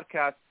our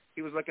podcast.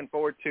 He was looking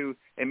forward to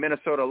a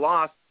Minnesota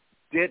loss.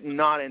 Did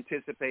not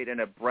anticipate a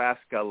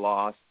Nebraska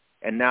loss,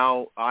 and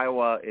now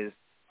Iowa is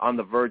on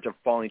the verge of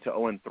falling to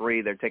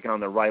 0-3. They're taking on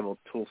their rival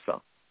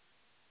Tulsa.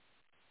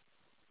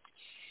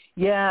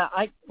 Yeah,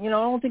 I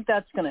don't think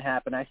that's going to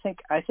happen. I think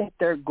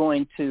they're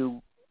going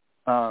to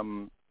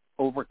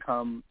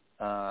overcome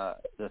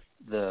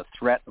the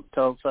threat of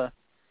Tulsa.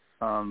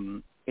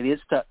 It is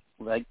tough,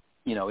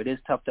 it is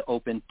tough to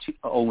open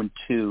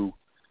 0-2,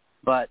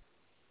 but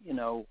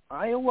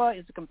Iowa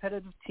is a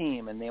competitive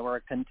team, and they were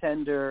a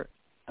contender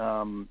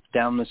down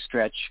the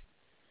stretch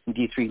in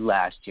D3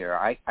 last year.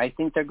 I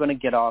think they're going to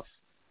get off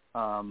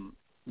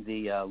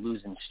the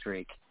losing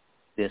streak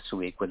this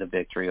week with a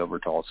victory over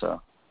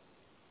Tulsa.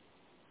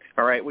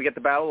 All right, we get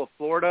the Battle of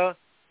Florida.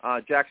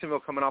 Jacksonville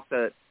coming off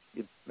the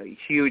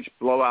huge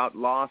blowout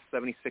loss,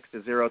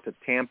 76-0 to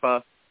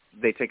Tampa.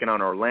 They taking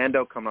on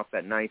Orlando, coming off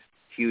that nice,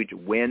 huge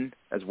win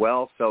as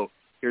well. So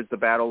here's the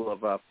Battle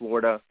of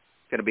Florida.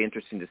 It's going to be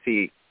interesting to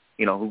see,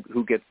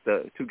 who gets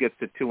to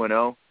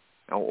 2-0,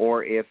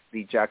 or if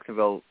the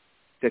Jacksonville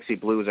Dixie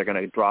Blues are going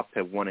to drop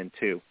to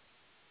 1-2.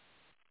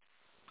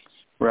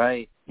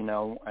 Right.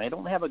 I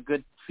don't have a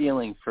good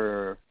feeling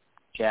for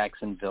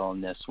Jacksonville in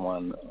this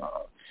one.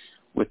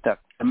 With the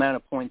amount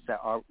of points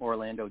that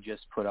Orlando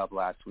just put up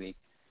last week,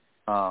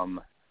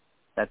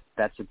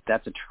 that's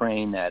a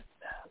train that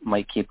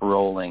might keep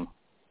rolling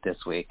this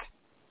week.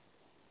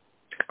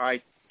 All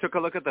right, took a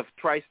look at the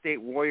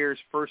Tri-State Warriors'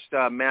 first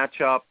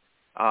matchup.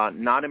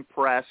 Not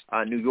impressed.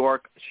 New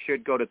York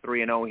should go to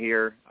 3-0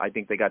 here. I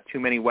think they got too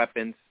many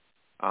weapons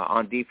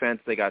on defense.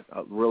 They got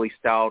really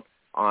stout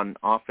on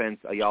offense.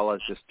 Ayala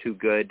is just too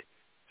good.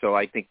 So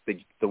I think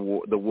the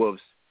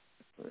Wolves,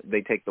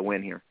 they take the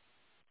win here.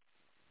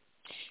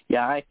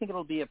 Yeah, I think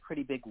it'll be a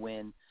pretty big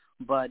win.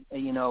 But,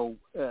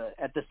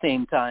 at the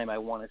same time, I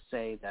want to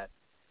say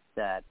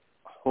that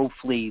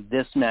hopefully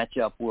this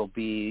matchup will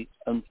be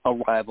a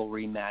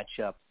rivalry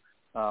matchup,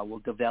 will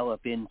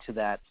develop into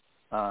that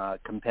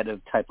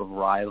competitive type of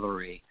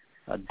rivalry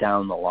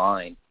down the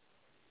line.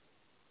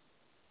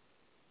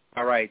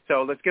 All right,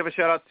 so let's give a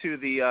shout-out to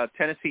the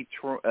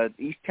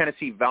East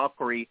Tennessee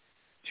Valkyrie,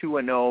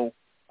 2-0.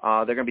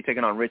 They're going to be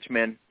taking on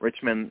Richmond.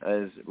 Richmond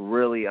is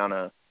really on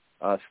a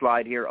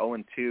slide here,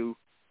 0-2.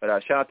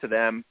 But shout out to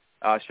them.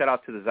 Shout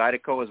out to the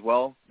Zydeco as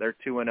well. They're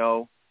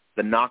 2-0.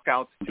 The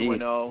Knockouts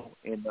 2-0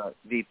 in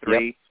D3.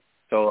 Yep.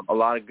 So a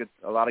lot of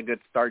good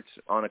starts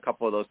on a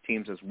couple of those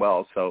teams as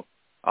well. So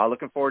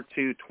looking forward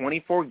to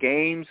 24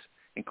 games,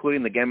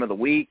 including the game of the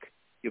week.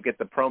 You'll get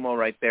the promo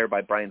right there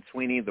by Brian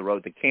Sweeney, The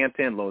Road to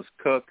Canton, Lois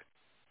Cook.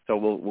 So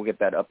we'll get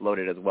that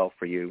uploaded as well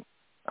for you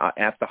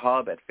at the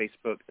hub at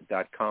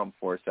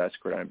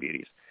facebook.com/Gridiron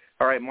Beauties.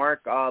 All right,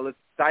 Mark, let's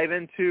dive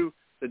into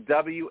the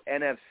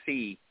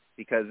WNFC,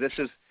 because this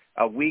is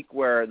a week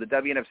where the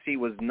WNFC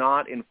was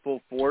not in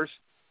full force.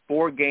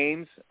 4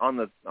 games on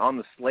the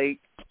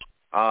slate.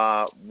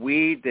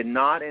 We did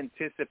not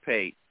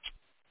anticipate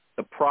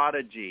the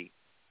Prodigy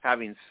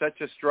having such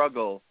a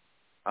struggle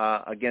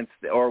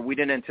or we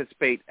didn't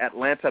anticipate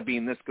Atlanta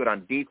being this good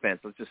on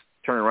defense. Let's just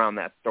turn around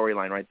that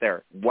storyline right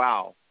there.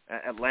 Wow,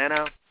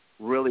 Atlanta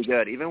really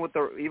good. Even with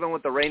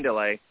the rain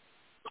delay,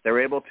 they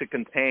were able to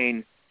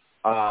contain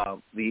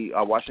the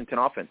Washington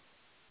offense.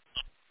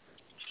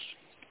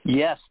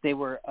 Yes, they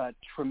were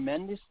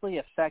tremendously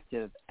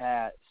effective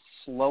at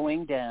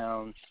slowing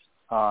down,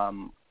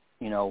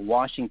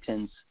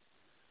 Washington's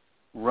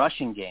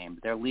rushing game.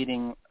 Their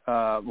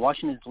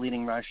Washington's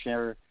leading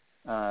rusher,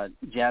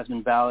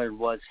 Jasmine Ballard,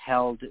 was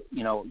held.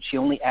 She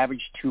only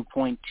averaged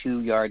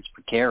 2.2 yards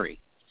per carry,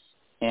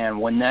 and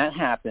when that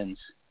happens,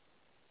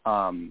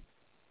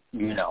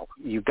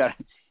 you got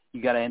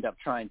to end up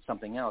trying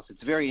something else.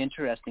 It's very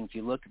interesting if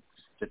you look at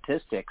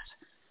statistics.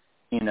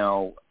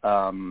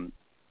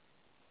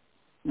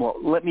 Well,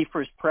 let me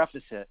first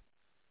preface it.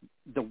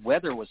 The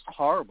weather was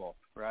horrible,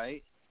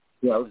 right?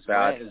 Yeah, it was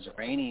bad. It was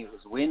rainy. It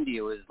was windy.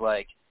 It was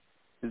like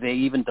they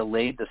even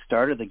delayed the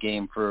start of the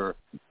game for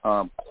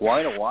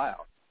quite a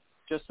while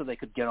just so they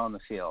could get on the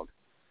field.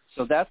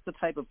 So that's the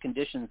type of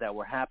conditions that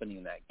were happening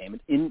in that game.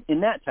 In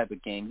that type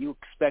of game, you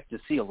expect to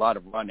see a lot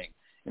of running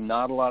and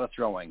not a lot of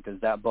throwing because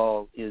that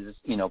ball is,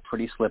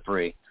 pretty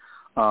slippery.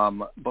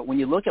 But when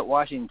you look at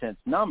Washington's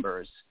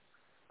numbers,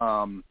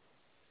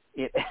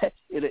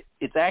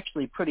 it's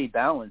actually pretty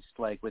balanced,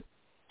 like with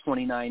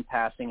 29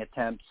 passing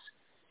attempts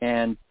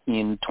and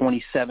in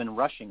 27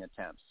 rushing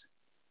attempts.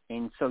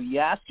 And so you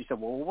ask yourself,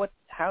 well,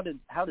 how does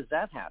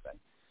that happen?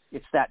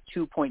 It's that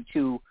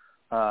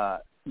 2.2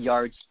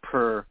 yards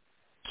per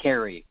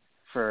carry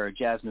for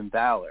Jasmine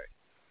Ballard.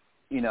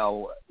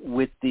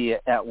 With the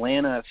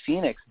Atlanta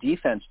Phoenix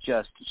defense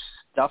just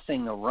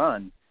stuffing the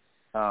run,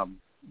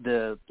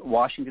 the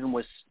Washington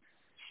was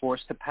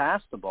forced to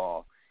pass the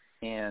ball.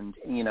 And,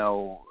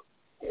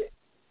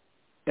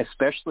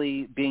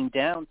 especially being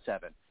down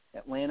 7.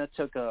 Atlanta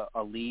took a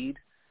lead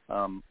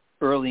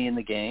early in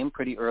the game,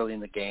 pretty early in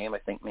the game. I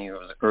think maybe it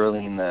was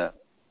early in the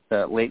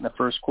late in the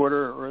first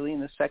quarter or early in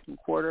the second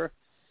quarter.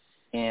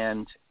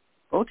 And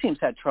both teams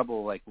had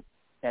trouble, like,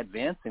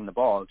 advancing the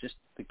ball. Just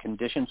the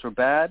conditions were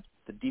bad.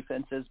 The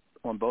defenses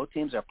on both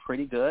teams are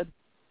pretty good.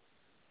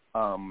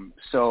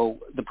 So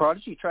the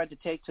Prodigy tried to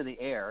take to the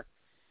air,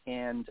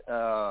 and,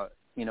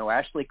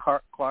 Ashley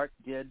Clark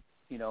did,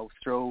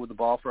 throw the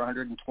ball for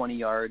 120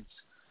 yards.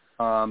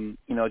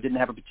 Didn't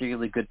have a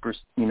particularly good,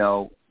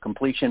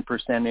 completion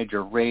percentage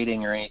or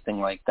rating or anything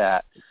like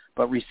that.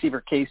 But receiver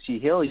Casey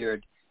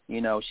Hilliard,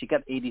 she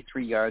got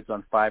 83 yards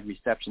on 5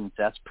 receptions.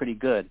 That's pretty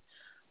good.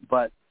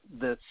 But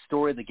the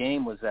story of the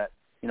game was that,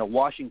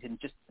 Washington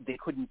they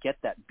couldn't get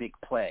that big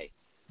play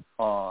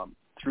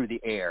through the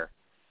air.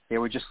 They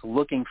were just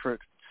looking for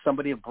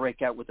somebody to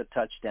break out with a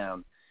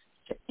touchdown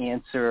to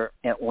answer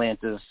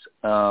Atlanta's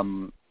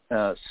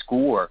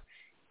score,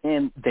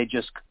 and they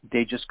just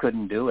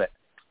couldn't do it.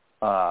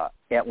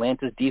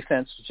 Atlanta's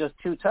defense was just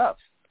too tough.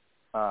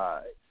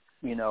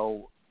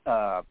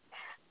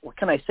 What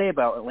can I say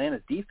about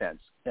Atlanta's defense?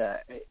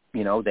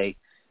 They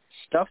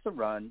stuffed the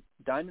run.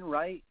 Diamond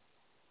Wright,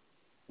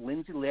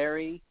 Lindsay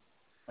Larry,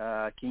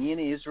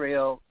 Kenyana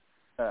Israel,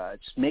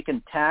 just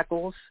making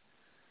tackles,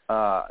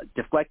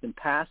 deflecting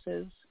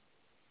passes.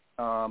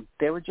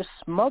 They were just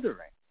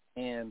smothering.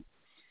 And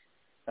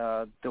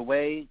the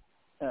way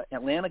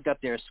Atlanta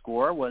got their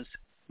score was,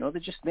 they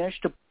just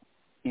managed to,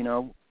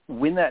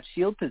 win that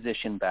field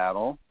position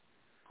battle,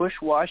 push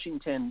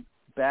Washington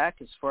back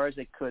as far as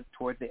they could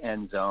toward the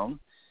end zone,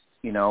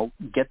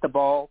 get the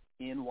ball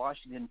in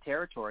Washington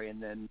territory,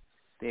 and then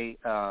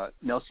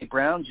Nelsie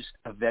Brown just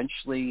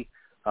eventually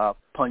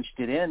punched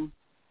it in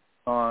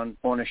on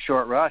a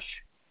short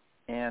rush,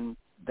 and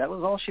that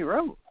was all she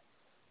wrote.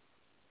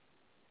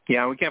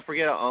 Yeah, we can't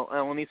forget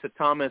Alanisa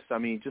Thomas. I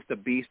mean, just a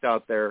beast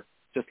out there,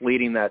 just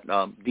leading that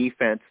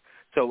defense.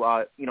 So,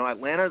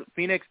 Atlanta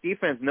Phoenix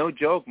defense, no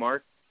joke,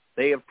 Mark.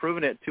 They have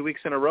proven it 2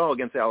 weeks in a row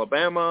against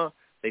Alabama.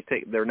 They're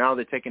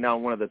taking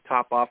down one of the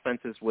top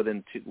offenses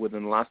within the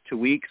last 2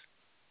 weeks.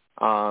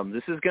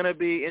 This is going to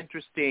be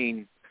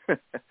interesting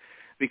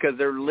because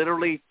they're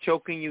literally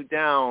choking you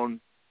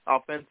down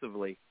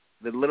offensively.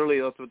 That's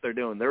what they're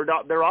doing.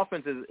 Their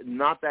offense is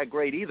not that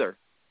great either.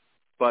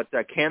 But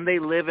can they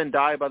live and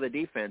die by the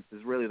defense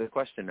is really the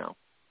question now.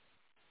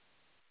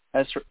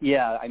 That's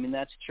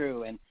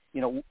true. And,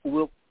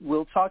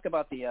 we'll talk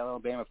about the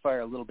Alabama Fire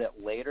a little bit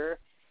later.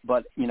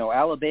 But,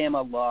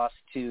 Alabama lost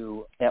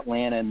to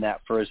Atlanta in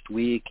that first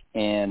week,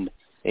 and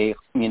they,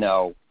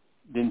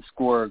 didn't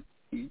score,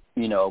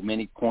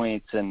 many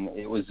points, and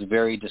it was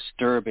very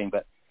disturbing.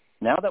 But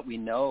now that we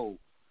know,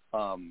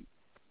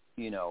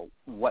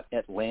 what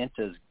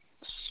Atlanta's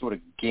sort of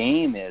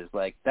game is,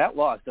 like, that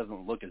loss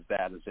doesn't look as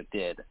bad as it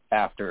did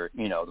after,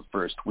 the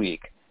first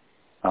week.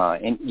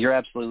 And you're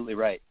absolutely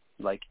right.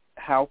 Like,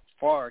 how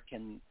far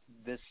can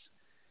this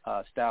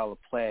style of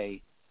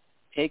play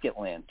take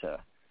Atlanta?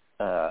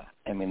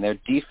 Their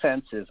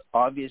defense is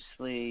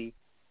obviously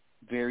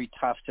very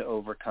tough to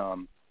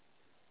overcome.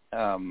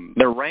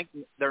 They're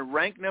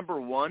ranked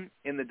number 1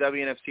 in the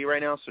WNFC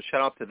right now, so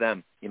shout out to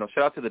them. Shout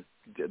out to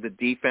the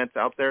defense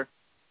out there.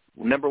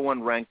 Number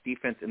 1 ranked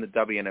defense in the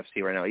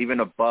WNFC right now, even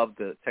above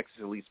the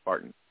Texas Elite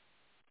Spartans.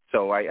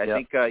 So I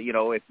think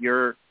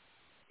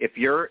if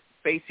you're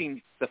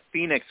facing the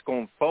Phoenix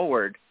going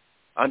forward,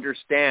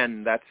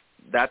 understand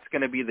that's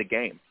going to be the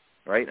game,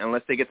 right?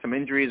 Unless they get some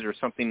injuries or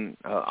something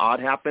odd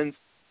happens,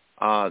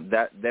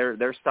 that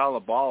their style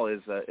of ball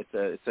is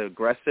it's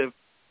aggressive,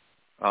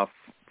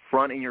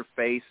 front in your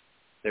face.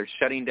 They're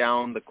shutting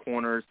down the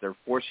corners. They're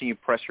forcing you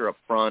pressure up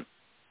front.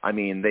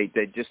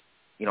 They just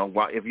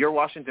if you're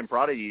Washington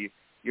Prodigy,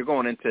 you're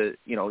going into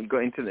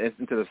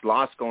this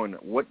loss going,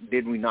 what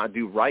did we not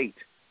do right?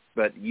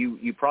 But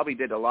you probably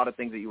did a lot of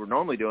things that you were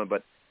normally doing,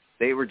 but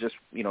they were just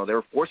they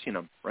were forcing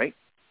them, right?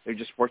 They're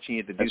just forcing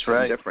you to do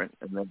something different.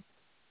 And then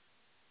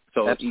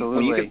so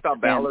when you can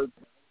stop Ballard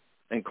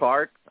and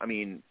Clark,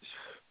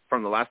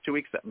 from the last 2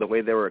 weeks, the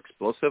way they were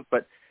explosive.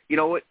 But you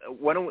know what?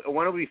 Why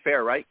don't we be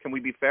fair, right? Can we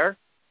be fair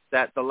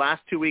that the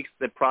last 2 weeks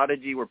the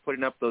Prodigy were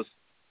putting up those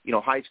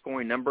high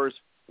scoring numbers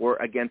were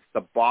against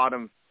the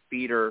bottom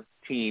feeder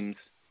teams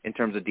in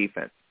terms of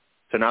defense.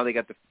 So now they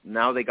got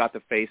to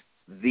face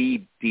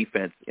the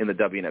defense in the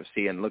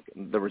WNFC, and look,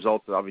 the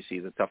result obviously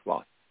is a tough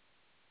loss.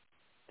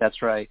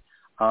 That's right.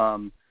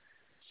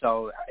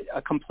 So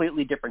a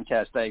completely different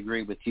test. I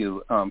agree with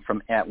you,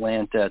 from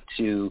Atlanta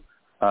to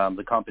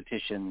the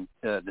competition,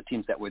 the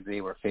teams that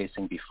they were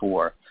facing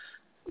before.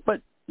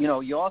 But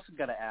you also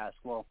got to ask,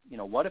 well,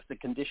 what if the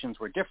conditions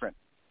were different?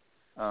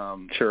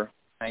 Sure.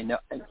 I know,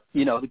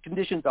 the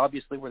conditions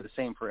obviously were the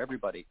same for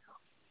everybody.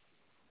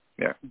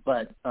 Yeah.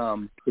 But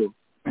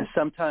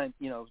sometimes,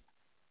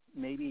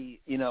 maybe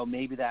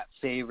that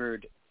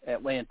favored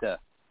Atlanta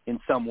in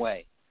some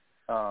way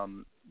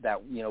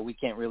that we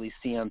can't really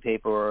see on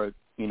paper or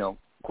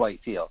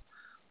quite feel.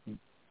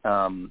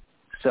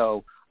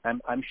 So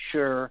I'm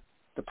sure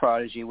the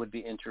Prodigy would be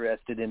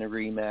interested in a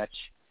rematch.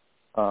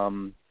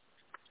 I'm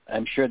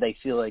sure they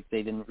feel like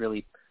they didn't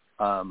really,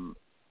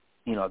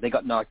 they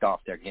got knocked off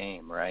their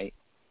game, right?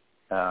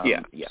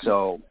 Yeah.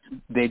 So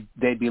they'd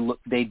be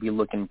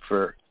looking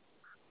for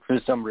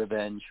some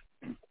revenge.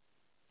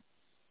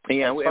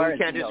 Yeah, we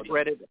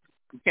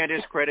can't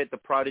discredit the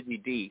Prodigy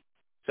D.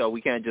 So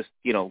we can't just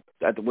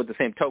with the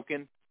same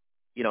token,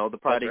 the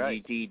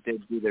Prodigy D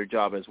did do their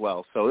job as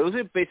well. So it was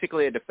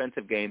basically a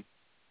defensive game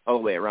all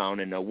the way around,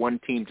 and one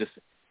team just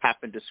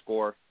happened to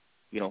score,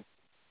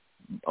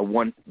 a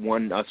one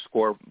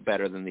score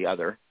better than the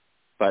other.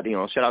 But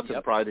shout out to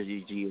the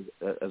Prodigy G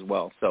as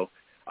well. So.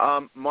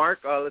 Mark,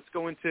 let's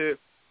go into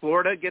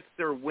Florida gets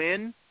their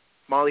win.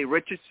 Molly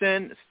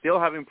Richardson still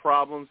having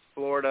problems,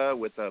 Florida,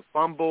 with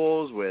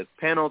fumbles, with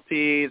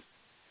penalties.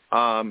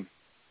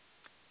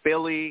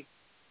 Philly,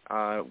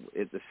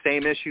 the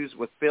same issues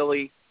with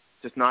Philly,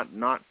 just not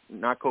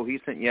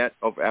cohesive yet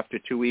after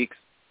 2 weeks.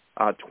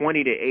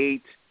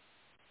 20-8.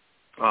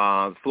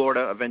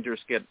 Florida Avengers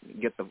get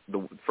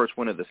the first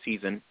win of the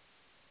season.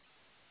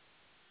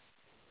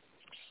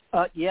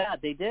 Yeah,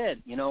 they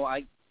did.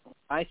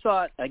 I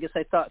thought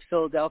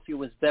Philadelphia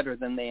was better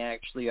than they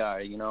actually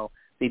are.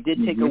 They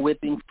did take a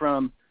whipping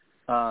from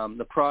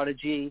the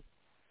Prodigy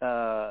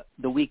the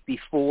week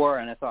before,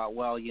 and I thought,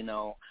 well,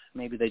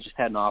 maybe they just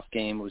had an off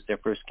game. It was their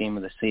first game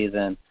of the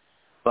season.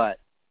 But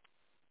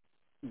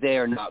they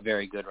are not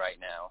very good right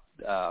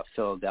now,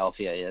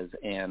 Philadelphia is.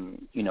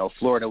 And,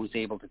 Florida was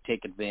able to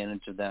take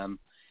advantage of them.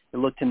 It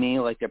looked to me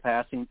like their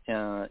passing,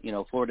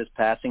 Florida's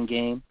passing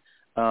game,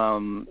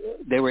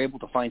 they were able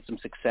to find some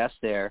success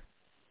there.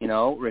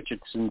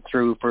 Richardson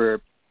threw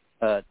for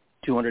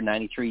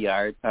 293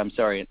 yards. I'm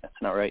sorry, that's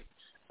not right.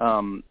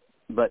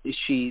 But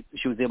she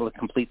was able to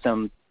complete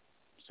some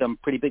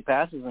pretty big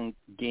passes and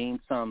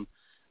gain some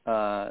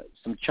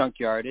chunk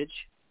yardage.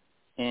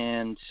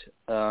 And,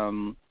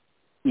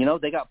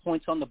 they got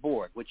points on the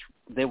board, which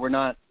they were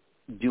not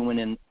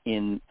doing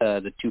in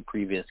the 2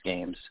 previous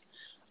games.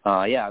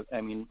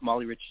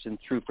 Molly Richardson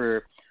threw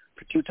for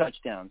 2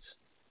 touchdowns.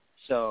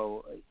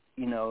 So,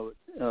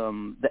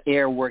 the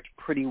air worked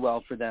pretty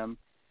well for them,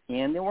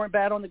 and they weren't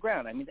bad on the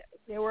ground.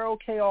 They were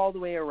okay all the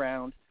way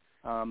around.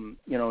 Not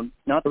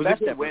the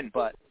best ever,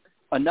 but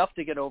enough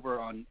to get over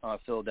on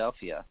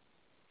Philadelphia.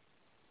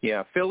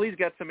 Yeah, Philly's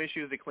got some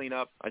issues to clean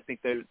up. I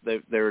think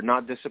they're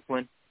not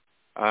disciplined.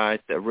 I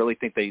really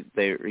think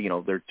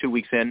they're 2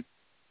 weeks in.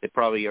 They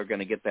probably are going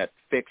to get that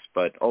fixed,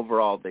 but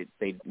overall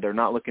they're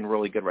not looking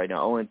really good right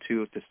now. 0-2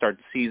 to start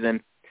the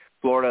season.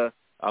 Florida,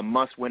 a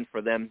must win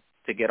for them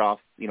to get off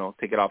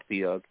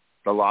the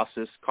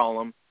losses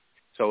column.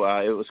 So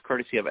it was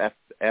courtesy of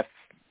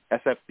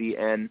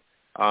SFBN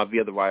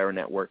via the Wire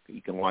Network.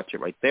 You can watch it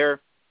right there.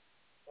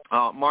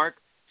 Mark,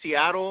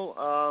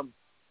 Seattle,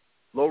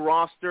 low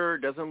roster.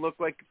 Doesn't look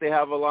like they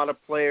have a lot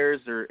of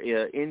players. Or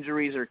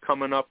injuries are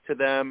coming up to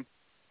them.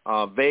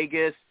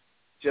 Vegas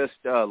just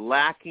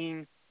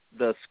lacking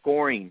the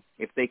scoring.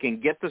 If they can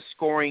get the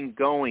scoring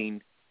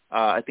going,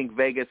 I think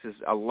Vegas is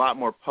a lot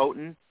more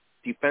potent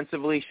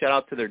defensively. Shout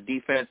out to their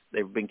defense.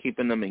 They've been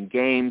keeping them in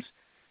games.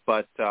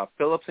 But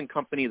Phillips and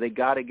company, they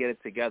got to get it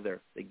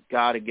together. They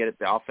got to get it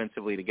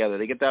offensively together.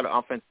 They get that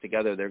offense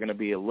together, they're going to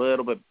be a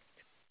little bit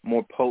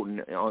more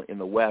potent in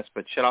the West.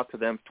 But shout out to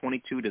them,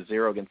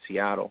 22-0 against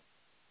Seattle.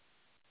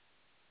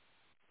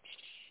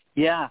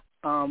 Yeah,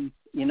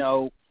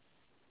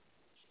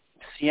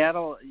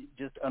 Seattle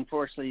just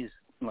unfortunately is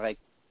like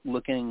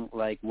looking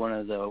like one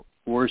of the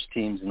worst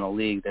teams in the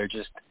league. They're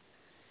just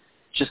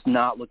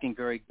not looking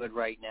very good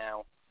right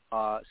now.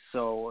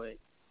 So,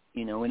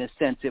 in a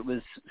sense, it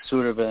was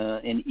sort of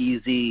an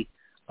easy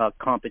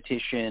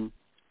competition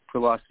for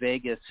Las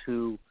Vegas,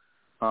 who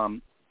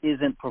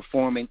isn't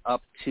performing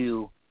up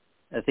to,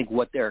 I think,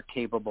 what they're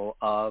capable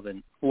of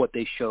and what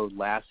they showed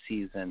last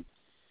season.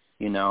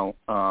 They're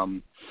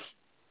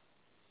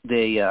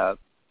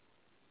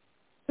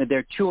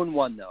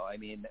 2-1 though. I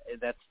mean,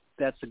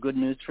 that's the good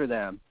news for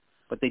them.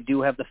 But they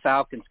do have the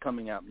Falcons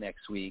coming up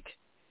next week,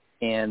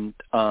 and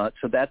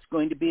so that's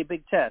going to be a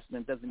big test. And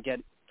it doesn't get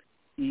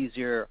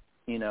easier,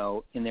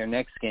 in their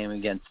next game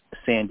against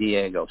San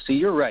Diego. So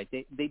you're right.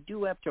 They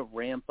do have to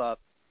ramp up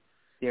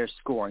their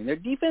scoring. Their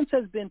defense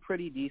has been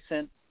pretty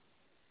decent.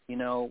 In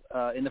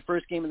the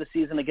first game of the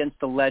season against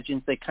the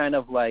Legends, they kind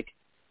of let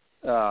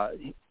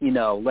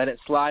it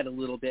slide a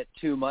little bit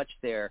too much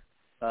there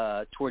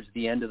towards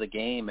the end of the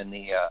game, and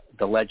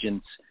the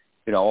Legends,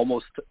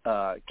 almost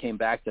came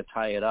back to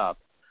tie it up.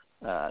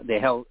 They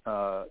held,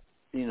 the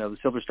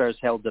Silver Stars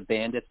held the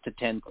Bandits to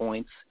 10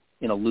 points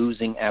in a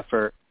losing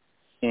effort,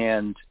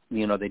 and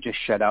they just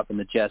shut out the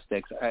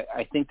Majestics.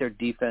 I think their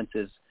defense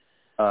is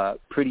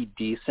pretty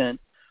decent,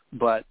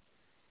 but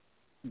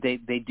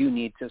they do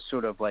need to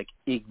sort of like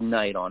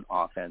ignite on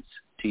offense,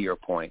 to your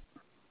point.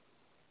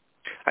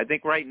 I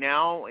think right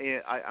now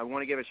I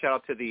want to give a shout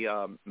out to the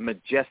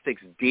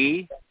Majestics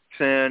D,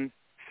 Sin,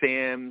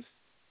 Sims.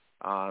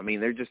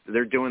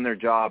 They're doing their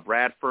job.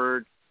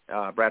 Bradford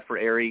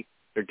Airy,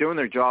 they're doing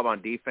their job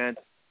on defense.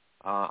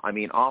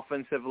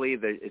 Offensively,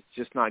 it's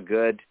just not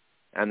good,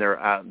 and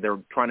they're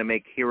trying to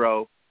make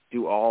Hero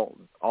do all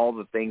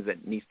the things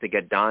that needs to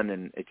get done,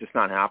 and it's just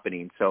not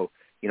happening. So,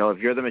 if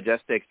you're the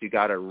Majestics, you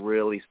got to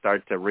really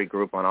start to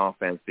regroup on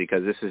offense,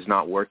 because this is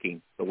not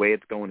working. The way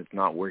it's going, it's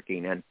not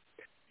working, and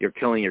you're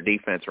killing your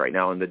defense right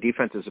now. And the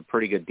defense is a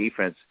pretty good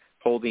defense,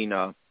 holding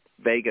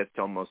Vegas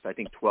to almost, I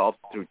think, 12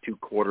 through 2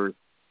 quarters,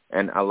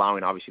 and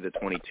allowing obviously the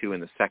 22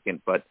 in the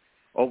second. But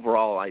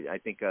overall, I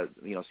think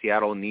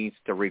Seattle needs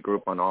to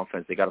regroup on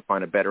offense. They got to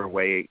find a better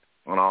way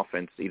on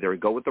offense. Either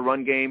go with the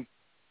run game,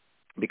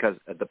 because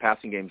the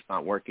passing game is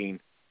not working.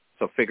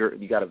 So they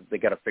got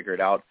to figure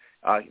it out.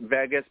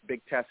 Vegas,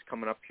 big test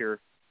coming up here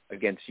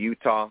against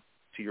Utah.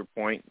 To your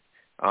point,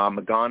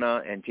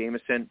 Magana and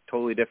Jameson,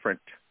 totally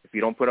different. If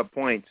you don't put up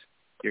points,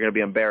 you're going to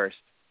be embarrassed.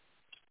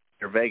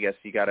 If you're Vegas,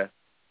 you got to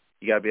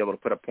be able to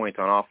put up points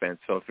on offense.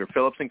 So if you're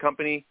Phillips and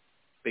company,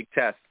 big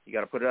test. You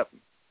got to put it up.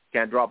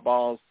 Can't drop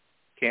balls.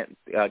 Can't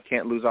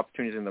lose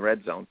opportunities in the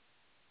red zone.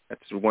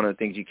 That's one of the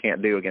things you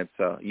can't do against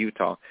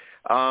Utah.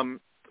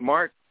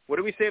 Mark, what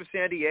do we say of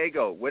San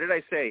Diego? What did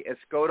I say?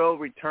 Escoto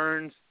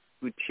returns.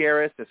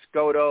 Gutierrez,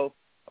 Escoto,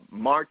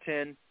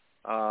 Martin.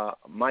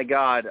 My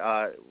God,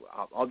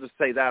 I'll just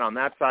say that on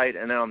that side.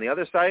 And then on the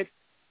other side,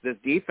 this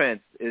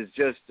defense is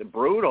just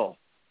brutal.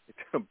 It's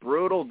a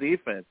brutal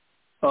defense.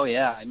 Oh,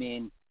 yeah.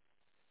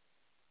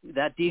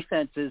 That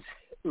defense is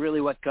really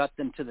what got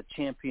them to the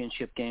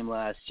championship game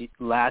last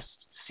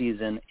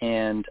season.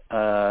 And,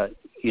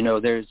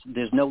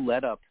 there's no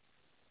let-up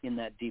in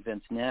that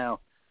defense now.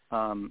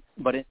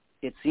 But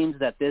it seems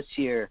that this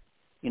year,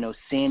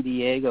 San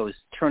Diego is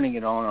turning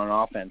it on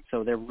offense.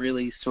 So they're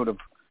really sort of,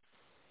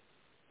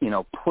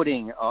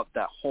 putting up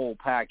that whole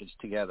package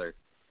together.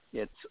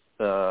 It's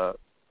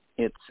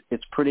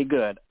pretty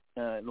good.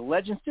 The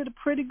Legends did a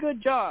pretty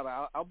good job.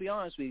 I'll be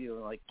honest with you,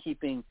 like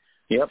keeping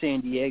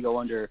San Diego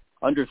under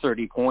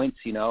 30 points.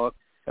 I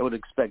would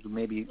expect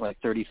maybe like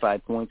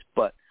 35 points,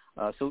 but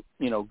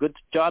good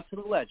job to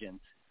the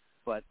Legends.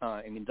 But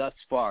thus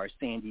far,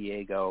 San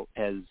Diego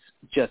has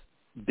just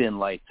been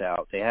lights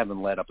out. They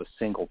haven't let up a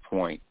single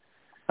point,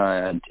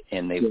 and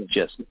they've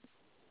just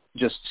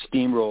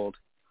steamrolled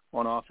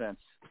on offense.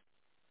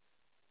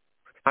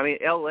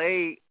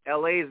 LA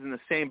is in the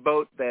same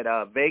boat that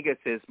Vegas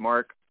is,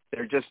 Mark.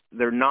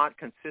 They're not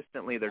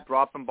consistently. They're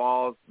dropping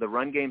balls. The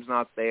run game's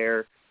not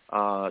there.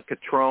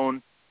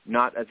 Catrone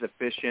not as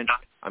efficient.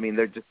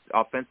 They're just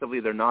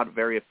offensively they're not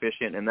very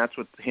efficient, and that's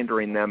what's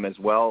hindering them as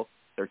well.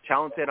 They're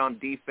talented on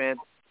defense.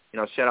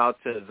 Shout out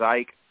to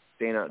Zyke,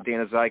 Dana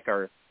Zyke,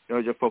 our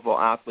Georgia football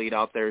athlete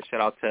out there.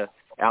 Shout out to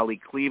Allie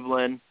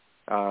Cleveland,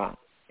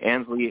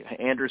 Ansley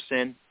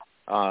Anderson,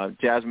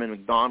 Jasmine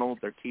McDonald.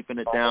 They're keeping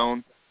it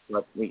down.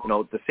 But,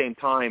 at the same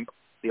time,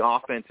 the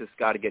offense has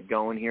got to get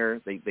going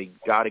here. They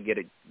got to get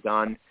it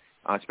done.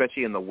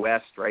 especially in the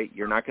West, right?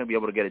 You're not going to be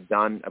able to get it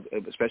done,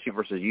 especially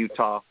versus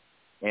Utah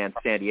and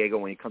San Diego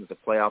when it comes to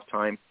playoff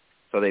time.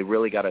 So they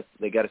really got to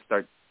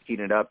start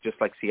heating it up, just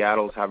like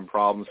Seattle's having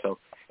problems. So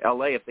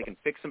LA, if they can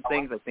fix some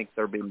things, I think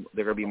they're going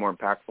to be more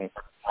impactful.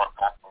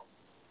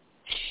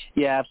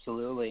 Yeah,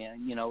 absolutely.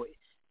 And,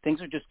 things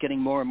are just getting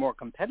more and more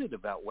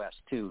competitive out West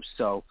too.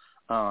 So,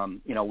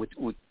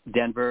 with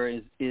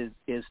Denver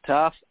is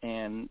tough,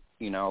 and,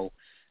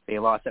 they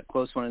lost that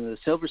close one to the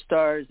Silver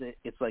Stars.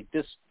 It's like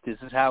this is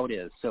how it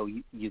is. So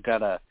you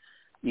gotta,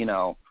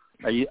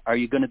 are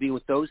you going to be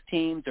with those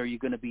teams? Or are you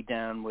going to be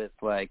down with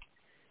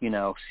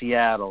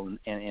Seattle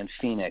and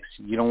Phoenix?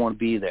 You don't want to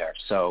be there.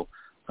 So,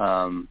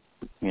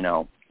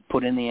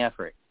 put in the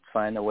effort,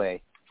 find a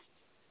way.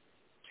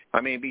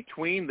 I mean,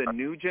 between the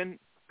Nugent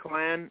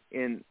clan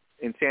in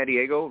San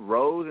Diego,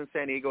 Rose in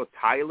San Diego,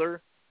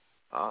 Tyler,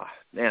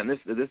 man, this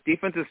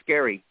defense is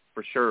scary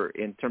for sure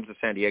in terms of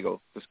San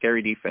Diego. It's a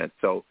scary defense.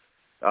 So,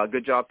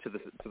 good job to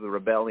the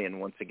Rebellion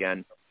once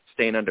again,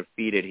 staying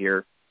undefeated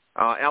here.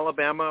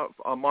 Alabama,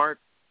 Mark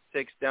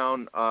takes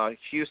down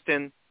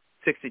Houston,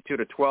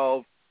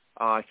 62-12.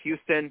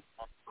 Houston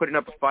putting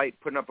up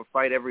a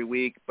fight every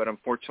week, but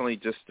unfortunately,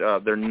 just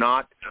they're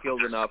not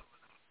skilled enough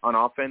on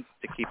offense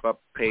to keep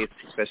up pace,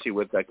 especially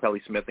with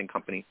Kelly Smith and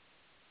company.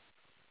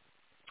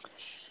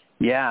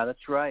 Yeah,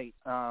 that's right.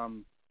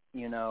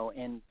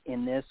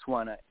 In this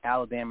one,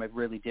 Alabama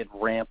really did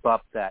ramp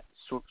up that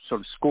sort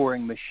of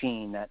scoring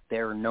machine that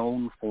they're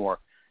known for.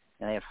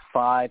 And they had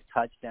 5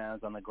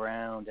 touchdowns on the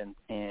ground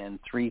and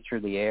 3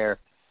 through the air.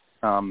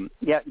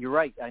 Yeah, you're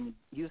right. I mean,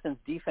 Houston's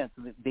defense,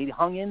 they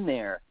hung in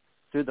there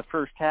through the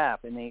first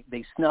half, and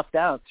they snuffed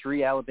out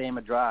 3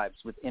 Alabama drives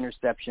with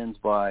interceptions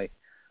by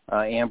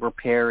Amber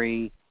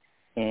Perry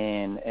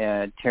and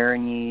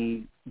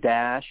Terry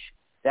Dash.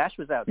 Dash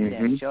was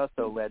outstanding. Mm-hmm. She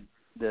also led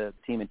the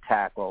team in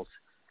tackles,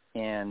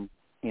 and,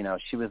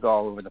 she was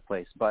all over the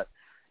place. But,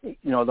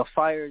 the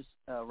Fire's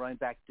running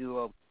back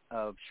duo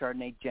of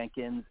Chardonnay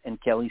Jenkins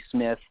and Kelly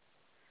Smith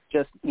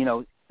just,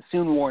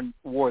 soon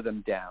wore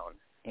them down.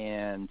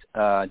 And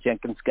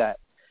Jenkins got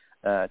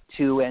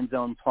 2 end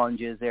zone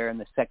plunges there in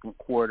the second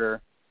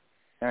quarter.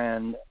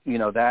 And,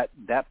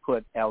 that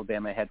put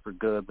Alabama ahead for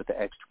good with the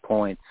extra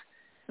points.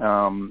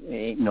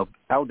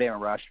 Alabama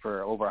rushed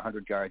for over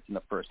 100 yards in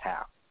the first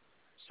half.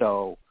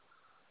 So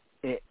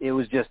it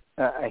was just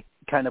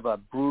kind of a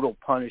brutal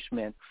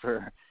punishment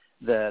for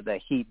the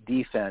Heat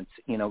defense.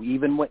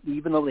 Even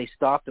though they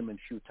stopped them in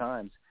few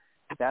times,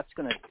 that's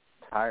going to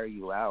tire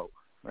you out,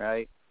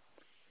 right?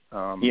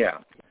 Yeah.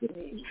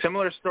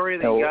 Similar story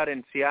that you got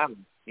in Seattle.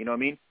 You know what I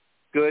mean?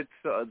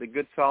 The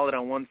good solid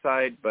on one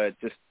side, but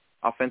just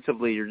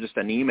offensively you're just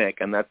anemic,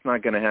 and that's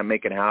not going to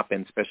make it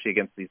happen, especially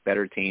against these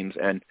better teams.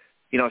 And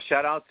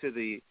shout out to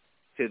the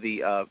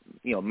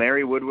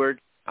Mary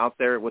Woodward out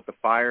there with the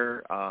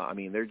Fire. I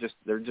mean, they're just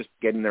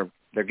getting their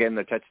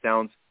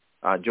touchdowns.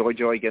 Joy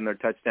getting their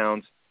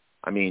touchdowns.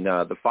 I mean,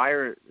 the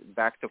Fire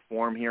back to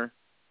form here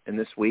in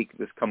this week.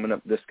 This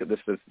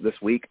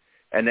week.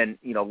 And then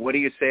what do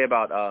you say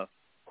about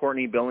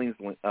Courtney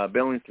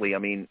Billingsley? I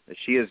mean,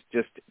 she is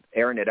just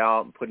airing it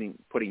out and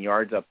putting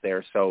yards up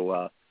there.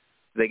 So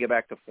they get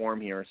back to form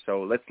here.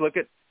 So let's look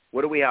at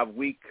what do we have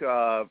week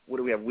 4?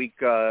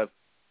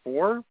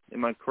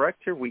 Am I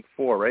correct here? Week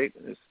 4, right?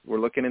 We're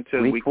looking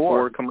into week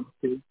 4 coming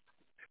to.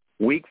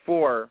 Week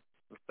 4.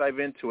 Let's dive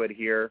into it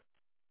here.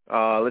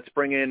 Let's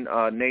bring in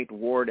Nate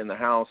Ward in the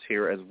house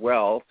here as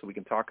well so we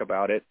can talk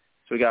about it.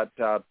 So we got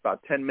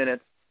about 10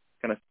 minutes,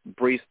 kind of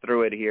breeze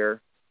through it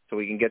here so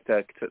we can get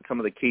to some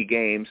of the key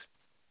games.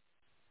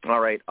 All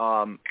right.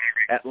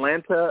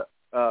 Atlanta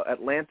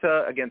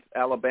against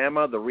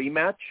Alabama, the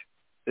rematch.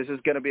 This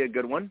is going to be a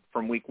good one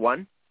from week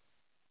 1.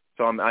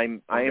 So I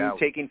am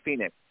taking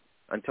Phoenix.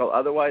 Until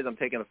otherwise, I'm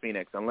taking the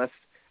Phoenix. Unless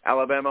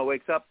Alabama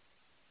wakes up,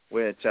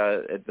 which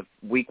the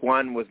week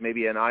 1 was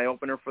maybe an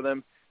eye-opener for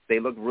them. They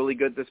looked really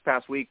good this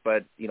past week,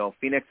 but,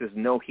 Phoenix is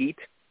no heat.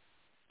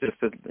 Just,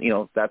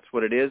 that's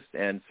what it is.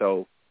 And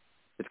so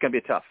it's going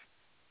to be tough.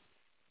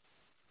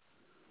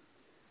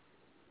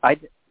 I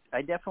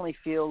definitely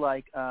feel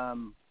like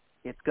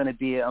it's going to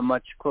be a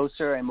much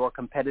closer and more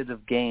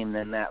competitive game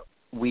than that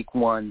week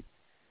 1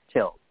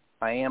 tilt.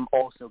 I am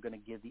also going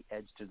to give the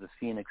edge to the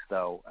Phoenix,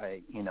 though.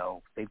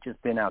 They've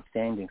just been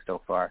outstanding so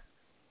far.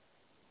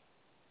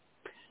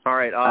 All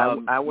right.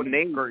 I would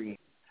agree.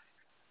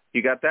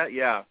 You got that?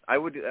 Yeah. I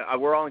would.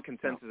 We're all in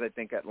consensus. I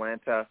think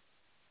Atlanta,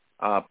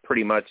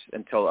 pretty much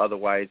until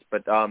otherwise.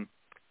 But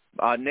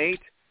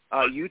Nate,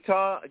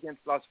 Utah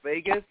against Las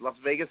Vegas. Las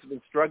Vegas has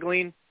been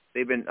struggling.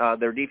 They've been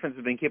their defense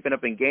has been keeping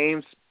up in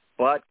games,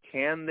 but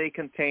can they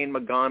contain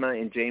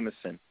Magana and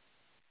Jamison?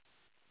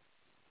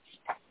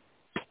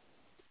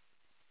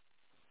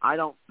 I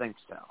don't think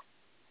so.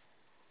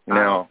 No.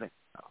 I don't think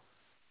so.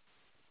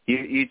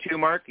 You too,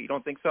 Mark? You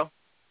don't think so?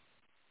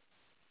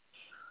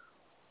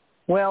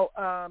 Well,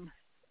 I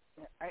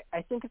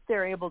think if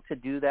they're able to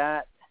do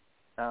that,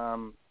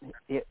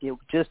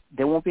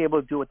 they won't be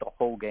able to do it the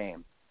whole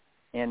game.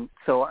 And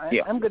so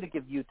I'm going to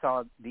give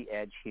Utah the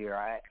edge here.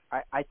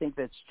 I think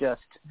that's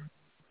just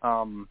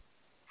I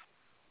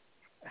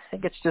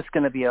think it's just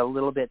going to be a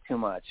little bit too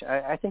much.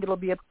 I think it'll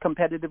be a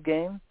competitive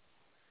game.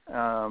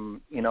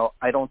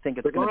 I don't think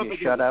it's going to be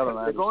a shutout on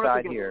either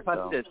side here.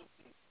 So.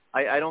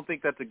 I don't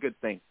think that's a good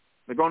thing.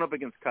 They're going up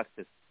against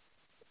Custis,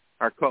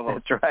 our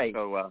co-host. That's right.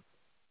 So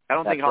I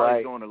don't think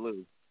Holly's going to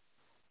lose.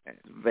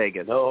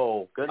 Vegas.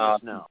 No,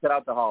 goodness no. Put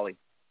out the Holly.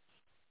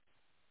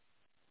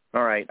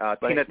 All right,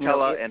 Tina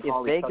Tella and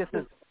Holly Vegas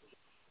Custis.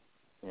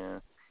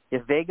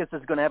 If Vegas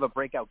is going to have a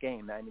breakout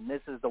game, I mean,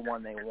 this is the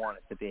one they want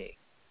it to be.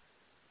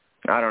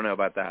 I don't know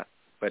about that,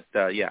 but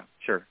yeah,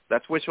 sure.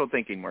 That's wishful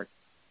thinking, Mark.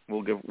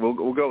 We'll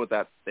go with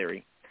that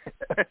theory.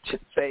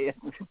 Just saying.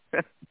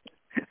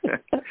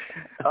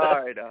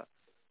 All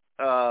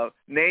right,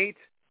 Nate,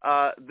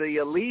 the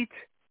Elite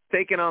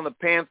taking on the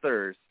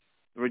Panthers.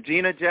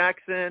 Regina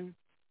Jackson,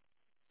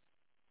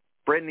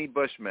 Brittany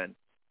Bushman,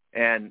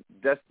 and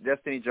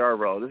Destiny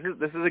Jarbo.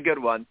 This is a good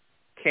one.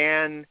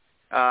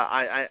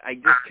 I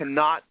just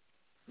cannot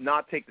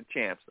not take the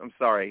champs. I'm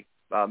sorry,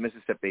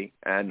 Mississippi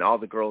and all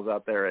the girls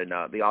out there and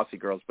the Aussie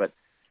girls, but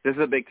this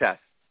is a big test.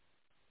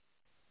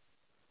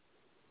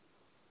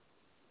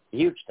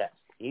 Huge test.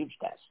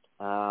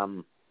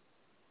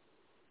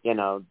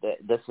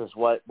 This is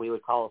what we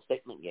would call a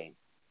statement game.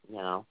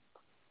 You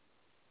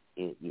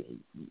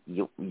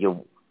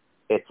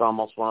it's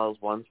almost one of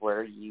those ones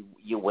where you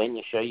win,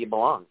 you show you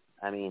belong.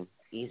 I mean,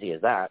 easy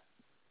as that.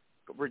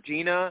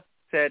 Regina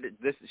said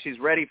she's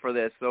ready for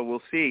this, so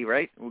we'll see,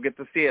 right? We'll get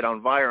to see it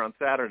on Vire on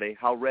Saturday.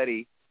 How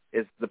ready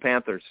is the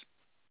Panthers?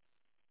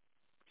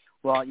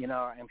 Well,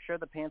 I'm sure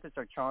the Panthers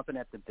are chomping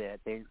at the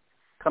bit. They're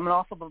coming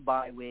off of a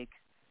bye week,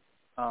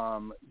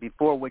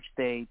 before which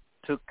they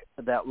took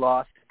that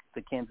loss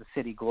to Kansas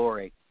City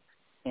Glory.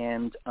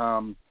 And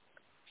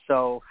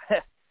so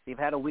they've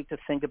had a week to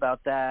think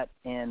about that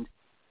and,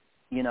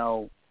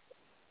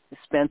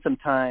 spend some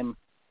time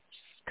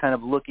kind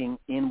of looking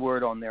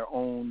inward on their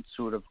own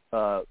sort of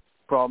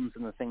problems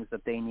and the things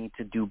that they need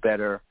to do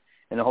better,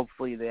 and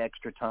hopefully the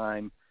extra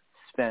time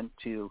spent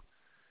to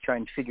try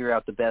and figure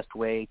out the best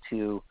way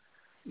to,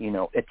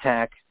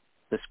 attack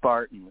the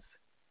Spartans.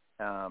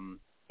 And,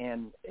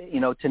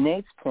 to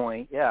Nate's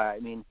point, I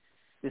mean,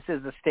 this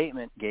is a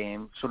statement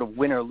game, sort of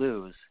win or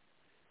lose,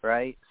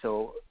 right?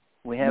 So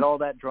we had all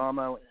that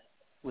drama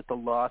with the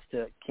loss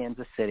to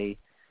Kansas City,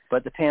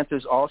 but the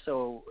Panthers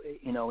also,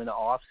 in the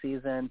off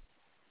season,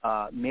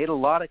 made a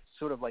lot of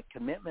sort of like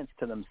commitments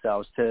to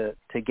themselves to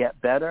get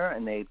better,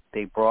 and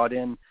they brought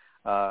in,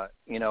 the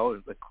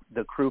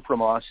crew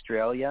from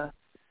Australia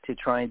to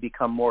try and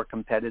become more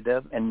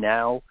competitive, and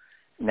now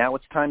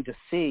it's time to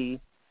see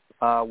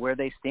where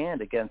they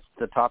stand against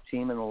the top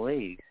team in the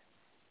league.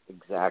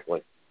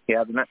 Exactly.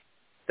 Yeah,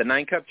 the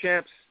 9 Cup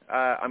champs.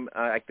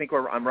 I think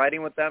I'm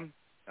riding with them.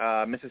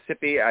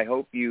 Mississippi. I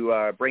hope you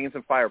bring in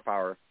some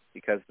firepower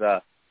because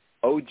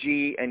OG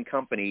and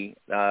company.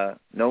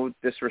 No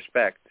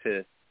disrespect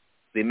to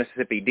the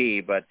Mississippi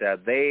D, but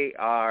they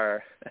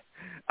are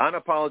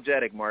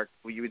unapologetic. Mark,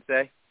 what you would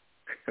say?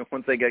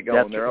 Once they get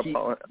going, they're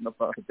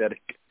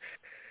unapologetic.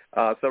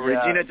 So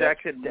Regina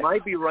Jackson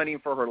might be running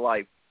for her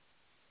life.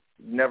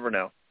 Never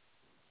know.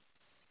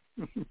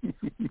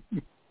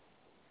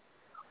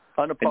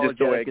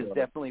 Unapologetic is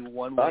definitely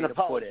one way to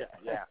put it.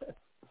 Yeah.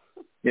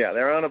 Yeah,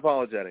 they're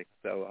unapologetic.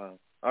 So,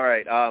 all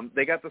right,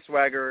 they got the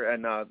swagger,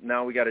 and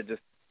now you got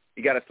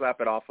to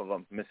slap it off of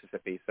them,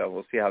 Mississippi. So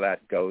we'll see how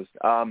that goes.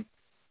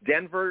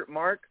 Denver,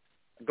 Mark,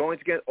 going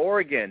to get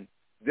Oregon.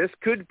 This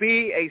could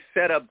be a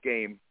setup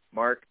game,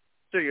 Mark.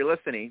 Sure, you're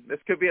listening. This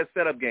could be a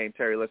setup game,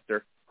 Terry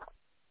Lister.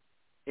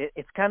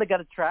 It's kind of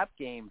got a trap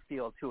game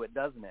feel to it,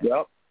 doesn't it?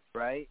 Yep.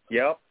 Right.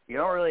 Yep. You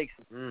don't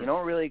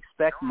really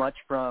expect much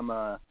from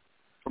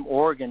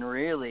Oregon,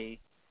 really.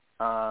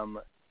 And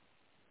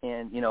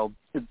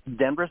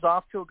Denver's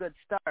off to a good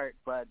start,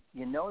 but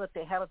that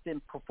they haven't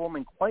been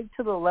performing quite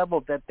to the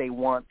level that they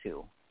want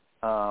to.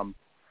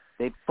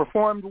 They've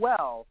performed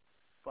well,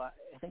 but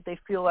I think they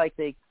feel like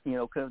they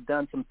could have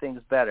done some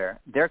things better.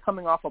 They're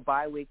coming off a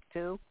bye week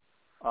too.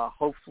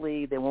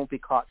 Hopefully they won't be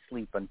caught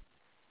sleeping.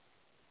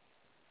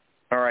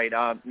 All right,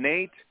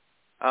 Nate,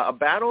 a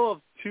battle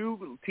of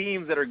two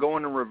teams that are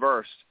going in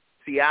reverse,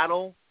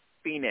 Seattle,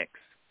 Phoenix.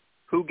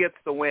 Who gets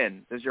the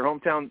win? Does your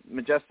hometown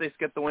Majestics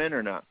get the win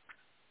or not?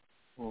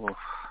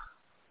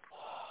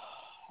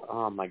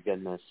 Oh, my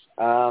goodness.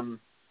 No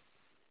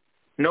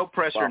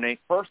pressure, Nate.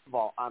 First of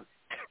all, I'm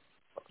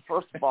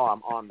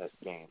on this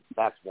game.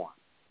 That's one.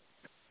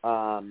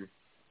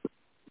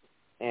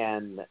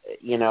 And,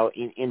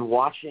 in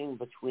watching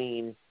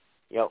between,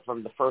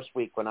 from the first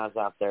week when I was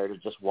out there to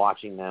just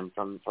watching them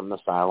from the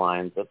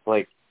sidelines, it's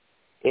like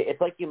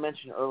you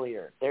mentioned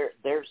earlier,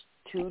 there's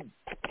two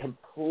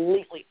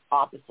completely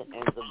opposite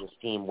ends of this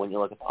team when you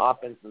look at the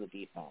offense and the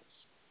defense.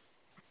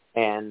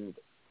 And,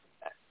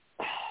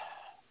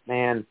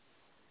 man,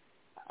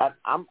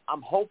 I'm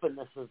hoping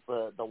this is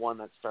the one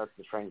that starts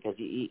the trend because,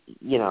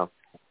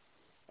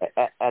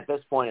 at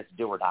this point it's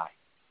do or die.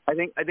 I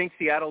think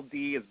Seattle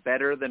D is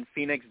better than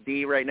Phoenix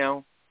D right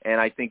now, and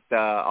I think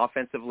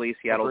offensively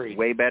Seattle's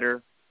way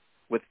better.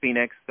 with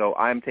Phoenix, so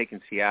I'm taking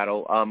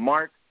Seattle.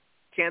 Mark,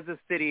 Kansas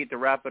City to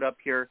wrap it up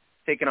here,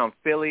 taking on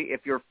Philly.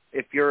 If you're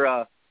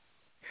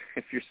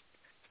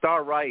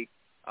star right,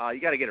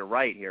 you got to get it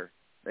right here,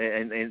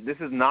 and this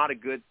is not a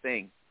good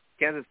thing.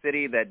 Kansas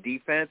City, that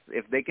defense,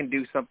 if they can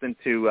do something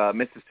to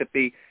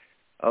Mississippi,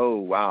 oh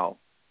wow.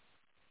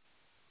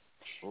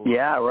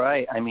 Yeah,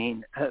 right. I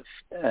mean,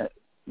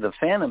 the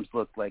Phantoms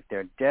look like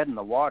they're dead in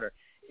the water.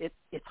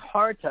 It's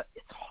hard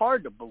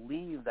to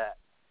believe that,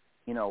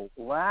 you know,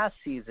 last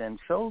season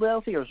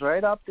Philadelphia was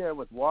right up there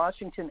with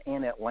Washington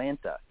and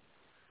Atlanta.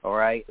 All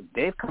right,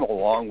 they've come a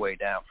long way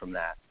down from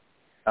that.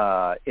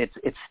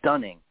 It's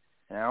stunning,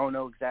 and I don't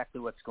know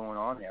exactly what's going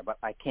on there, but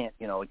I can't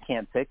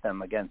pick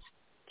them against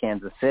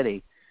Kansas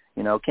City.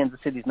 You know, Kansas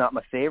City's not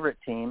my favorite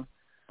team,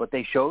 but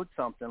they showed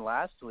something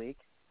last week,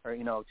 or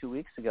 2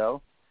 weeks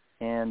ago.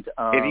 And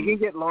if you can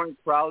get Lauren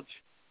Crouch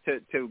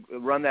to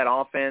run that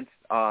offense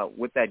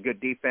with that good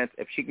defense,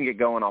 if she can get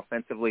going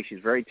offensively,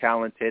 she's very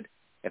talented.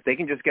 If they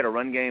can just get a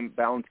run game,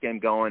 balance game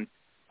going,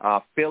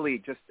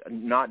 Philly just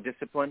not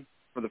disciplined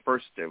for the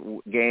first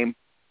game.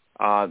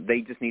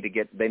 They just need to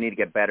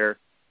get better.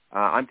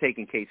 I'm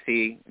taking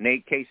KC.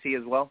 Nate, KC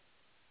as well.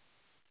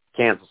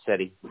 Kansas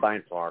City, by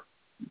and far.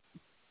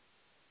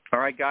 All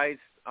right, guys,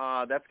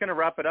 that's going to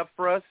wrap it up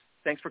for us.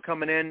 Thanks for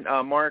coming in,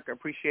 Mark. I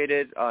appreciate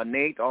it.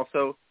 Nate,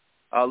 also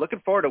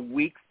looking forward to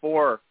Week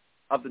 4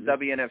 of the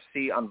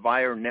WNFC on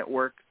Vire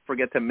Network.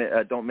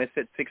 Don't miss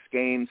it. 6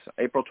 games,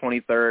 April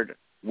 23rd,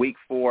 Week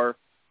 4.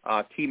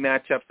 Key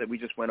matchups that we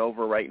just went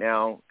over right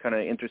now. Kind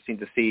of interesting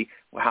to see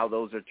how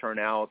those are turn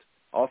out.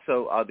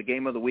 Also, the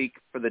game of the week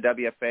for the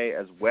WFA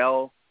as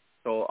well.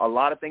 So a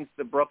lot of things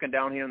that are broken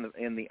down here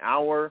in the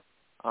hour.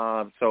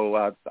 So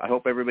I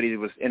hope everybody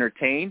was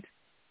entertained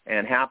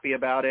and happy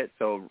about it.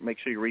 So make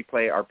sure you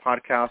replay our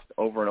podcast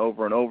over and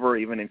over and over,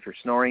 even if you're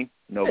snoring.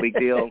 No big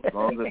deal. As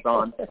long as it's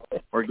on,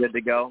 we're good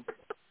to go.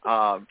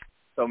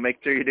 So make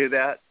sure you do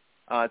that.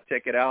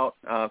 Check it out.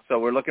 So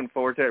we're looking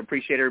forward to it.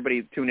 Appreciate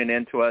everybody tuning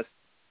in to us.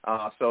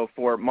 So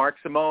for Mark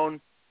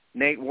Simone,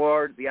 Nate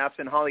Ward, the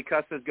absent Holly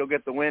Custis, go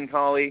get the win,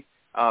 Holly.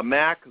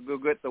 Mac, go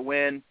get the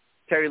win.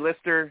 Terry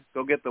Lister,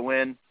 go get the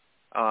win.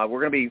 We're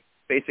going to be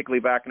basically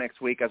back next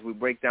week as we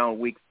break down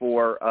Week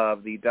 4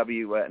 of the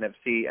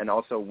WNFC and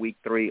also Week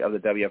 3 of the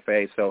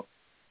WFA. So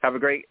have a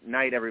great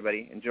night,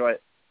 everybody. Enjoy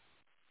it.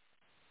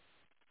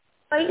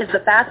 Is the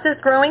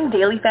fastest growing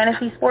daily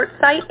fantasy sports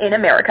site in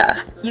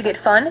America. You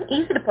get fun,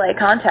 easy to play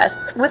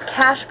contests with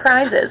cash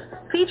prizes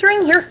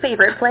featuring your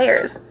favorite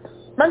players.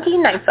 Monkey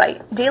Night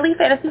Fight, daily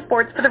fantasy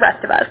sports for the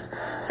rest of us.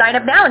 Sign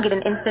up now and get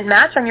an instant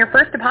match on your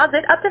first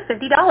deposit up to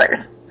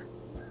 $50.